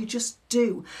 okay? You just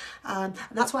do. And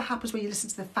that's what happens when you listen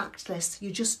to the fact list.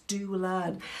 You just do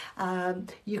learn.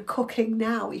 You're cooking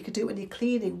now. You can do it when you're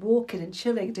cleaning, walking and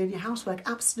chilling, doing your housework.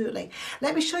 Absolutely.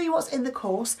 Let me show you what's in the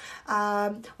course.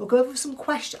 We'll go over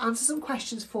answer some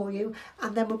questions for you,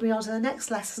 and then we'll be on to the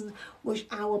next lesson, which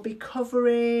I will be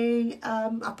covering.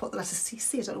 I put the letter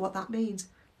CC. I don't know what that means.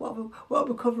 What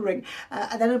we're covering,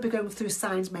 and then I'll be going through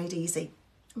Signs Made Easy.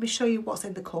 Let me show you what's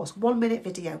in the course. 1 minute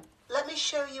video. Let me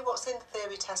show you what's in the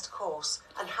theory test course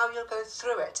and how you'll go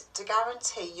through it to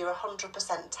guarantee you're 100%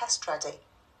 test ready.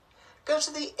 Go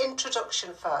to the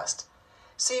introduction first,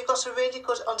 so you've got a really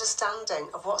good understanding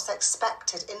of what's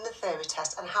expected in the theory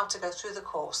test and how to go through the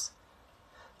course.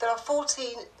 There are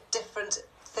 14 different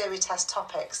theory test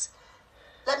topics.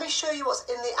 Let me show you what's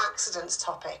in the accidents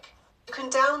topic. You can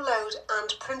download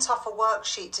and print off a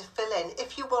worksheet to fill in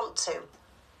if you want to.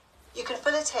 You can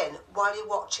fill it in while you're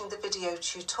watching the video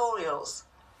tutorials.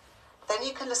 Then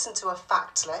you can listen to a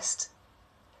fact list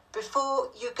before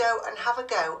you go and have a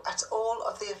go at all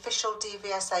of the official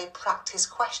DVSA practice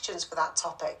questions for that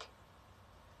topic.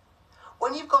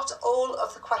 When you've got all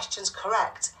of the questions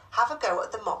correct, have a go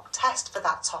at the mock test for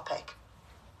that topic.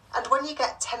 And when you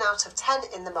get 10 out of 10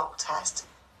 in the mock test,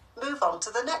 move on to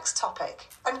the next topic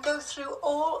and go through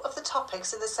all of the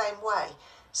topics in the same way,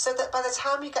 so that by the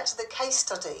time you get to the case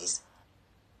studies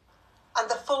and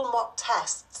the full mock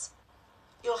tests,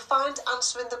 you'll find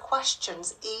answering the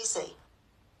questions easy.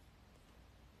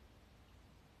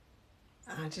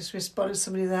 I just responded to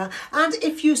somebody there. And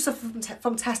if you suffer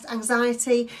from test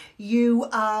anxiety,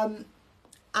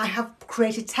 I have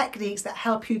created techniques that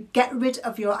help you get rid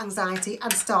of your anxiety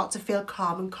and start to feel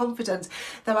calm and confident.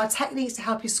 There are techniques to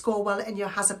help you score well in your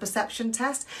hazard perception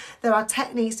test. There are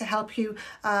techniques to help you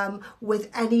with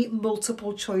any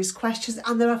multiple choice questions.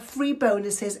 And there are free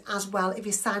bonuses as well if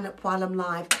you sign up while I'm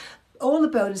live. All the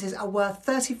bonuses are worth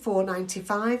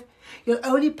 $34.95. You'll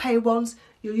only pay once.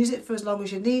 You'll use it for as long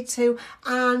as you need to,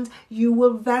 and you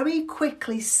will very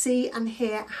quickly see and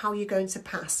hear how you're going to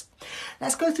pass.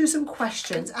 Let's go through some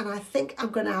questions, and I think I'm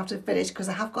going to have to finish because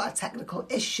I have got a technical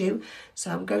issue,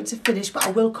 so I'm going to finish, but I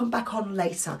will come back on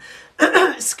later.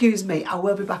 Excuse me, I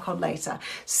will be back on later.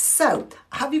 So,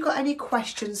 have you got any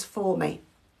questions for me?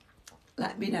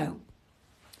 Let me know.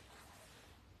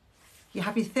 You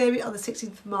have your theory on the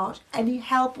 16th of March. Any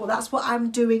help? Well, that's what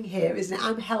I'm doing here, isn't it?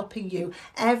 I'm helping you.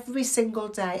 Every single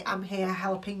day I'm here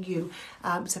helping you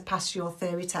to pass your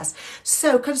theory test.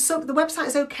 So the website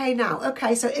is okay now.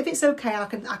 Okay, so if it's okay,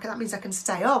 that means I can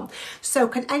stay on. So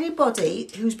can anybody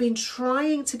who's been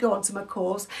trying to go onto my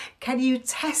course, can you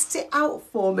test it out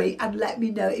for me and let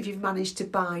me know if you've managed to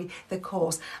buy the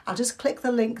course? I'll just click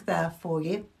the link there for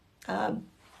you.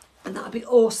 And that'd be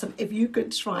awesome if you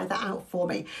could try that out for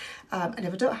me. And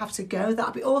if I don't have to go,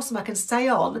 that'd be awesome. I can stay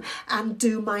on and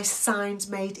do my Signs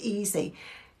Made Easy.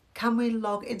 Can we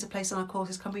log into place on our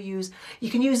courses?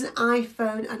 You can use an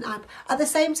iPhone and app at the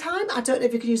same time? I don't know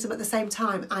if you can use them at the same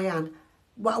time, Ayan.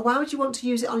 Why would you want to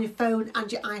use it on your phone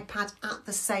and your iPad at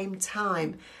the same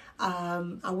time?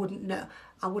 I wouldn't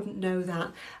know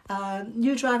that.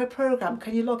 New driver program,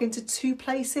 can you log into 2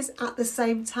 places at the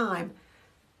same time?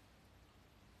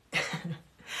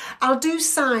 I'll do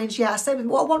signs, yeah. So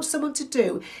what I want someone to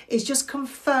do is just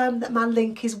confirm that my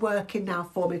link is working now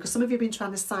for me, because some of you have been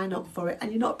trying to sign up for it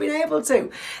and you've not been able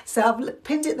to. So I've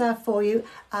pinned it there for you.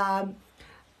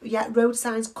 Yeah, road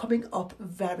signs coming up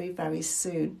very, very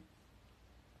soon.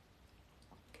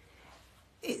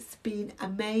 It's been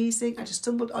amazing. I just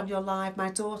stumbled on your live, my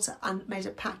daughter, and made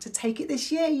a pact to take it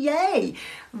this year. Yay!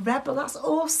 Rebel, that's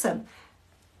awesome.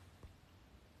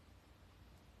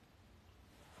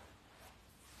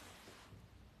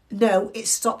 No, it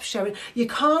stops showing. You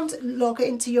can't log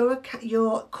into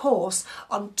your course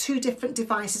on 2 different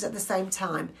devices at the same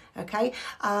time. Okay,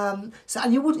 and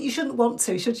you shouldn't want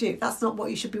to, should you? That's not what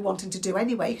you should be wanting to do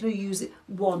anyway. You can only use it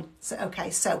one. So okay,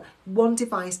 so 1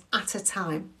 device at a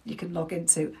time you can log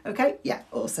into. Okay, yeah,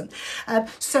 awesome.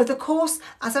 So the course,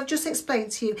 as I've just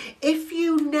explained to you, if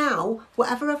you now,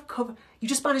 whatever I've covered, You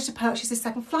just managed to purchase this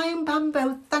second. Flying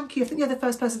Bambo, thank you. I think you're the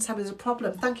first person to tell me there's a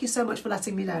problem. Thank you so much for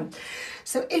letting me know.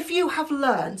 So if you have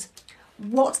learned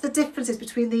what the difference is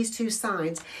between these two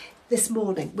signs this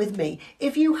morning with me,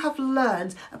 if you have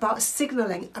learned about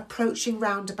signalling approaching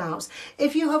roundabouts,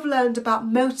 if you have learned about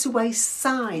motorway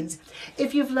signs,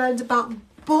 if you've learned about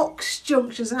box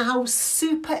junctions and how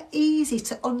super easy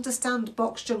to understand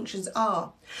box junctions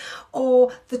are,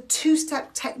 or the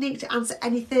two-step technique to answer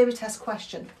any theory test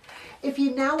question, if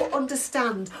you now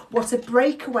understand what a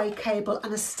breakaway cable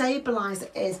and a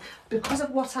stabiliser is because of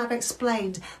what I've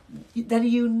explained, then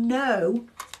you know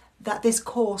that this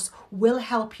course will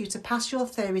help you to pass your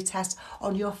theory test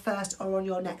on your first or on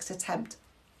your next attempt.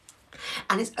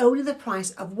 And it's only the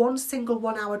price of one single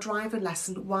 1 hour driving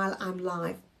lesson while I'm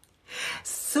live.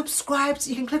 Subscribe.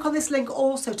 You can click on this link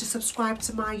also to subscribe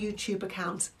to my YouTube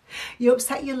account. You're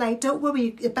upset you're late. Don't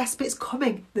worry, the best bit's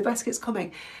coming. The best bit's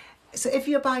coming. So if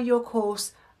you're buying your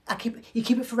course, you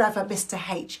keep it forever, Mr.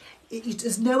 H.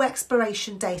 There's no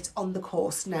expiration date on the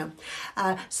course, no.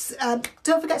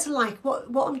 Don't forget to like what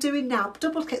I'm doing now.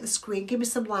 Double click the screen, give me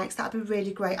some likes, that'd be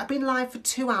really great. I've been live for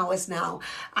 2 hours now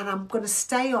and I'm going to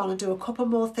stay on and do a couple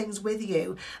more things with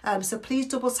you. So please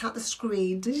double tap the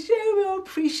screen to show your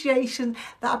appreciation.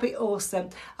 That'd be awesome.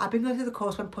 I've been going through the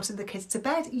course when putting the kids to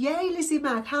bed. Yay, Lizzie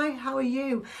Mag. Hi, how are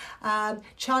you?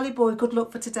 Charlie Boy, good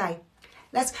luck for today.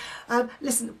 Let's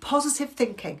listen, positive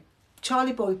thinking.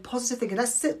 Charlie Boy, positive thinking.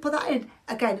 Let's put that in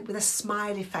again with a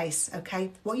smiley face,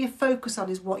 okay? What you focus on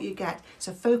is what you get.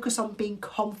 So focus on being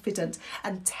confident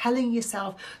and telling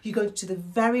yourself you're going to do the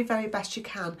very, very best you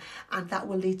can and that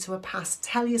will lead to a pass.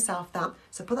 Tell yourself that.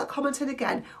 So put that comment in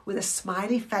again with a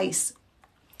smiley face.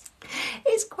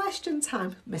 It's question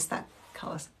time. Missed that,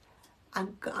 Carlos.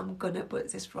 I'm gonna, but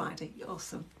it's this Friday.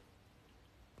 Awesome.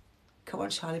 Come on,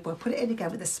 Charlie Boy, put it in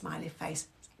again with a smiley face.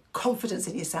 Confidence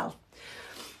in yourself.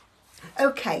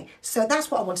 Okay, so that's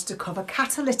what I wanted to cover.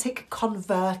 Catalytic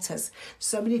converters.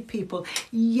 So many people,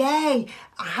 yay!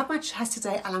 I have my test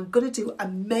today and I'm going to do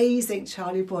amazing,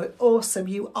 Charlie Boy. Awesome,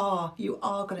 you are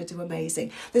going to do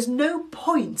amazing. There's no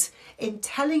point in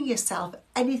telling yourself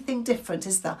anything different,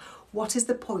 is there? What is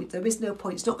the point? There is no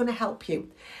point. It's not going to help you.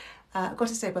 I've got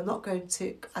to say, but I'm not going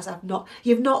to, as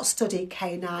you've not studied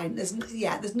K9.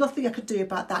 There's nothing I could do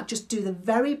about that. Just do the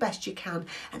very best you can.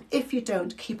 And if you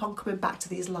don't, keep on coming back to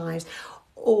these lives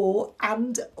or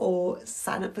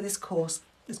sign up for this course.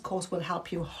 This course will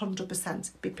help you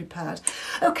 100%. Be prepared.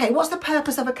 Okay, what's the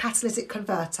purpose of a catalytic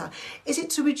converter? Is it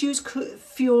to reduce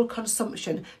fuel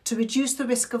consumption, to reduce the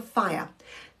risk of fire,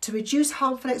 to reduce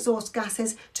harmful exhaust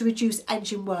gases, to reduce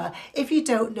engine wear? If you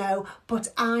don't know,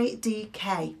 but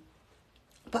IDK.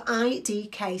 But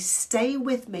IDK, stay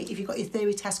with me if you've got your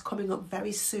theory test coming up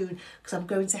very soon because I'm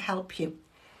going to help you.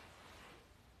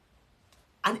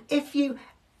 And if you,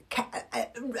 I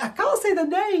can't say the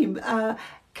name,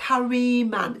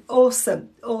 Kariman,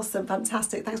 awesome,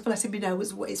 fantastic. Thanks for letting me know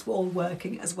it's all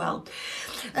working as well.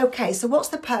 Okay, so what's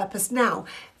the purpose? Now,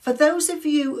 for those of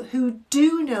you who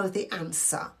do know the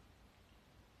answer,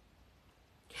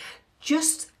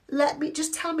 just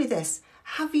tell me this.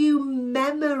 Have you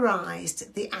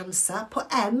memorised the answer? Put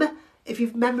M if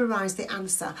you've memorised the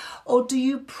answer. Or do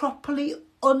you properly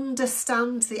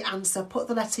understand the answer? Put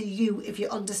the letter U if you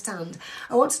understand.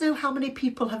 I want to know how many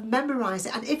people have memorised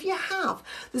it. And if you have,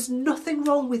 there's nothing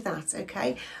wrong with that,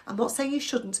 okay? I'm not saying you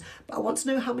shouldn't, but I want to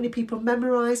know how many people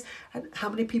memorise and how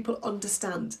many people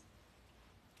understand.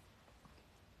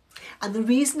 And the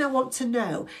reason I want to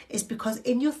know is because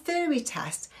in your theory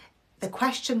test, the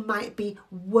question might be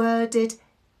worded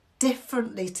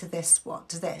differently to this.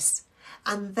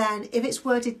 And then if it's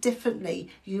worded differently,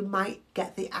 you might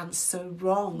get the answer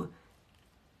wrong.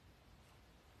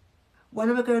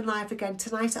 When am I going live again?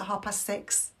 Tonight at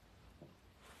 6:30?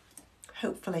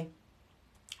 Hopefully.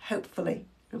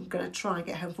 I'm going to try and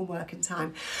get home from work in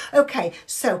time. Okay,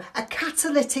 so a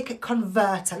catalytic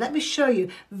converter. Let me show you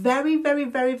very, very,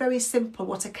 very, very simple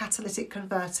what a catalytic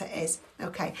converter is.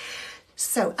 Okay.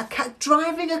 So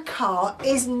driving a car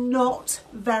is not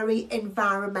very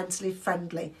environmentally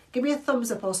friendly. Give me a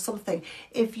thumbs up or something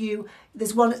if you,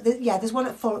 there's one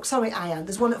at 4, sorry Ian,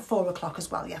 there's one at 4 o'clock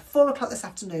as well. Yeah, 4 o'clock this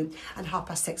afternoon and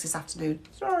 6:30 this afternoon.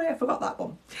 Sorry, I forgot that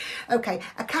one. Okay,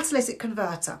 a catalytic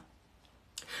converter.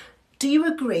 Do you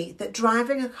agree that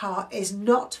driving a car is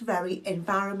not very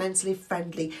environmentally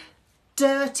friendly?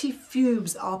 Dirty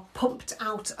fumes are pumped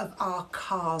out of our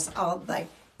cars, aren't they?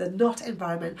 They're not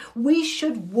environment. We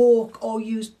should walk or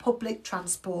use public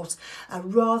transport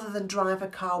rather than drive a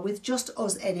car with just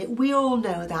us in it. We all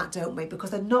know that, don't we?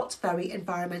 Because they're not very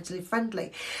environmentally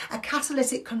friendly. A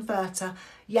catalytic converter,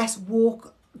 yes,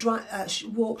 walk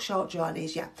walk short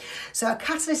journeys, yeah. So a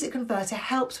catalytic converter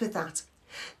helps with that.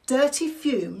 Dirty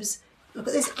fumes, look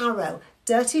at this arrow,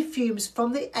 dirty fumes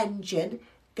from the engine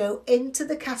go into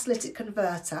the catalytic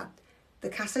converter. The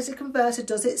catalytic converter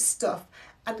does its stuff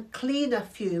and cleaner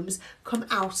fumes come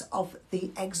out of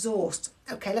the exhaust.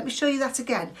 Okay, let me show you that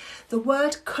again. The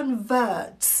word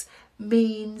converts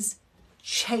means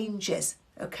changes.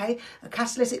 Okay, a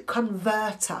catalytic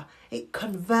converter, it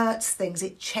converts things,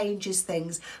 it changes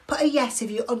things. Put a yes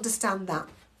if you understand that.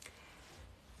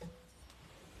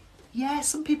 Yeah,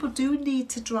 some people do need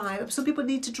to drive. Some people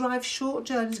need to drive short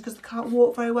journeys because they can't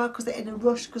walk very well, because they're in a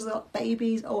rush, because they've got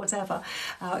babies or whatever.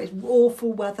 It's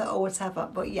awful weather or whatever.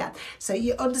 But yeah, so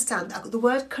you understand that the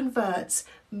word converts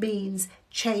means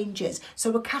changes.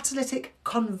 So a catalytic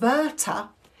converter,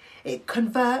 it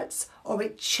converts or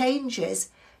it changes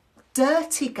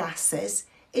dirty gases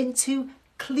into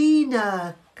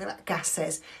cleaner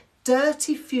gases.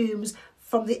 Dirty fumes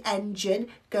from the engine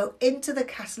go into the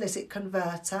catalytic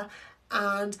converter,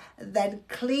 and then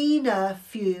cleaner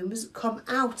fumes come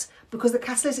out because the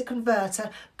catalytic converter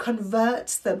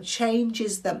converts them,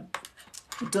 changes them,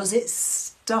 does its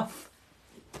stuff.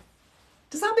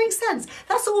 Does that make sense?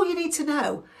 That's all you need to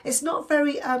know. It's not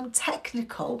very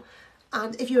technical.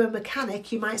 And if you're a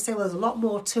mechanic, you might say, well, there's a lot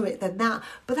more to it than that.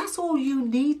 But that's all you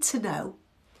need to know.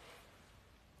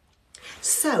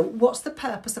 So what's the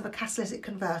purpose of a catalytic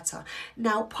converter?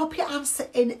 Now, pop your answer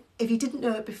in if you didn't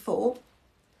know it before.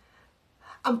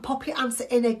 And pop your answer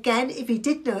in again if you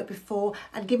did know it before.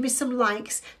 And give me some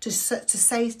likes to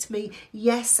say to me,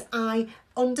 yes, I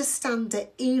understand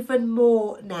it even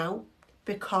more now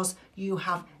because you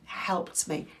have helped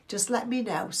me. Just let me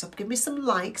know. So give me some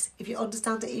likes if you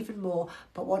understand it even more.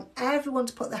 But I want everyone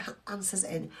to put their answers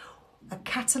in. A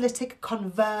catalytic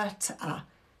converter.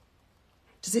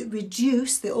 Does it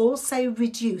reduce? They all say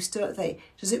reduce, don't they?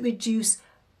 Does it reduce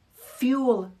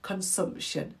fuel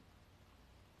consumption?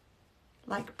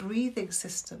 Like breathing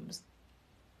systems.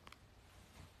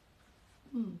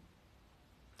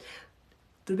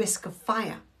 The risk of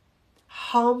fire.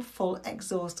 Harmful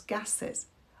exhaust gases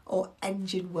or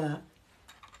engine wear.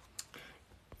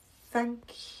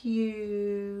 Thank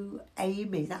you,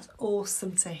 Amy. That's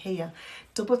awesome to hear.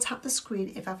 Double tap the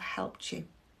screen if I've helped you.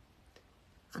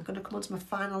 I'm going to come on to my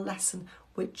final lesson,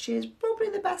 which is probably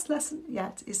the best lesson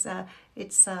yet.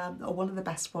 Or one of the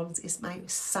best ones is my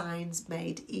signs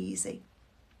made easy.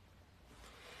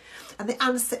 And the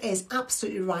answer is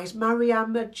absolutely right.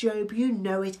 Mariama Job, you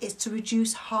know it. It's to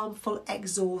reduce harmful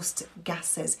exhaust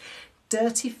gases.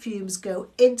 Dirty fumes go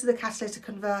into the catalytic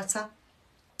converter.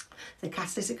 The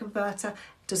catalytic converter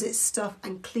does its stuff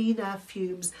and cleaner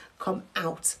fumes come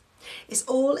out. It's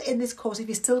all in this course. If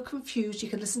you're still confused, you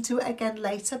can listen to it again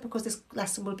later because this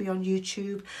lesson will be on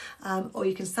YouTube, or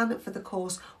you can sign up for the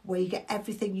course where you get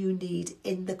everything you need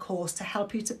in the course to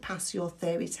help you to pass your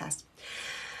theory test.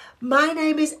 My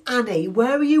name is Annie.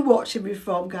 Where are you watching me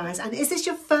from, guys? And is this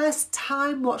your first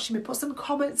time watching me? Put some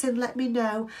comments in, let me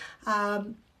know.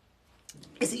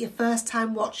 Is it your first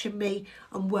time watching me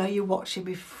and where you're watching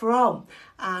me from?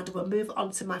 And we'll move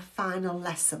on to my final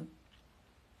lesson.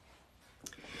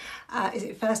 Is it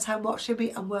your first time watching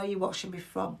me and where are you watching me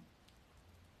from?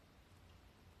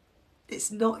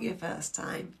 It's not your first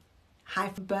time. Hi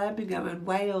from Birmingham and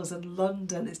Wales and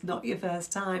London. It's not your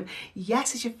first time.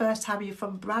 Yes, it's your first time. You're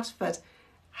from Bradford.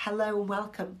 Hello and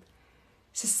welcome.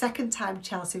 It's the second time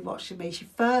Chelsea watching me. She's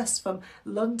first from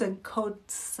London,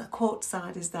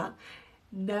 Courtside is that?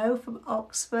 No, from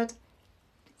Oxford.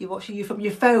 You're watching you from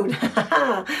your phone.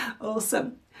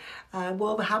 Awesome.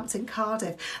 Wolverhampton,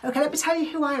 Cardiff. Okay, let me tell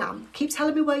you who I am. Keep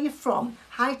telling me where you're from.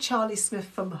 Hi, Charlie Smith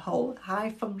from Hull. Hi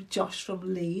from Josh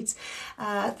from Leeds.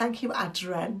 Thank you,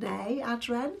 Adren. Hey,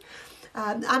 Adren.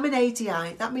 I'm an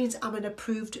ADI. That means I'm an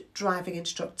approved driving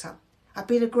instructor. I've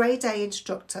been a grade A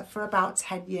instructor for about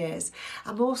 10 years.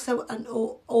 I'm also an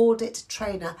audit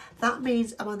trainer. That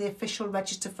means I'm on the official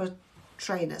register for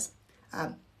trainers.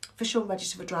 Official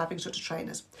register for driving instructor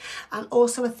trainers. I'm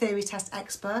also a theory test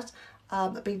expert.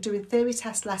 I've been doing theory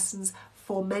test lessons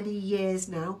for many years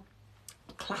now,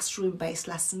 classroom-based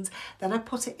lessons. Then I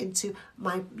put it into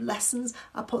my lessons,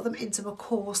 I put them into a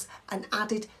course and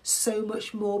added so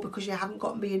much more because you haven't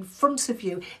got me in front of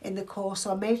you in the course.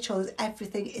 So I made sure that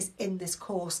everything is in this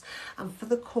course. And for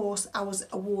the course, I was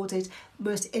awarded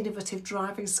Most Innovative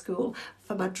Driving School.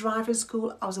 For my driving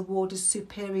school, I was awarded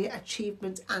Superior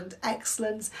Achievement and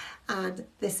Excellence. And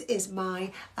this is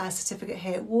my certificate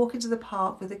here. Walk into the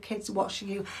park with the kids watching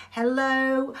you.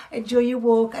 Hello, enjoy your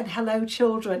walk, and hello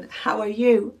children, how are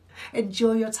you?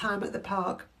 Enjoy your time at the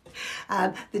park.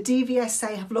 The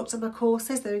DVSA have looked at my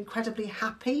courses. They're incredibly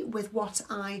happy with what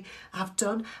I have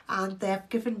done, and they've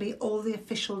given me all the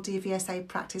official DVSA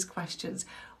practice questions.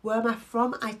 Where am I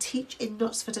from? I teach in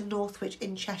Knutsford and Northwich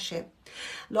in Cheshire.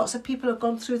 Lots of people have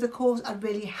gone through the course and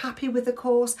really happy with the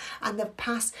course, and they've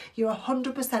passed. You're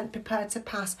 100% prepared to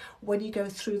pass when you go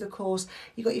through the course.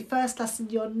 You got your first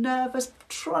lesson, you're nervous,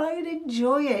 try and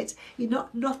enjoy it. You're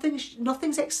not,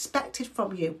 nothing's expected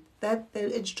from you. They're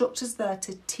the instructors there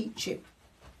to teach you.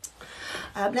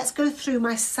 Let's go through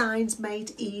my Signs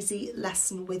Made Easy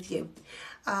lesson with you.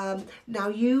 Now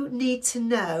you need to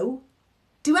know,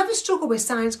 do you ever struggle with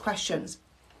science questions?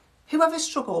 Whoever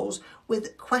struggles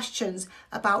with questions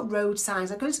about road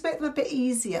signs, I'm going to make them a bit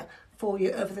easier for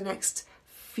you over the next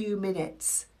few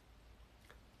minutes.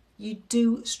 You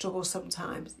do struggle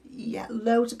sometimes. Yeah,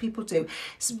 loads of people do.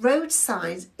 So road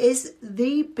signs is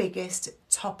the biggest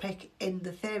topic in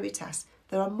the theory test.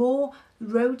 There are more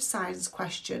road signs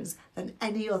questions than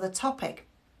any other topic.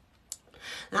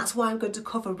 That's why I'm going to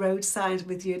cover road signs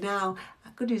with you now.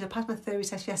 Good news, I passed my theory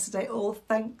test yesterday, all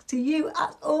thanks to you.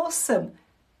 That's awesome.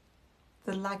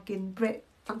 The lagging Brit,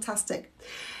 fantastic.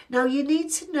 Now you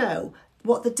need to know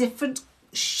what the different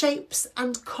shapes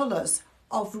and colours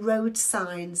of road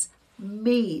signs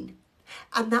mean,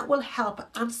 and that will help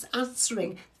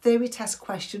answering theory test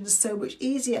questions so much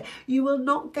easier. You will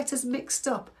not get as mixed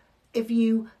up if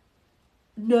you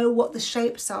know what the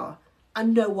shapes are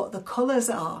and know what the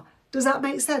colours are. Does that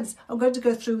make sense? I'm going to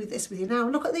go through this with you now.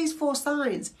 Look at these 4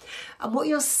 signs, and what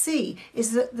you'll see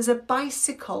is that there's a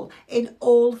bicycle in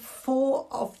all 4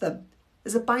 of them.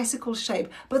 There's a bicycle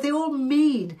shape, but they all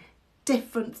mean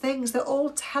different things. They're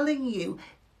all telling you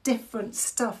different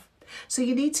stuff. So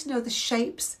you need to know the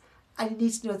shapes and you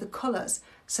need to know the colours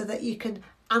so that you can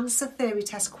answer theory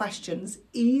test questions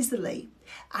easily,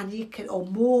 and you can, or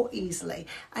more easily,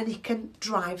 and you can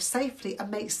drive safely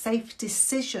and make safe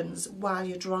decisions while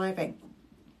you're driving.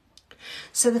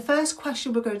 So the first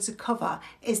question we're going to cover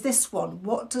is this one.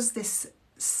 What does this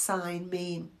sign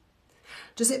mean?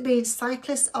 Does it mean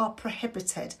cyclists are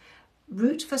prohibited?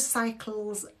 Route for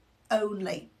cycles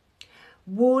only?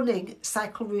 Warning,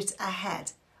 cycle route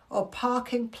ahead? Or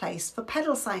parking place for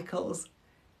pedal cycles?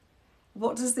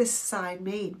 What does this sign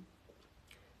mean?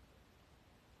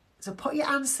 So put your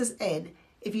answers in.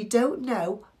 If you don't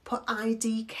know, put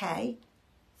IDK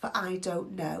for I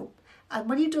don't know. And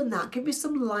when you've done that, give me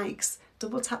some likes.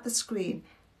 Double tap the screen.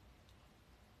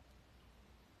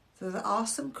 So there are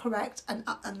some correct and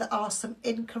there are some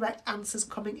incorrect answers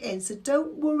coming in. So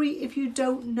don't worry if you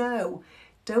don't know.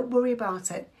 Don't worry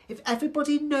about it. If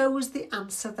everybody knows the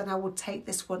answer, then I would take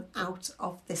this one out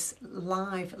of this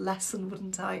live lesson,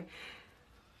 wouldn't I?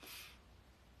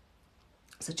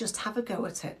 So just have a go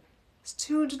at it. There's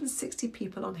 260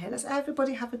 people on here. Let's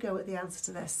everybody have a go at the answer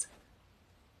to this.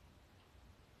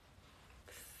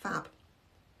 Fab.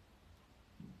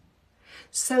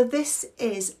 So this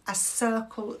is a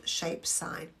circle shaped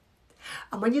sign.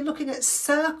 And when you're looking at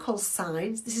circle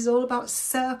signs, this is all about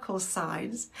circle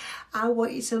signs. I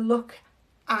want you to look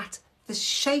at the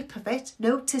shape of it.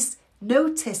 Notice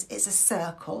it's a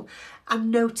circle,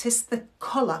 and notice the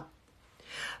colour.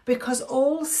 Because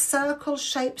all circle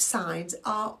shaped signs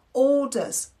are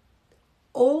orders.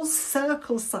 All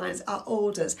circle signs are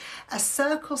orders. A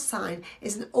circle sign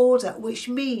is an order, which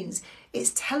means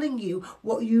it's telling you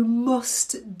what you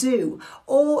must do,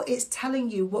 or it's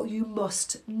telling you what you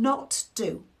must not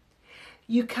do.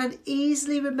 You can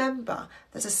easily remember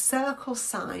that a circle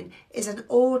sign is an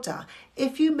order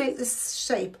if you make the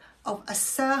shape of a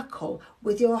circle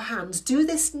with your hands. Do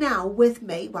this now with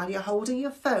me while you're holding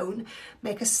your phone.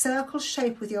 Make a circle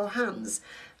shape with your hands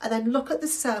and then look at the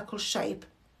circle shape,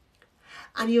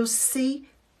 and you'll see,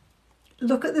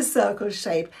 look at the circle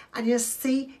shape and you'll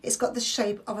see it's got the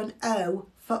shape of an O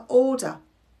for order.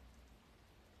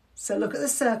 So look at the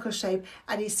circle shape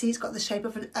and you see it's got the shape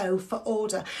of an O for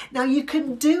order. Now you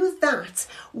can do that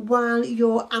while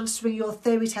you're answering your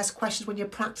theory test questions when you're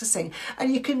practicing.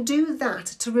 And you can do that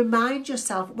to remind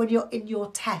yourself when you're in your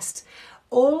test.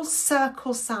 All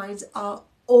circle signs are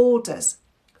orders.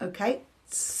 Okay,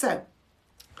 so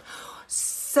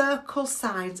circle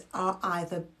signs are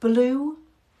either blue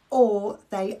or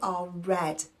they are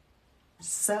red.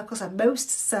 Most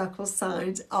circle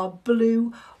signs are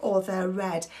blue or they're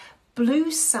red.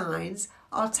 Blue signs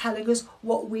are telling us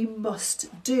what we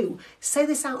must do. Say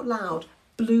this out loud.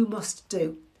 Blue must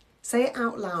do. Say it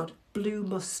out loud. Blue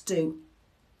must do.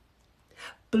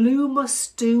 Blue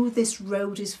must do. This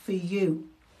road is for you.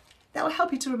 That will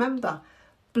help you to remember.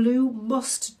 Blue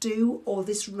must do, or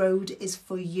this road is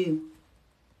for you.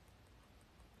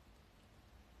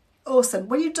 Awesome.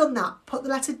 When you've done that, put the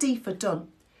letter D for done.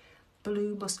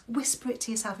 Blue must, whisper it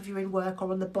to yourself if you're in work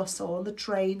or on the bus or on the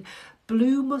train.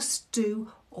 Blue must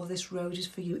do, or this road is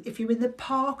for you. If you're in the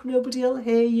park, nobody will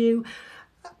hear you.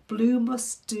 Blue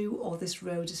must do, or this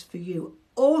road is for you.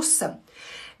 Awesome.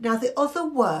 Now the other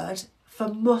word for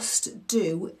must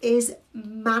do is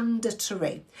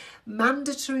mandatory.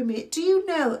 Mandatory means, do you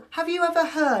know, have you ever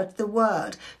heard the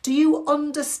word? Do you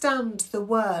understand the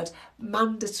word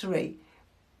mandatory?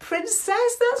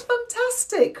 Princess, that's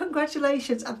fantastic.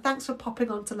 Congratulations, and thanks for popping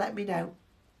on to let me know.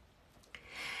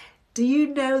 Do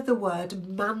you know the word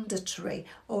mandatory,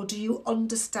 or do you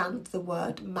understand the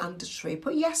word mandatory?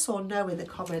 Put yes or no in the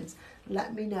comments.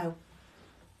 Let me know.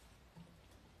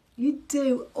 You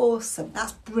do. Awesome.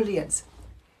 That's brilliant.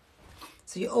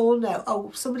 So you all know.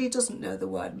 Oh, somebody doesn't know the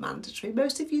word mandatory.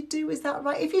 Most of you do. Is that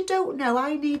right? If you don't know,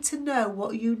 I need to know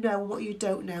what you know and what you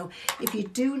don't know. If you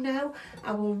do know,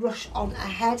 I will rush on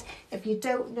ahead. If you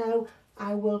don't know,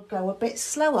 I will go a bit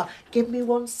slower. Give me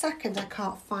 1 second. I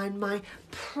can't find my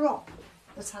prop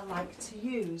that I like to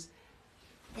use.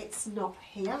 It's not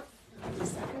here. Wait a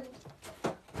second.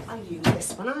 I'll use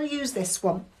this one. I'll use this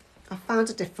one. I found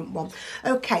a different one.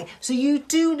 Okay, so you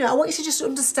do know, I want you to just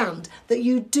understand that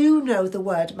you do know the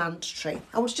word mandatory.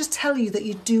 I want to just tell you that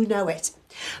you do know it.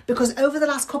 Because over the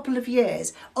last couple of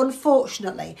years,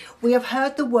 unfortunately, we have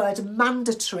heard the word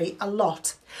mandatory a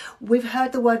lot. We've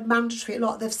heard the word mandatory a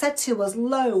lot. They've said to us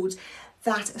loads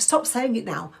that, stop saying it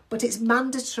now, but it's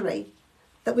mandatory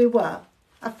that we wear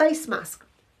a face mask.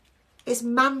 It's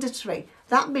mandatory.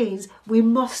 That means we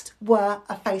must wear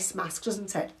a face mask,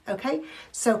 doesn't it? Okay,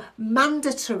 so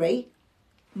mandatory,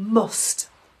 must.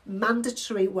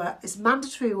 Mandatory wear is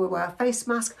mandatory. We wear a face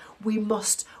mask. We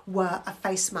must wear a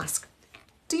face mask.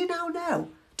 Do you now know?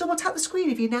 Double tap the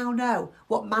screen if you now know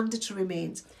what mandatory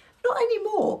means. Not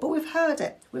anymore, but we've heard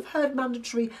it. We've heard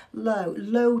mandatory load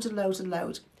and load and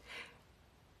load.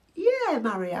 Yeah,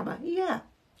 Mariama, yeah.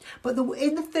 But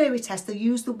in the theory test, they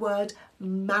use the word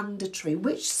mandatory.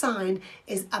 Which sign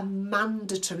is a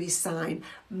mandatory sign?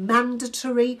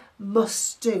 Mandatory,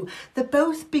 must do. They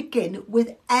both begin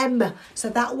with M, so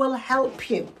that will help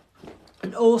you.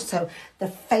 And also the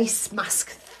face mask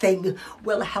thing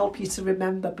will help you to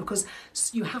remember, because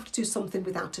you have to do something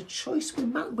without a choice.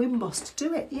 We must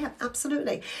do it. Yeah,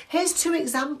 absolutely. Here's 2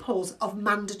 examples of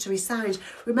mandatory signs.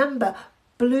 Remember,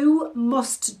 blue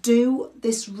must do,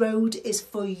 this road is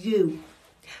for you.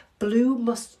 Blue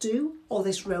must do, or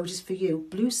this road is for you.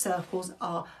 Blue circles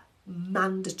are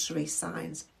mandatory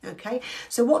signs. Okay,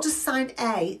 so what does sign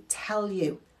A tell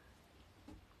you?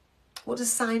 What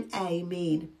does sign A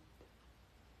mean?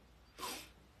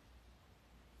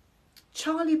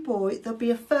 Charlie boy, there'll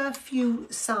be a fair few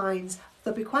signs.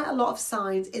 There'll be quite a lot of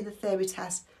signs in the theory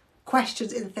test,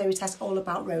 questions in the theory test all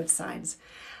about road signs.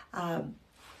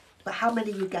 But how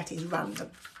many you get is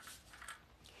random.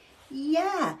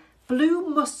 Yeah, blue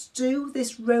must do,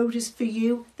 this road is for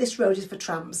you, this road is for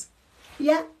trams.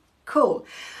 Yeah, cool.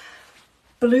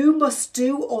 Blue must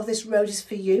do, or this road is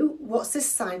for you. What's this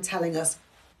sign telling us?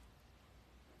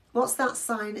 What's that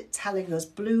sign telling us?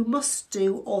 Blue must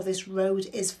do, or this road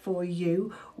is for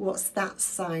you. What's that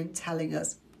sign telling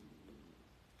us?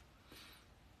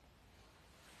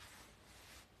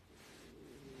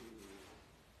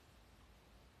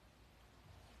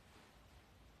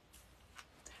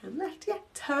 Turn left, yeah.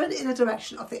 Turn in the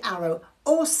direction of the arrow.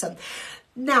 Awesome.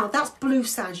 Now that's blue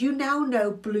signs. You now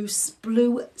know blue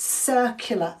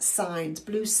circular signs.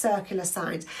 Blue circular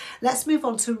signs. Let's move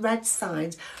on to red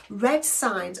signs. Red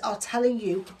signs are telling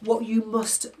you what you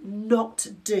must not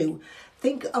do.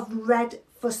 Think of red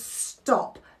for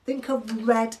stop. Think of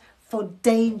red for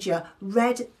danger.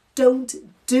 Red, don't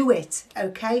do it.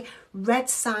 Okay. Red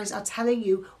signs are telling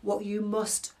you what you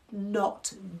must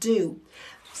not do.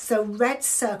 So red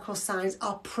circle signs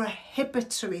are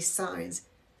prohibitory signs.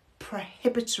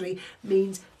 Prohibitory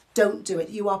means don't do it.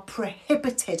 You are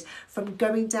prohibited from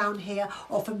going down here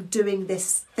or from doing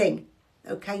this thing.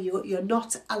 Okay, you're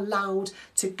not allowed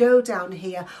to go down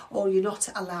here, or you're not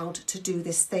allowed to do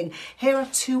this thing. Here are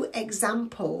 2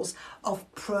 examples of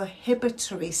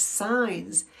prohibitory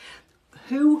signs.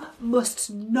 Who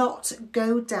must not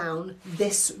go down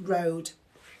this road?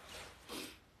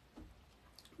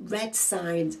 Red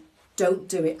signs, don't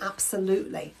do it.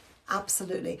 Absolutely,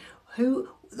 absolutely. Who?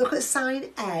 Look at sign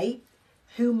A,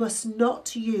 who must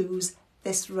not use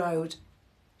this road.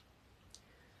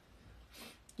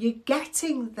 You're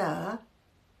getting there.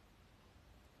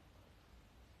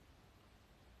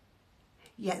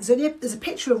 Yeah, there's a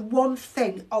picture of one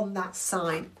thing on that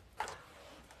sign.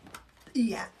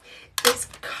 Yeah, it's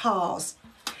cars.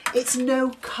 It's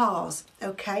no cars,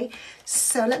 okay?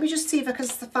 So let me just see if I can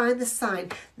find the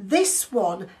sign. This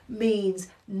one means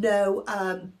no,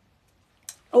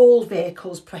 all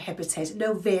vehicles prohibited,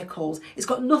 no vehicles. It's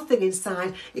got nothing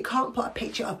inside. You can't put a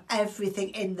picture of everything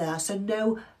in there, so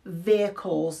no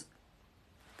vehicles.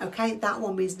 Okay, that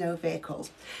one means no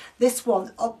vehicles. This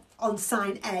one up on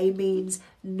sign A means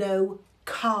no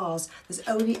cars. There's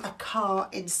only a car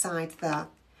inside there.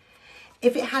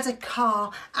 If it had a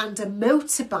car and a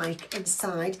motorbike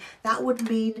inside, that would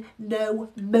mean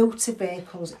no motor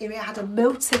vehicles. If it had a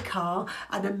motor car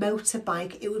and a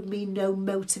motorbike, it would mean no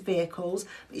motor vehicles.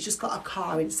 But it's just got a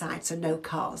car inside, so no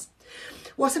cars.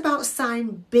 What about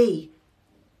sign B?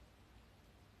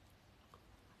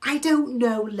 I don't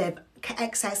know, Liv.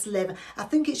 XS Liv. I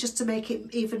think it's just to make it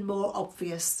even more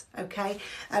obvious, okay?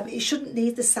 It shouldn't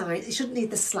need the sign. It shouldn't need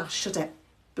the slash, should it?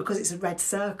 Because it's a red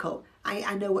circle.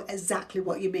 I know exactly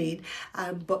what you mean,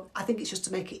 but I think it's just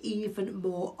to make it even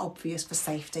more obvious for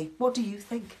safety. What do you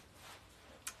think?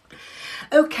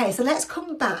 Okay, so let's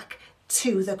come back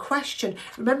to the question.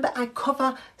 Remember, I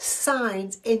cover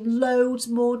signs in loads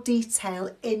more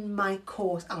detail in my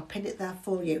course. I'll pin it there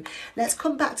for you. Let's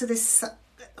come back to this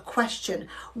question.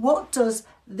 What does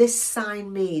this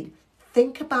sign mean?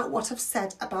 Think about what I've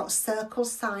said about circle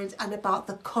signs and about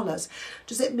the colours.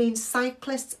 Does it mean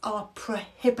cyclists are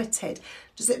prohibited?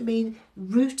 Does it mean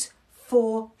route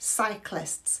for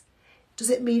cyclists? Does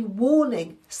it mean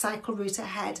warning, cycle route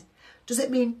ahead? Does it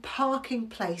mean parking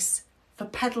place for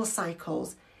pedal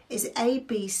cycles? Is it A,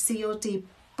 B, C or D?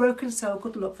 Broken soul,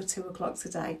 good luck for 2 o'clock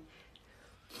today.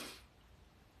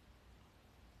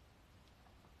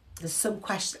 There's some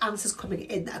answers coming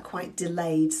in that are quite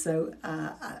delayed, so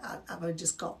I've only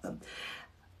just got them.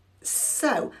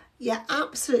 So, yeah,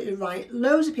 absolutely right.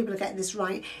 Loads of people are getting this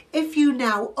right. If you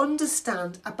now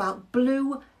understand about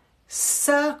blue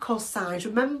circle signs,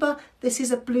 remember this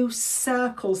is a blue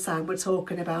circle sign we're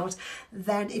talking about,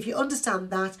 then if you understand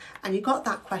that and you got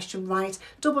that question right,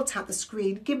 double tap the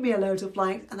screen, give me a load of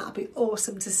likes, and that'll be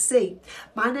awesome to see.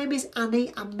 My name is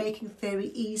Annie. I'm making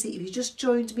theory easy. If you just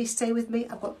joined me, stay with me.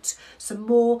 I've got some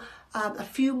more a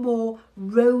few more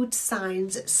road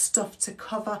signs stuff to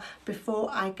cover before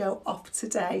I go off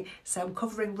today. So I'm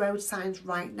covering road signs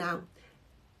right now.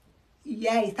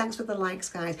 Yay, thanks for the likes,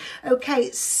 guys.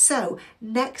 Okay, so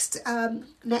next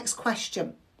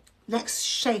question, next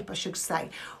shape I should say.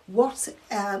 We'll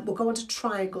go on to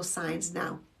triangle signs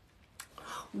now.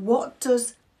 What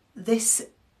does this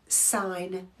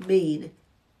sign mean?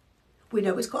 We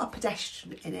know it's got a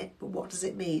pedestrian in it, but what does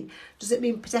it mean? Does it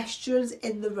mean pedestrians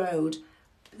in the road,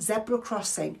 zebra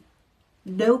crossing,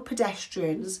 no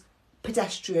pedestrians,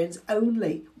 pedestrians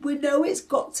only? We know it's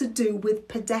got to do with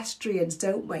pedestrians,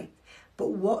 don't we?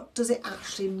 But what does it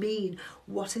actually mean?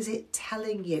 What is it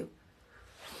telling you?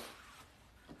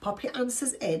 Pop your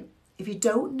answers in. If you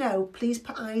don't know, please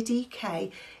put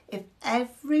IDK. If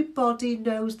everybody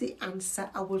knows the answer,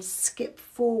 I will skip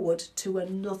forward to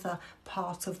another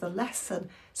part of the lesson.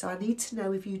 So I need to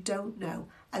know if you don't know,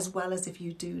 as well as if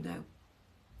you do know.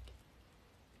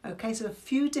 Okay, so a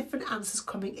few different answers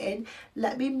coming in.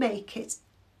 Let me make it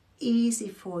easy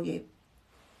for you.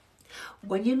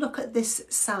 When you look at this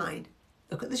sign,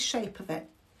 look at the shape of it.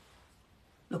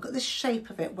 Look at the shape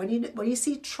of it. When you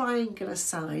see triangular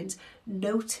signs,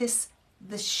 notice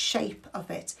the shape of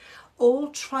it. All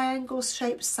triangle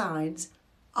shaped signs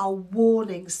are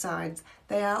warning signs.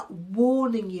 They are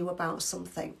warning you about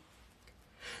something.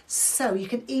 So you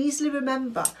can easily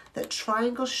remember that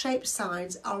triangle shaped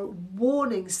signs are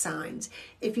warning signs.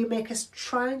 If you make a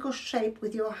triangle shape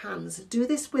with your hands, do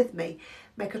this with me.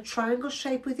 Make a triangle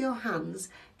shape with your hands,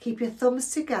 keep your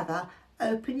thumbs together,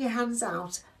 open your hands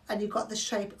out, and you've got the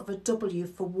shape of a W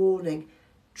for warning.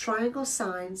 Triangle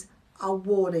signs are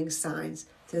warning signs.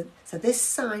 So this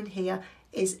sign here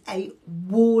is a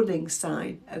warning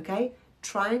sign, okay?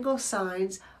 Triangle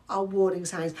signs are warning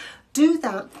signs. Do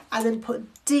that and then put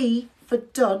D for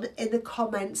done in the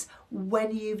comments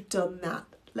when you've done that.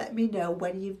 Let me know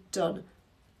when you've done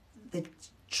the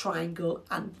triangle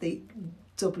and the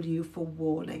W for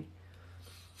warning.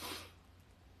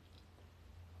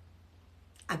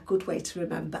 A good way to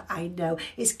remember, I know.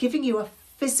 It's giving you a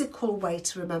physical way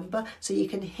to remember, so you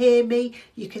can hear me,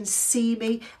 you can see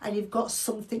me, and you've got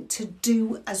something to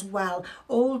do as well.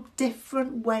 All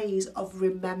different ways of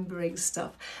remembering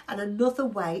stuff. And another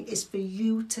way is for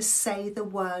you to say the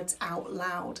words out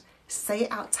loud. Say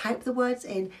it out, type the words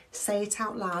in, say it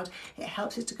out loud. It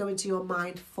helps it to go into your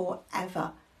mind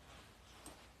forever.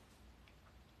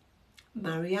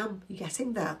 Mariam, you're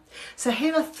getting there. So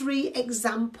here are 3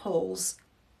 examples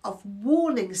of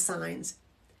warning signs.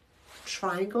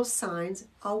 triangle signs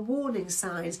are warning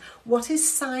signs. What is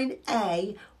sign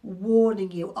A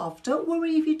warning you of? Don't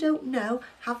worry if you don't know.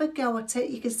 Have a go at it.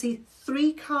 You can see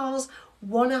 3 cars,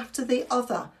 one after the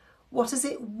other. What is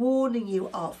it warning you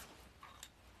of?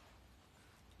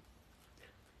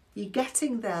 You're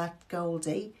getting there,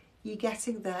 Goldie. You're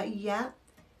getting there. Yeah.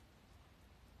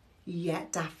 Yeah,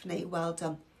 Daphne. Well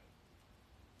done.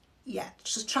 Yeah,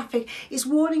 just traffic. It's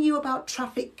warning you about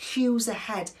traffic queues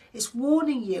ahead. It's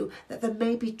warning you that there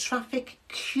may be traffic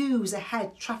queues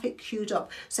ahead, traffic queued up.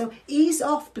 So ease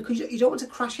off because you don't want to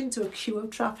crash into a queue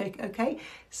of traffic, okay?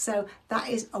 So that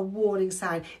is a warning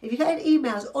sign. If you get any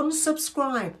emails,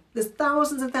 unsubscribe. There's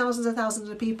thousands and thousands and thousands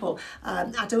of people.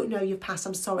 I don't know you've passed,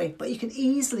 I'm sorry, but you can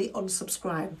easily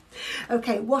unsubscribe.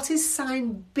 Okay, what is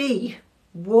sign B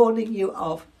warning you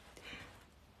of?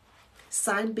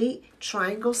 Sign B,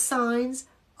 triangle signs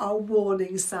are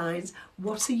warning signs.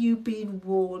 What are you being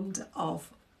warned of?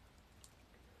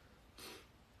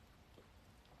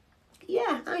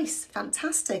 Yeah, nice,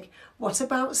 fantastic. What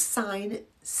about sign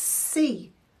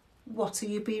C? What are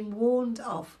you being warned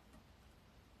of?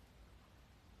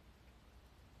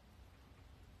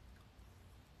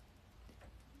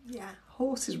 Yeah,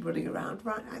 horses running around,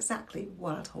 right, exactly,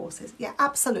 wild horses. Yeah,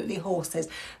 absolutely horses.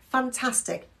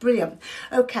 Fantastic, brilliant.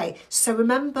 Okay, so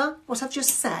remember what I've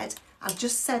just said. I've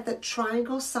just said that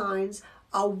triangle signs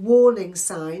are warning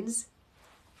signs.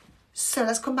 So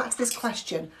let's come back to this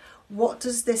question. What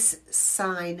does this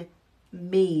sign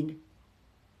mean?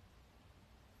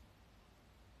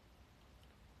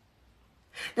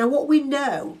 Now, what we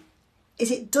know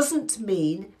is it doesn't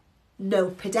mean no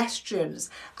pedestrians,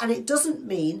 and it doesn't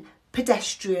mean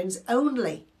pedestrians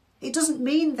only. It doesn't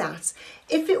mean that.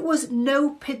 If it was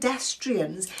no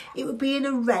pedestrians, it would be in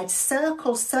a red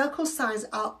circle. Circle signs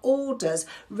are orders.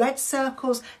 Red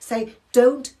circles say,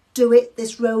 don't do it,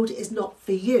 this road is not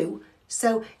for you.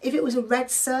 So if it was a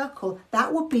red circle,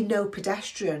 that would be no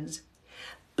pedestrians.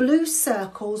 Blue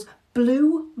circles,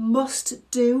 blue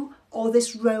must do, or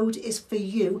this road is for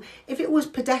you. If it was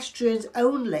pedestrians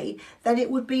only, then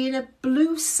it would be in a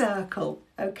blue circle,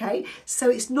 okay? So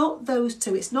it's not those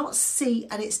two, it's not C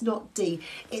and it's not D.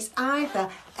 It's either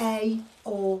A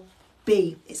or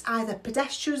B. It's either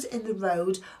pedestrians in the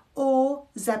road or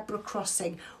zebra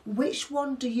crossing. Which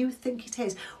one do you think it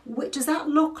is? Does that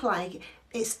look like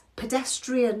it's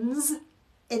pedestrians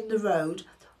in the road,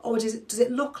 or does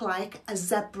it look like a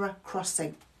zebra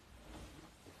crossing?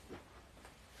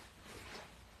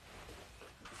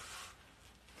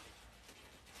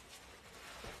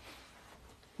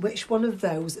 Which one of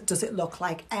those does it look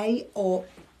like, A or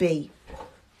B?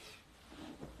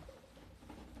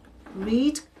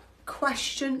 Read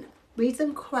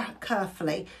them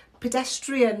carefully.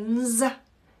 Pedestrians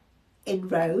in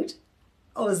road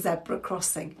or zebra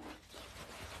crossing?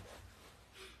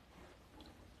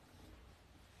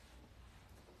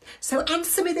 So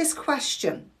answer me this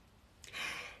question.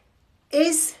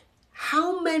 Is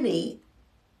how many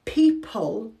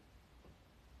people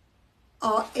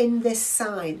are in this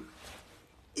sign?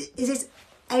 Is it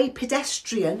a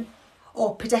pedestrian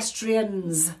or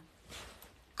pedestrians?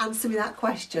 Answer me that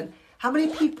question. How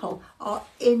many people are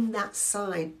in that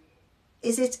sign?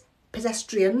 Is it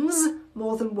pedestrians,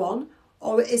 more than one,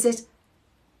 or is it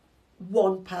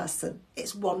one person?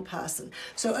 It's one person.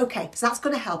 So, okay, so that's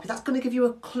going to help you. That's going to give you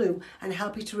a clue and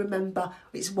help you to remember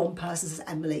it's one person, says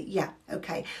Emily. Yeah,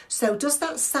 okay. So does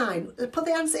that sign, put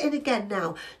the answer in again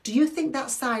now. Do you think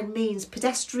that sign means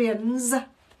pedestrians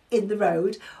in the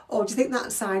road, or do you think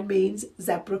that sign means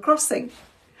zebra crossing?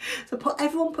 So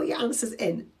everyone put your answers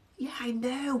in. Yeah, I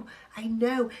know.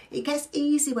 It gets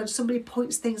easy when somebody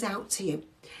points things out to you.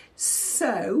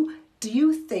 So do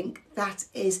you think that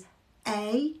is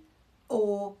A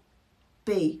or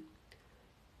B?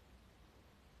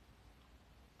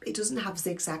 It doesn't have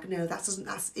zigzag. No, that doesn't.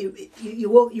 You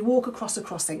walk across a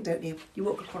crossing, don't you? You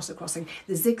walk across a crossing.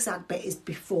 The zigzag bit is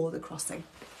before the crossing.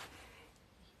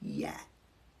 Yeah.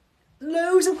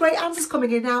 Loads of great answers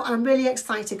coming in now, and I'm really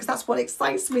excited because that's what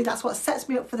excites me. That's what sets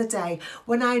me up for the day,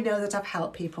 when I know that I've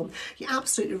helped people. You're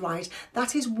absolutely right.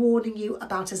 That is warning you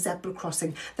about a zebra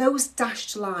crossing. Those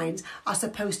dashed lines are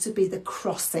supposed to be the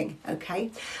crossing,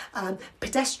 okay?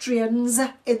 Pedestrians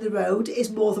in the road is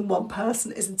more than one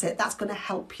person, isn't it? That's going to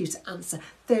help you to answer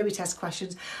theory test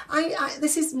questions.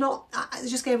 This is not, I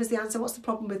just gave us the answer. What's the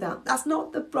problem with that? That's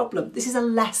not the problem. This is a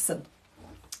lesson.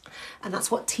 And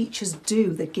that's what teachers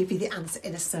do. They give you the answer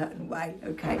in a certain way,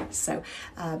 okay? So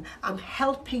I'm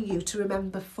helping you to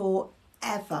remember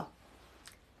forever.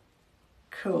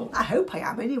 Cool. I hope I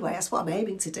am anyway. That's what I'm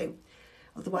aiming to do.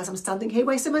 Otherwise, I'm standing here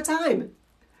wasting my time.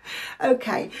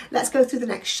 Okay, let's go through the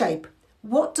next shape.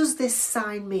 What does this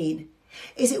sign mean?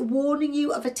 Is it warning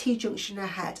you of a T-junction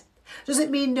ahead? Does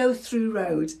it mean no through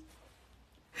road?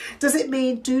 Does it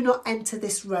mean do not enter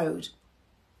this road?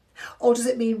 Or does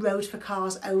it mean road for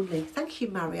cars only? Thank you,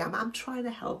 Mariam. I'm trying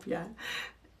to help you.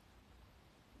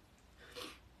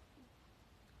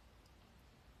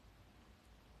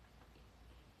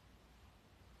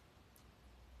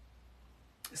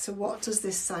 So what does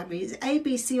this sign mean? Is it A,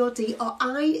 B, C or D, or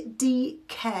I, D,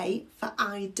 K for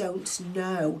I don't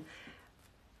know?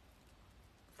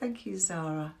 Thank you,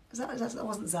 Zara. That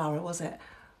wasn't Zara, was it?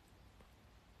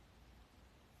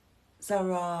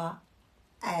 Zara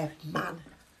man.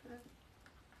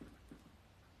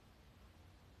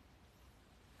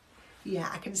 Yeah,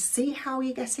 I can see how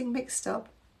you're getting mixed up.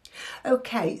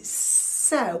 Okay,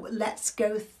 so let's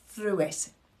go through it.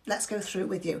 Let's go through it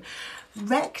with you.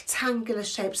 Rectangular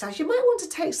shaped signs. You might want to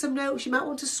take some notes. You might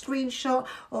want to screenshot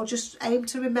or just aim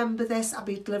to remember this. I'll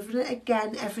be delivering it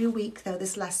again every week though,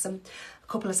 this lesson. A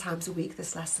couple of times a week,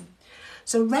 this lesson.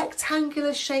 So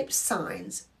rectangular shaped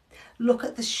signs, look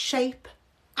at the shape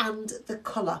and the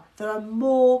colour. There are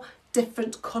more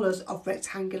different colours of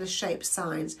rectangular shaped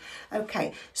signs.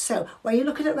 Okay, so when you're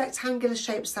looking at rectangular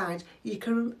shaped signs, you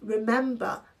can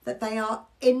remember that they are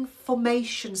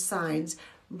information signs.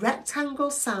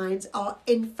 Rectangle signs are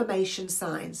information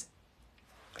signs.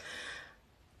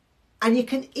 And you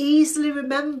can easily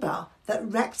remember that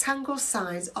rectangle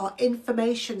signs are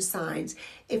information signs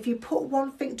if you put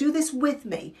one finger, do this with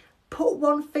me, put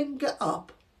one finger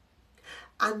up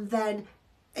and then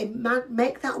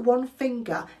make that one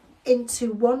finger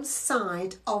into one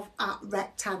side of a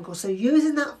rectangle. So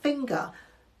using that finger,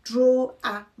 draw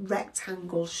a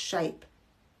rectangle shape.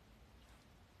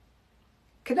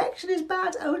 Connection is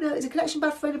bad. Oh no, is the connection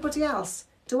bad for anybody else?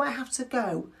 Do I have to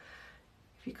go?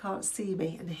 If you can't see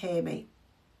me and hear me,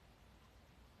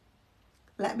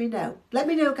 let me know. Let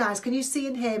me know, guys. Can you see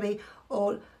and hear me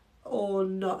or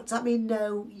not? Does that mean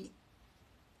no?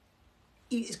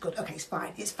 It's good. Okay, it's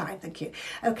fine. It's fine. Thank you.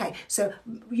 Okay, so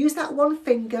use that one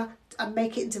finger and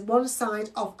make it into one side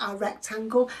of our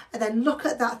rectangle, and then look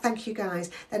at that. Thank you,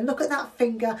 guys. Then look at that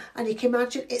finger, and you can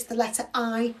imagine it's the letter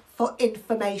I for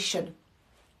information.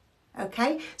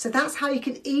 Okay, so that's how you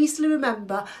can easily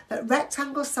remember that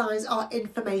rectangle signs are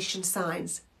information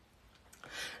signs.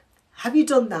 Have you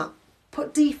done that?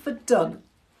 Put D for done.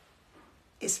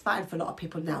 It's fine for a lot of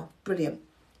people now. Brilliant.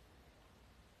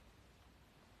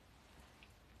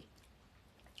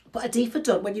 Put a D for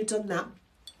done when you've done that.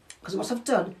 Because what I've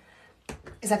done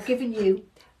is I've given you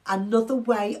another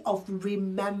way of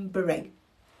remembering.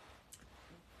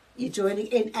 You're joining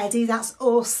in, Eddie. That's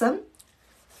awesome.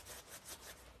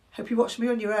 Hope you watch me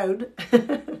on your own.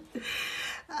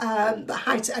 But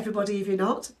hi to everybody if you're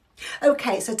not.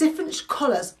 Okay, so different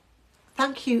colours.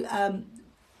 Thank you,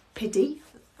 Piddy.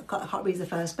 I can't read the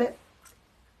first bit.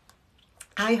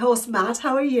 Hi, Horse Mad.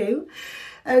 How are you?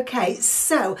 Okay,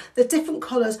 so the different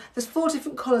colours. There's 4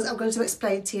 different colours I'm going to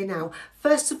explain to you now.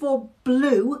 First of all,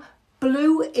 blue.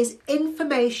 Blue is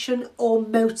information or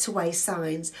motorway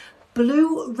signs.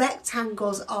 Blue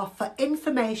rectangles are for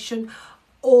information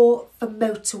or for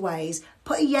motorways.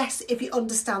 Put a yes if you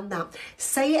understand that.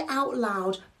 Say it out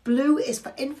loud. Blue is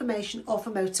for information or for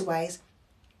motorways.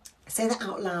 Say that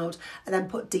out loud and then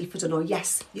put D for done or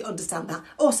yes, you understand that.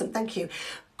 Awesome, thank you.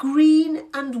 Green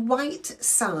and white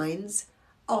signs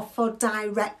are for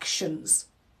directions.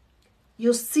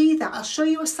 You'll see that. I'll show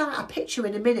you a picture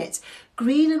in a minute.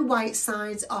 Green and white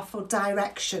signs are for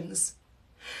directions.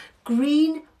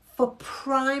 Green for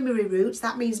primary routes,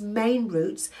 that means main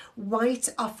routes. White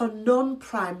are for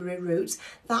non-primary routes,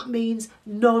 that means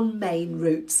non-main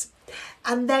routes.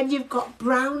 And then you've got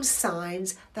brown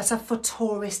signs that are for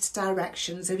tourist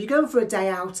directions. So if you're going for a day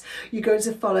out, you're going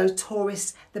to follow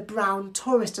the brown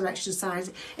tourist direction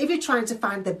signs. If you're trying to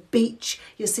find the beach,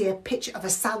 you'll see a picture of a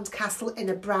sand castle in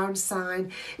a brown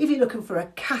sign. If you're looking for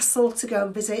a castle to go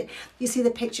and visit, you see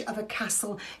the picture of a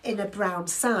castle in a brown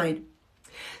sign.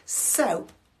 So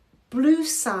blue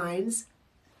signs,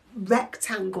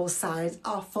 rectangle signs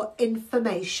are for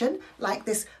information, like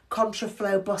this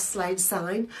contraflow bus lane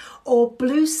sign, or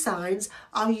blue signs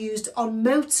are used on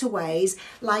motorways,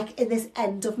 like in this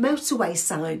end of motorway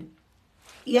sign.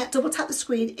 Yeah, double tap the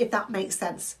screen if that makes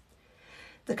sense.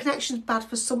 The connection's bad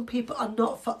for some people and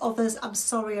not for others. I'm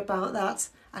sorry about that.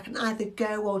 I can either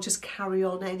go or just carry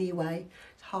on anyway.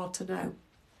 It's hard to know.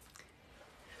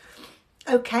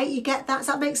 Okay, you get that? Does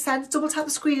that make sense? Double tap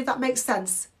the screen if that makes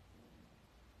sense.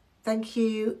 Thank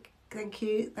you, thank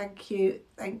you, thank you,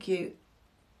 thank you.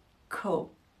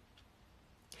 Cool.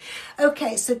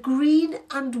 Okay, so green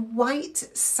and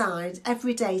white signs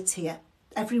every day, Tia,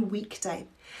 every weekday.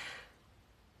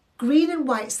 Green and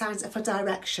white signs are for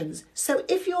directions. So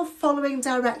if you're following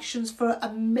directions for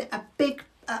a big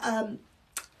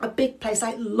place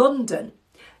like London,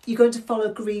 you're going to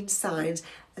follow green signs.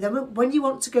 And then when you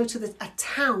want to go to a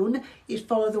town, you'd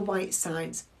follow the white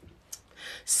signs.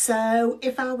 So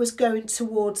if I was going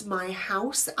towards my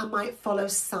house, I might follow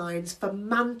signs for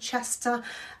Manchester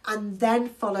and then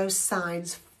follow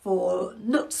signs for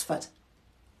Knutsford.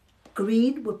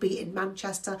 Green would be in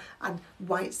Manchester and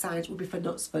white signs would be for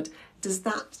Knutsford. Does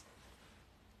that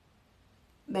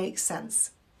make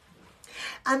sense?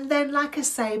 And then, like I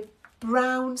say,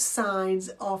 brown signs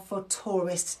are for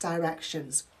tourist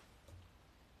directions.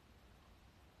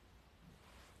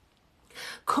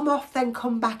 Come off, then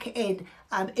come back in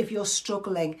if you're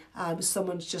struggling,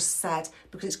 someone's just said,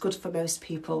 because it's good for most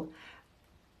people.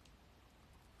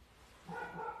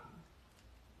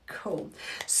 Cool.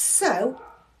 So,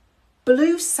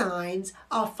 blue signs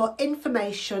are for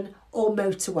information or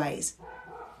motorways.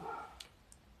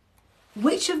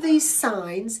 Which of these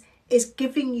signs is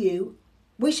giving you,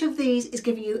 which of these is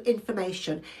giving you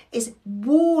information? Is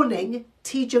warning,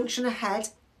 T-junction ahead,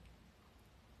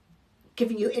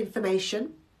 giving you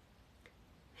information?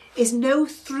 Is no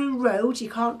through road, you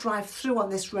can't drive through on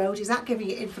this road, is that giving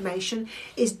you information?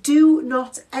 Is do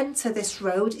not enter this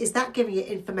road, is that giving you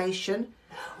information?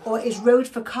 Or is road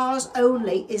for cars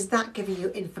only, is that giving you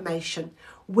information?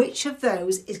 Which of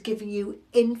those is giving you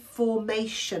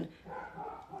information?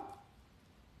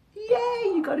 Yay,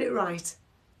 you got it right.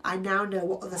 I now know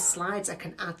what other slides I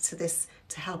can add to this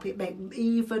to help it make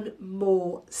even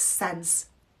more sense.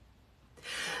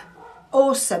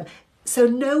 Awesome. So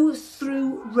no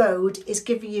through road is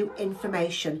giving you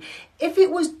information. If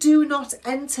it was do not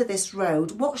enter this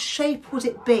road, what shape would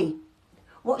it be?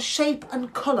 What shape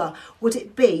and colour would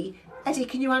it be? Eddie,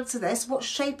 can you answer this? What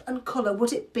shape and colour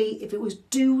would it be if it was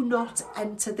do not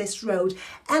enter this road?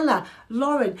 Ella,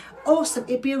 Lauren, awesome,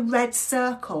 it'd be a red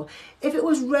circle. If it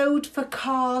was road for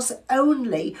cars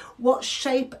only, what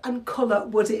shape and colour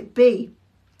would it be?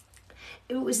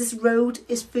 If it was this road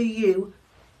is for you,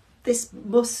 this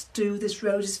must do, this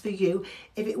road is for you.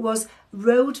 If it was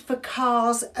road for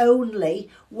cars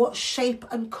only, what shape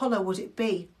and colour would it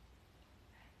be?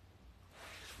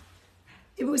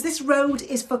 If it was this road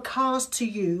is for cars to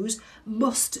use,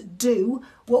 must do,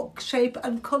 what shape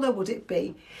and colour would it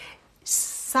be?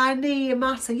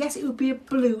 Matter, yes, it would be a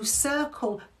blue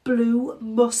circle. Blue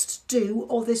must do,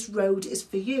 or this road is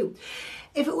for you.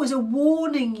 If it was a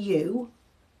warning you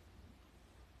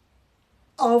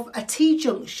of a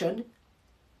T-junction,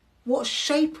 what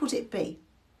shape would it be?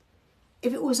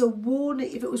 If it was a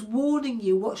warning, if it was warning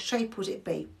you, what shape would it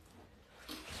be?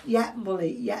 Yeah,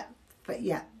 Molly, yeah, but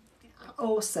yeah.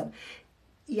 Awesome.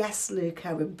 Yes, Luke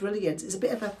Owen, brilliant. It's a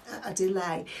bit of a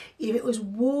delay. If it was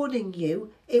warning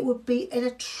you, it would be in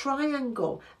a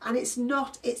triangle, and it's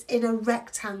not, it's in a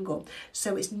rectangle.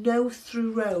 So it's no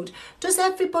through road. Does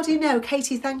everybody know?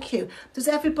 Katie, thank you. Does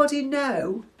everybody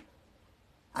know?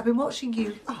 I've been watching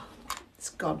you. Oh,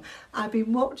 it's gone. I've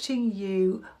been watching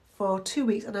you for 2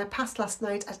 weeks and I passed last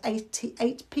night at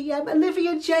 8 p.m.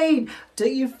 Olivia Jane,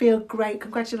 don't you feel great?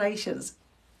 Congratulations.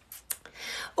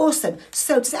 Awesome.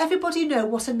 So does everybody know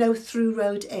what a no through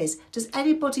road is? Does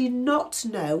anybody not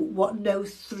know what no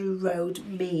through road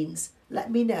means? Let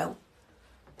me know.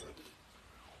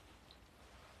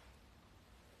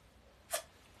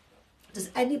 Does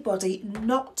anybody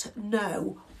not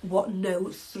know what no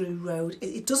through road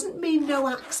is? It doesn't mean no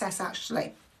access,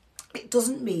 actually. It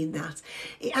doesn't mean that.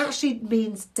 It actually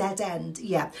means dead end.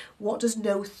 Yeah. What does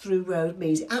no through road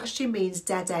mean? It actually means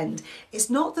dead end. It's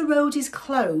not the road is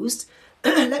closed.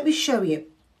 Let me show you.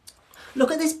 Look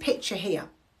at this picture here.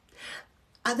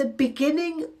 At the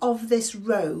beginning of this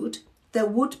road, there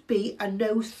would be a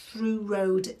no through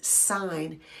road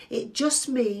sign. It just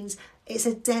means it's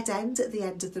a dead end at the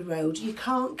end of the road. You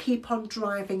can't keep on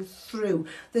driving through.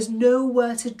 There's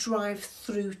nowhere to drive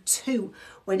through to.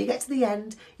 When you get to the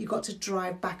end, you've got to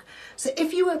drive back. So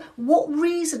if you were, what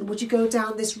reason would you go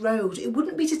down this road? It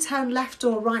wouldn't be to turn left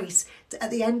or right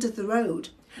at the end of the road.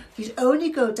 You'd only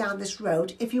go down this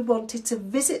road if you wanted to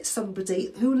visit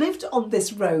somebody who lived on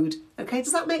this road. Okay,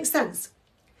 does that make sense?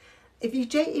 If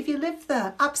you live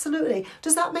there, absolutely.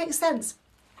 Does that make sense?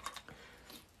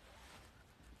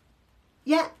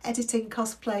 Yeah, editing,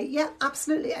 cosplay. Yeah,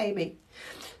 absolutely, Amy.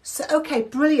 So, okay,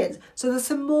 brilliant. So there's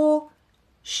some more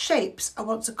shapes I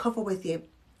want to cover with you.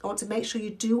 I want to make sure you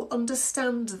do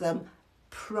understand them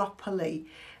properly.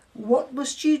 What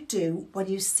must you do when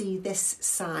you see this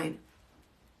sign?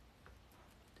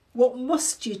 What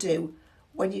must you do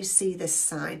when you see this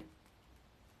sign?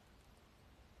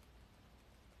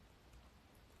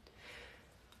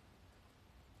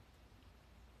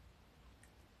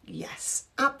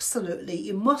 absolutely,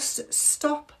 you must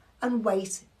stop and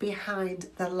wait behind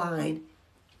the line.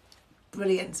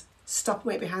 Brilliant. Stop and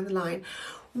wait behind the line.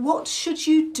 What should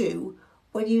you do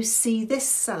when you see this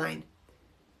sign?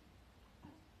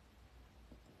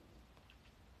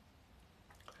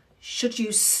 Should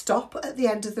you stop at the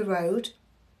end of the road?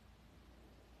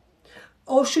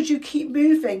 Or should you keep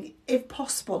moving if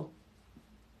possible?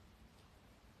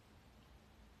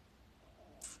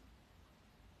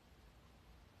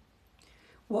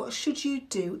 What should you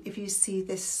do if you see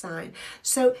this sign?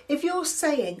 So if you're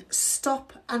saying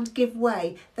stop and give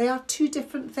way, they are two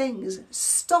different things.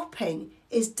 Stopping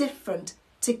is different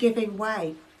to giving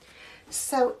way.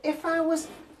 So if I was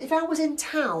in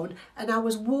town and I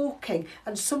was walking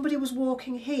and somebody was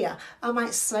walking here, I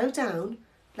might slow down,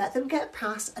 let them get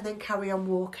past and then carry on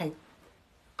walking.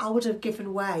 I would have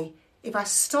given way. If I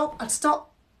stop, I'd stop,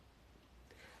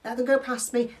 let them go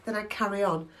past me, then I'd carry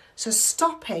on. So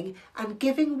stopping and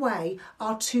giving way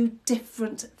are two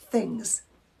different things.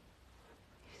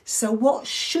 So what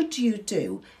should you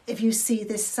do if you see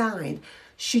this sign?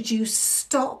 Should you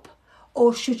stop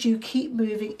or should you keep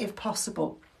moving if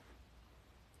possible?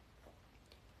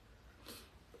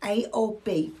 A or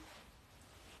B?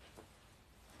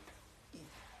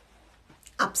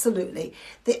 Absolutely.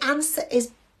 The answer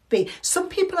is B. Some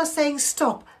people are saying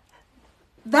stop.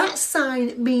 That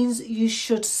sign means you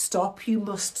should stop, you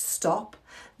must stop.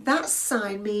 That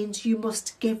sign means you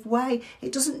must give way.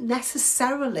 It doesn't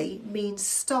necessarily mean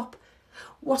stop.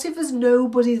 What if there's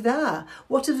nobody there?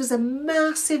 What if there's a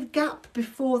massive gap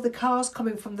before the cars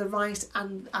coming from the right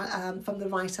and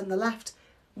the left?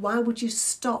 Why would you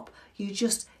stop? You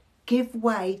just give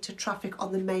way to traffic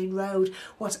on the main road.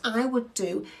 What I would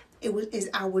do is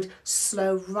I would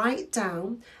slow right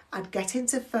down. I'd get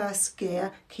into first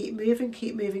gear, keep moving,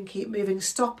 keep moving, keep moving.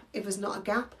 Stop if there's not a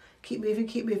gap. Keep moving,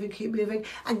 keep moving, keep moving,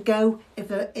 and go if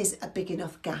there is a big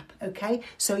enough gap, okay?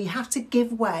 So you have to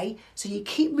give way, so you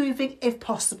keep moving if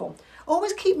possible.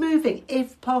 Always keep moving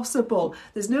if possible.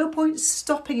 There's no point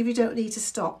stopping if you don't need to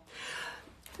stop.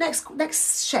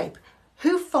 Next shape.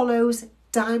 Who follows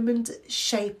diamond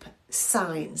shape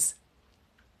signs?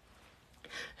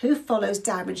 Who follows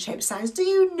diamond shaped signs? Do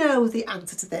you know the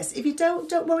answer to this? If you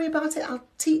don't worry about it. I'll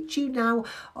teach you now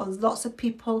on lots of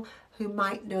people who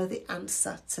might know the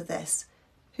answer to this.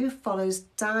 Who follows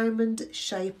diamond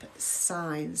shape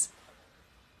signs?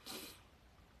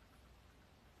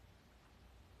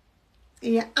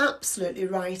 You're absolutely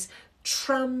right.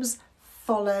 Trams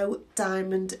follow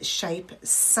diamond shape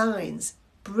signs.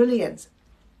 Brilliant.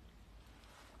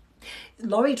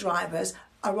 Lorry drivers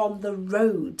are on the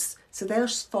roads, so they'll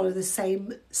follow the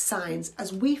same signs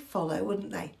as we follow,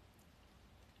 wouldn't they?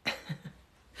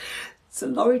 So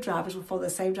lorry drivers will follow the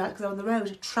same track because they're on the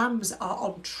road. Trams are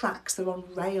on tracks, they're on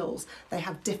rails. They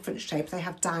have different shapes, they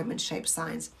have diamond-shaped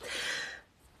signs.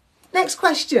 Next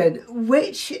question,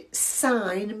 which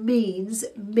sign means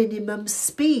minimum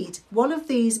speed? One of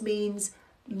these means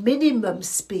minimum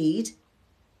speed.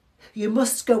 You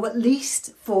must go at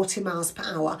least 40 miles per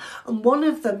hour. And one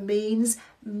of them means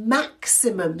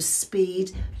maximum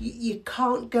speed. You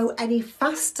can't go any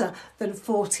faster than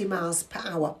 40 miles per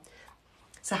hour.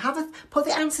 So put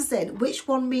the answers in. Which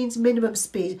one means minimum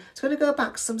speed? It's going to go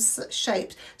back some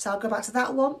shapes. So I'll go back to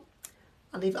that one.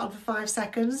 I'll leave it on for 5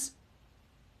 seconds.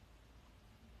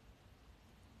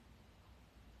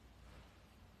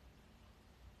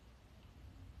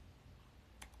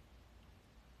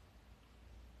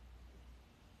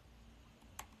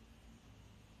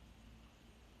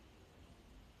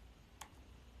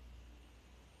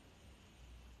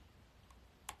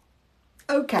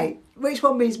 Okay, which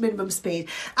one means minimum speed?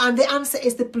 And the answer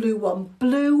is the blue one.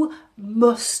 Blue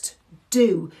must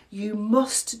do. You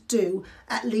must do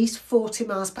at least 40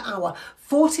 miles per hour.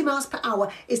 40 miles per hour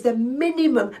is the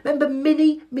minimum. Remember,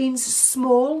 mini means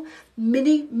small.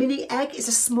 Mini egg is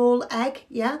a small egg,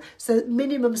 yeah? So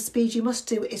minimum speed you must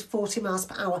do is 40 miles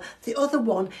per hour. The other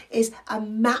one is a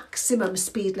maximum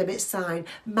speed limit sign.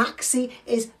 Maxi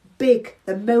is big,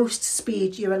 the most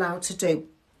speed you're allowed to do.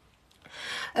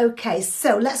 Okay,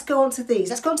 so let's go on to these.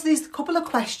 Let's go on to these couple of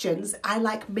questions. I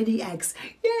like mini eggs.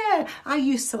 Yeah, I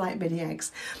used to like mini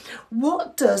eggs.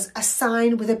 What does a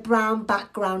sign with a brown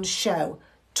background show?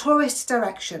 Tourist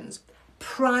directions,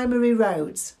 primary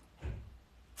roads.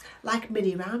 Like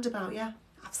mini roundabout, yeah,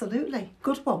 absolutely.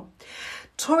 Good one.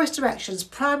 Tourist directions,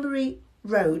 primary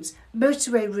roads,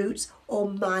 motorway routes or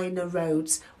minor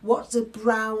roads. What do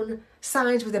brown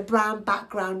signs with a brown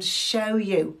background show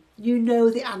you? You know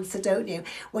the answer, don't you?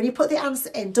 When you put the answer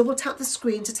in, double tap the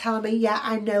screen to tell me, yeah,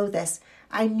 I know this.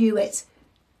 I knew it.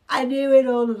 I knew it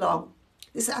all along.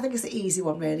 I think it's the easy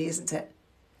one really, isn't it?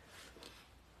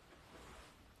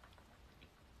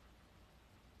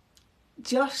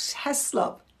 Josh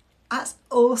Heslop, that's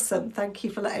awesome. Thank you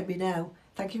for letting me know.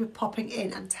 Thank you for popping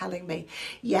in and telling me.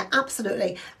 Yeah,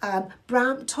 absolutely.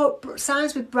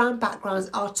 Signs with brown backgrounds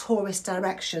are tourist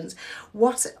directions.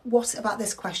 What about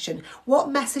this question? What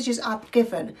messages are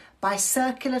given by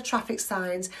circular traffic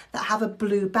signs that have a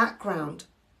blue background?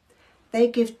 They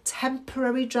give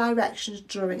temporary directions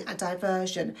during a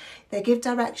diversion. They give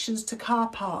directions to car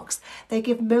parks. They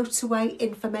give motorway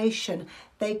information.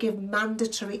 They give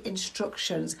mandatory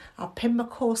instructions. I'll pin my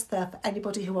course there for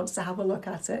anybody who wants to have a look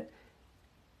at it.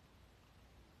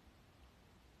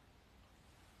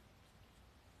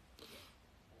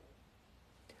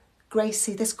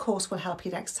 Gracie, this course will help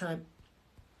you next time.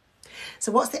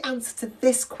 So what's the answer to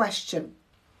this question?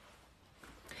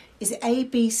 Is it A,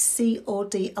 B, C or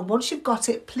D? And once you've got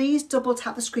it, please double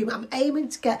tap the screen. I'm aiming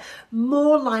to get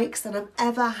more likes than I've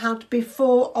ever had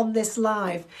before on this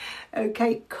live.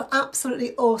 Okay,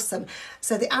 absolutely awesome.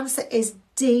 So the answer is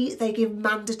D, they give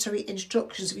mandatory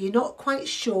instructions. If you're not quite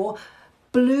sure,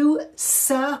 blue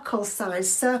circle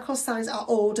signs are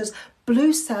orders.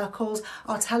 Blue circles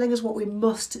are telling us what we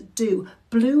must do.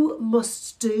 Blue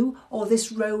must do, or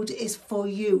this road is for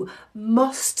you.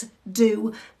 Must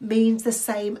do means the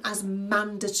same as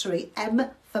mandatory. M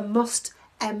for must,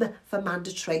 M for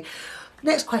mandatory.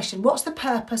 Next question. What's the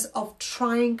purpose of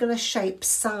triangular shaped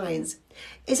signs?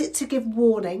 Is it to give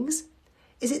warnings?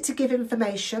 Is it to give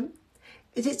information?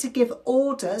 Is it to give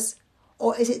orders?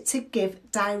 Or is it to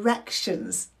give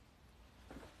directions?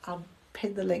 I'll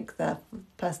pin the link there for the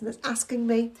person that's asking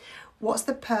me. What's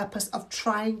the purpose of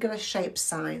triangular shaped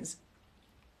signs?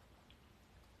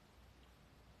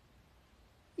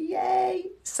 Yay!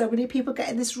 So many people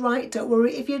getting this right. Don't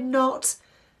worry if you're not.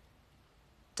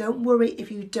 Don't worry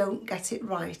if you don't get it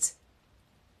right.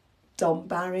 Don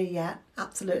Barry, yeah,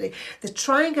 absolutely. The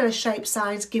triangular shaped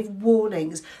signs give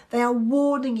warnings. They are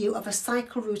warning you of a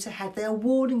cycle route ahead. They are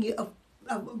warning you of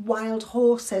wild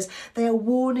horses. They are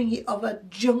warning you of a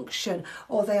junction,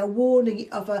 or they are warning you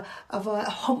of a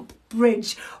hump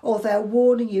bridge, or they're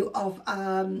warning you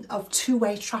of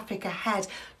two-way traffic ahead.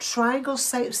 Triangle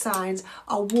shaped signs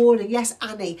are warning. Yes,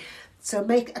 Annie. So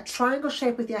make a triangle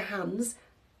shape with your hands.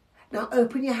 Now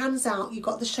open your hands out. You've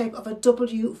got the shape of a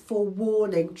W for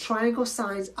warning. Triangle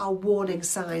signs are warning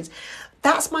signs.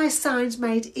 That's my Signs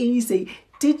Made Easy.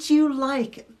 Did you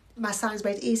like my Signs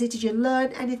Made Easy? Did you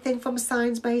learn anything from a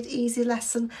Signs Made Easy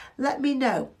lesson? Let me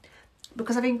know,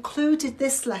 because I've included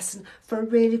this lesson for a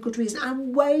really good reason.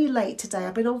 I'm way late today.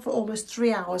 I've been on for almost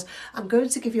 3 hours. I'm going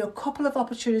to give you a couple of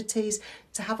opportunities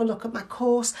to have a look at my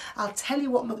course. I'll tell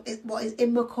you what is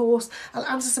in my course. I'll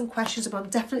answer some questions, but I'm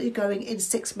definitely going in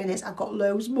 6 minutes. I've got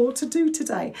loads more to do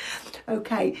today.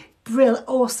 Okay, brilliant,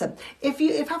 awesome.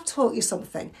 If I've taught you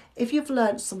something, if you've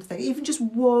learned something, even just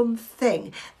one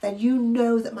thing, then you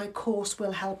know that my course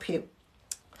will help you.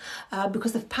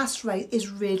 Because the pass rate is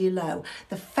really low.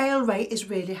 The fail rate is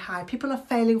really high. People are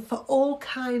failing for all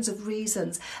kinds of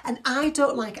reasons. And I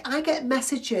don't like it. I get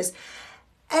messages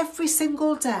every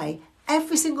single day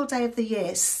of the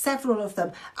year, several of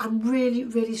them. I'm really,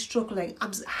 really struggling.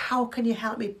 How can you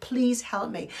help me? Please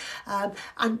help me.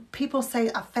 And people say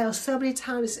I've failed so many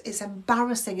times. It's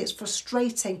embarrassing. It's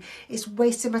frustrating. It's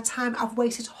wasting my time. I've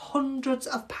wasted hundreds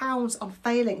of pounds on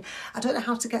failing. I don't know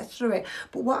how to get through it.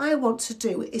 But what I want to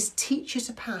do is teach you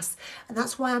to pass. And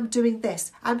that's why I'm doing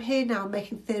this. I'm here now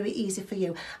making theory easy for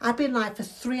you. I've been live for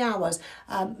 3 hours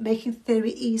making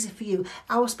theory easy for you.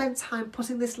 I will spend time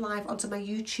putting this live onto my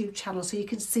YouTube channel, so you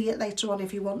can see it later on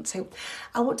if you want to.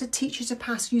 I want to teach you to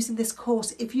pass using this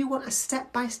course. If you want a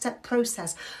step-by-step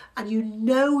process and you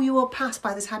know you will pass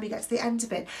by the time you get to the end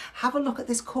of it, have a look at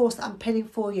this course that I'm pinning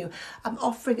for you. I'm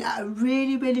offering it at a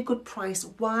really, really good price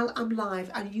while I'm live,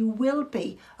 and you will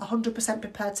be 100%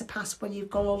 prepared to pass when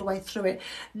you've gone all the way through it.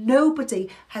 Nobody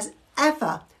has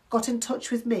ever got in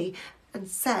touch with me and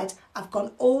said, I've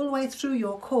gone all the way through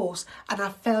your course and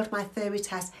I've failed my theory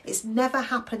test. It's never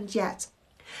happened yet.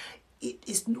 It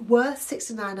is worth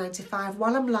 $69.95.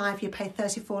 While I'm live, you pay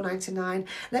 $34.99.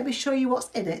 Let me show you what's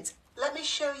in it. Let me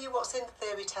show you what's in the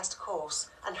theory test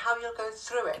course and how you'll go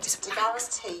through it to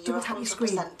guarantee you're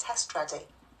 100% test ready.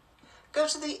 Go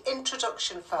to the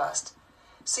introduction first,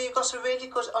 so you've got a really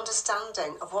good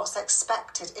understanding of what's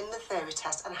expected in the theory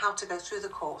test and how to go through the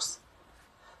course.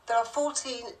 There are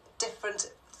 14 different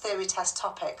theory test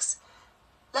topics.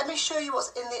 Let me show you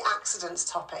what's in the accidents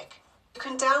topic. You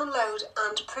can download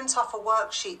and print off a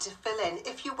worksheet to fill in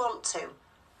if you want to.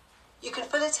 You can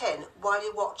fill it in while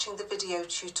you're watching the video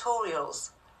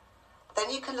tutorials. Then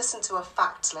you can listen to a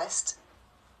fact list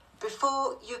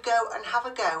before you go and have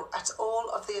a go at all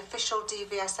of the official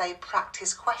DVSA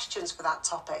practice questions for that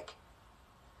topic.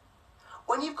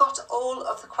 When you've got all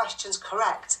of the questions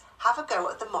correct, have a go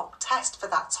at the mock test for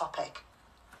that topic.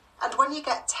 And when you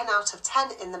get 10 out of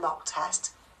 10 in the mock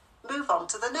test, move on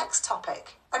to the next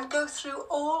topic and go through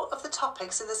all of the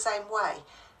topics in the same way,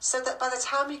 so that by the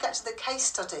time you get to the case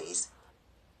studies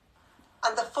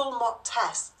and the full mock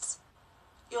tests,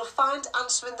 you'll find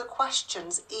answering the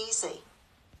questions easy.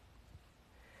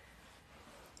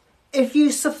 If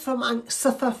you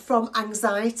suffer from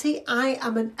anxiety, I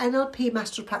am an NLP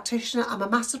master practitioner. I'm a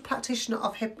master practitioner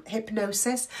of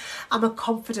hypnosis. I'm a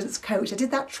confidence coach. I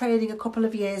did that training a couple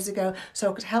of years ago so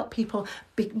I could help people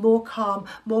be more calm,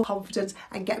 more confident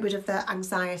and get rid of their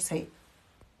anxiety.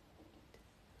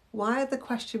 Why are the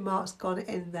question marks gone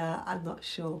in there? I'm not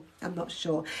sure.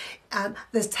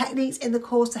 There's techniques in the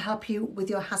course to help you with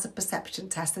your hazard perception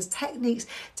test. There's techniques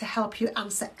to help you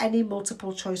answer any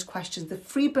multiple choice questions. The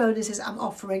free bonuses I'm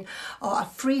offering are a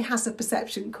free hazard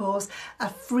perception course, a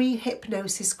free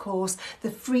hypnosis course.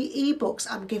 The free ebooks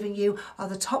I'm giving you are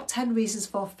the top 10 reasons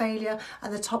for failure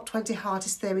and the top 20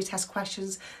 hardest theory test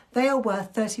questions. They are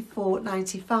worth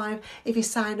 $34.95. If you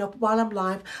sign up while I'm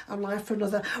live for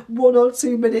another 1 or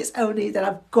 2 minutes only, then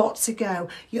I've got to go.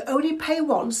 You only pay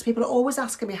once. People are always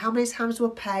asking me, how many times do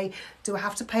I pay? Do I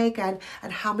have to pay again?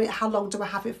 And how long do I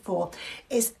have it for?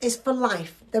 It's for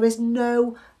life. There is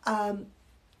no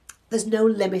there's no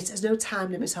limit. There's no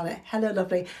time limit on it. Hello,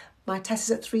 lovely. My test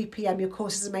is at 3 p.m. Your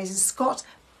course is amazing. Scott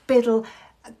Biddle,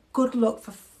 good luck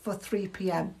for 3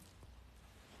 p.m.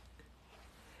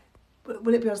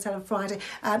 Will it be on sale on Friday?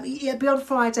 Yeah, it'll be on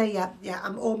Friday, yeah.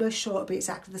 I'm almost sure it'll be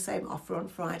exactly the same offer on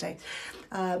Friday.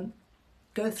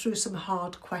 Go through some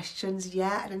hard questions,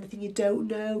 yeah, and anything you don't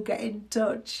know, get in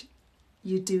touch.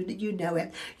 You know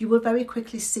it. You will very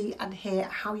quickly see and hear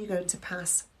how you're going to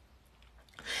pass.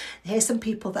 Here's some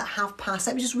people that have passed.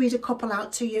 Let me just read a couple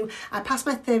out to you. I passed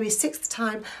my theory 6th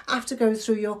time after going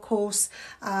through your course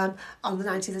on the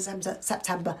 19th of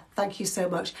September. Thank you so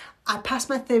much. I passed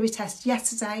my theory test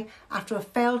yesterday after a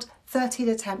failed 13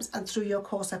 attempts, and through your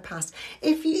course I passed.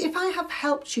 If I have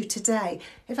helped you today,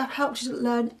 if I've helped you to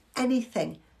learn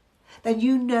anything, then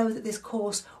you know that this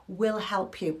course will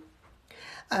help you.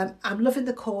 I'm loving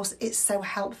the course, it's so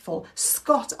helpful.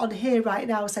 Scott on here right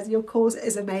now said your course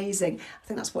is amazing. I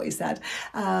think that's what he said.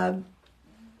 I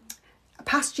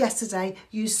passed yesterday,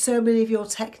 used so many of your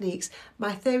techniques.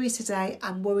 My theory today,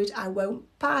 I'm worried I won't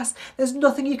pass. There's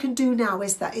nothing you can do now,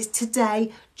 is there? It's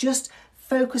today, just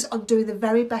focus on doing the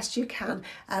very best you can.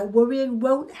 Worrying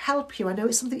won't help you. I know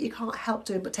it's something you can't help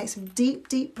doing, but take some deep,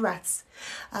 deep breaths.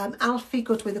 Alfie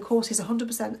Goodwin, the course is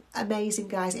 100% amazing,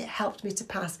 guys. It helped me to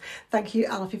pass. Thank you,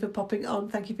 Alfie, for popping on.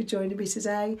 Thank you for joining me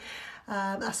today.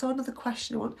 I saw another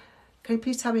question I want. Can you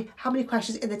please tell me how many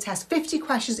questions in the test? 50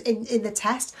 questions in the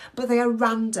test, but they are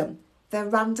random. They're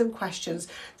random questions.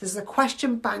 There's a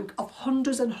question bank of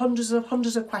hundreds and hundreds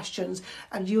of questions,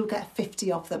 and you'll get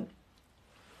 50 of them.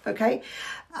 Okay,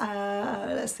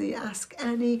 let's see, ask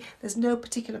any. There's no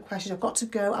particular question. I've got to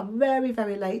go. I'm very,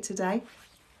 very late today.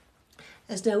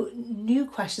 There's no new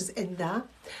questions in there.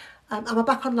 Am I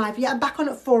back on live? Yeah, I'm back on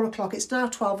at 4 o'clock. It's now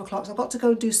 12 o'clock, so I've got to go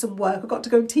and do some work. I've got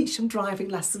to go and teach some driving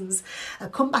lessons.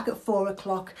 Come back at 4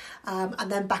 o'clock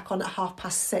and then back on at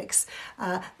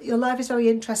 6:30. Your live is very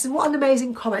interesting. What an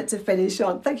amazing comment to finish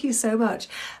on. Thank you so much.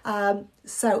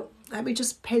 So let me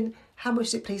just pin... How much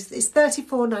is it, please? It's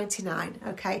 $34.99,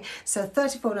 okay? So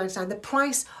 $34.99, the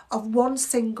price of one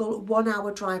single 1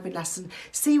 hour driving lesson.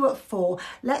 See you at 4.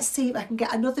 Let's see if I can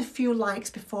get another few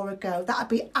likes before I go. That'd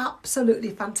be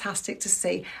absolutely fantastic to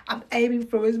see. I'm aiming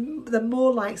for the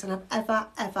more likes than I've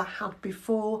ever had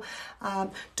before.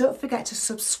 Don't forget to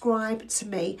subscribe to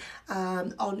me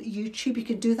on YouTube. You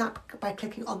can do that by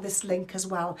clicking on this link as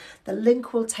well. The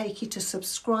link will take you to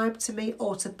subscribe to me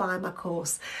or to buy my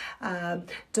course.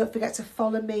 Don't forget to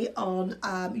follow me on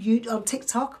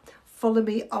TikTok, follow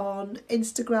me on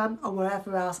Instagram or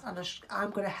wherever else, and I'm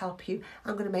going to help you.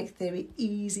 I'm going to make theory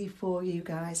easy for you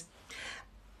guys.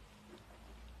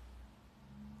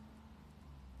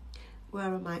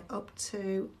 Where am I up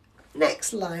to?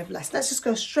 Next live lesson. Let's just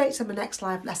go straight to my next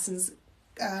live lessons.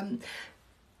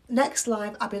 Next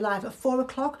live, I'll be live at 4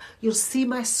 o'clock. You'll see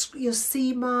my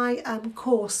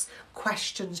course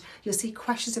questions. You'll see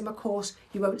questions in my course.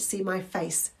 You won't see my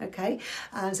face, okay?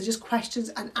 So just questions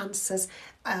and answers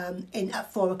in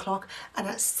at 4 o'clock. And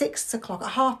at 6 o'clock,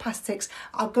 at 6:30,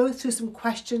 I'll go through some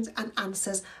questions and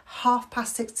answers.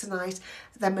 6:30 tonight.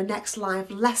 Then my next live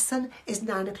lesson is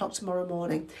 9 o'clock tomorrow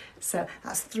morning. So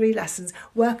that's 3 lessons.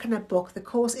 Work on a book. The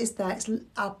course is there.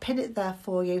 I'll pin it there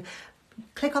for you.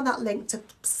 Click on that link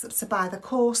to buy the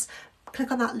course.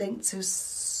 Click on that link to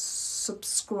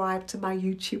subscribe to my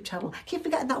YouTube channel. I keep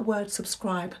forgetting that word,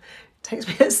 subscribe. Takes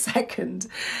me a second.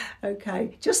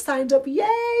 Okay, just signed up.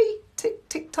 Yay!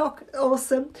 TikTok,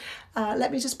 awesome.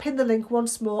 Let me just pin the link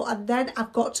once more, and then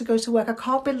I've got to go to work. I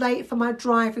can't be late for my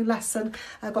driving lesson.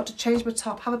 I've got to change my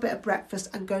top, have a bit of breakfast,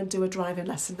 and go and do a driving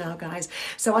lesson now, guys.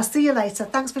 So I'll see you later.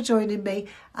 Thanks for joining me.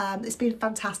 It's been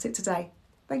fantastic today.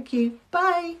 Thank you.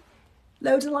 Bye.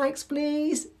 Loads of likes,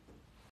 please.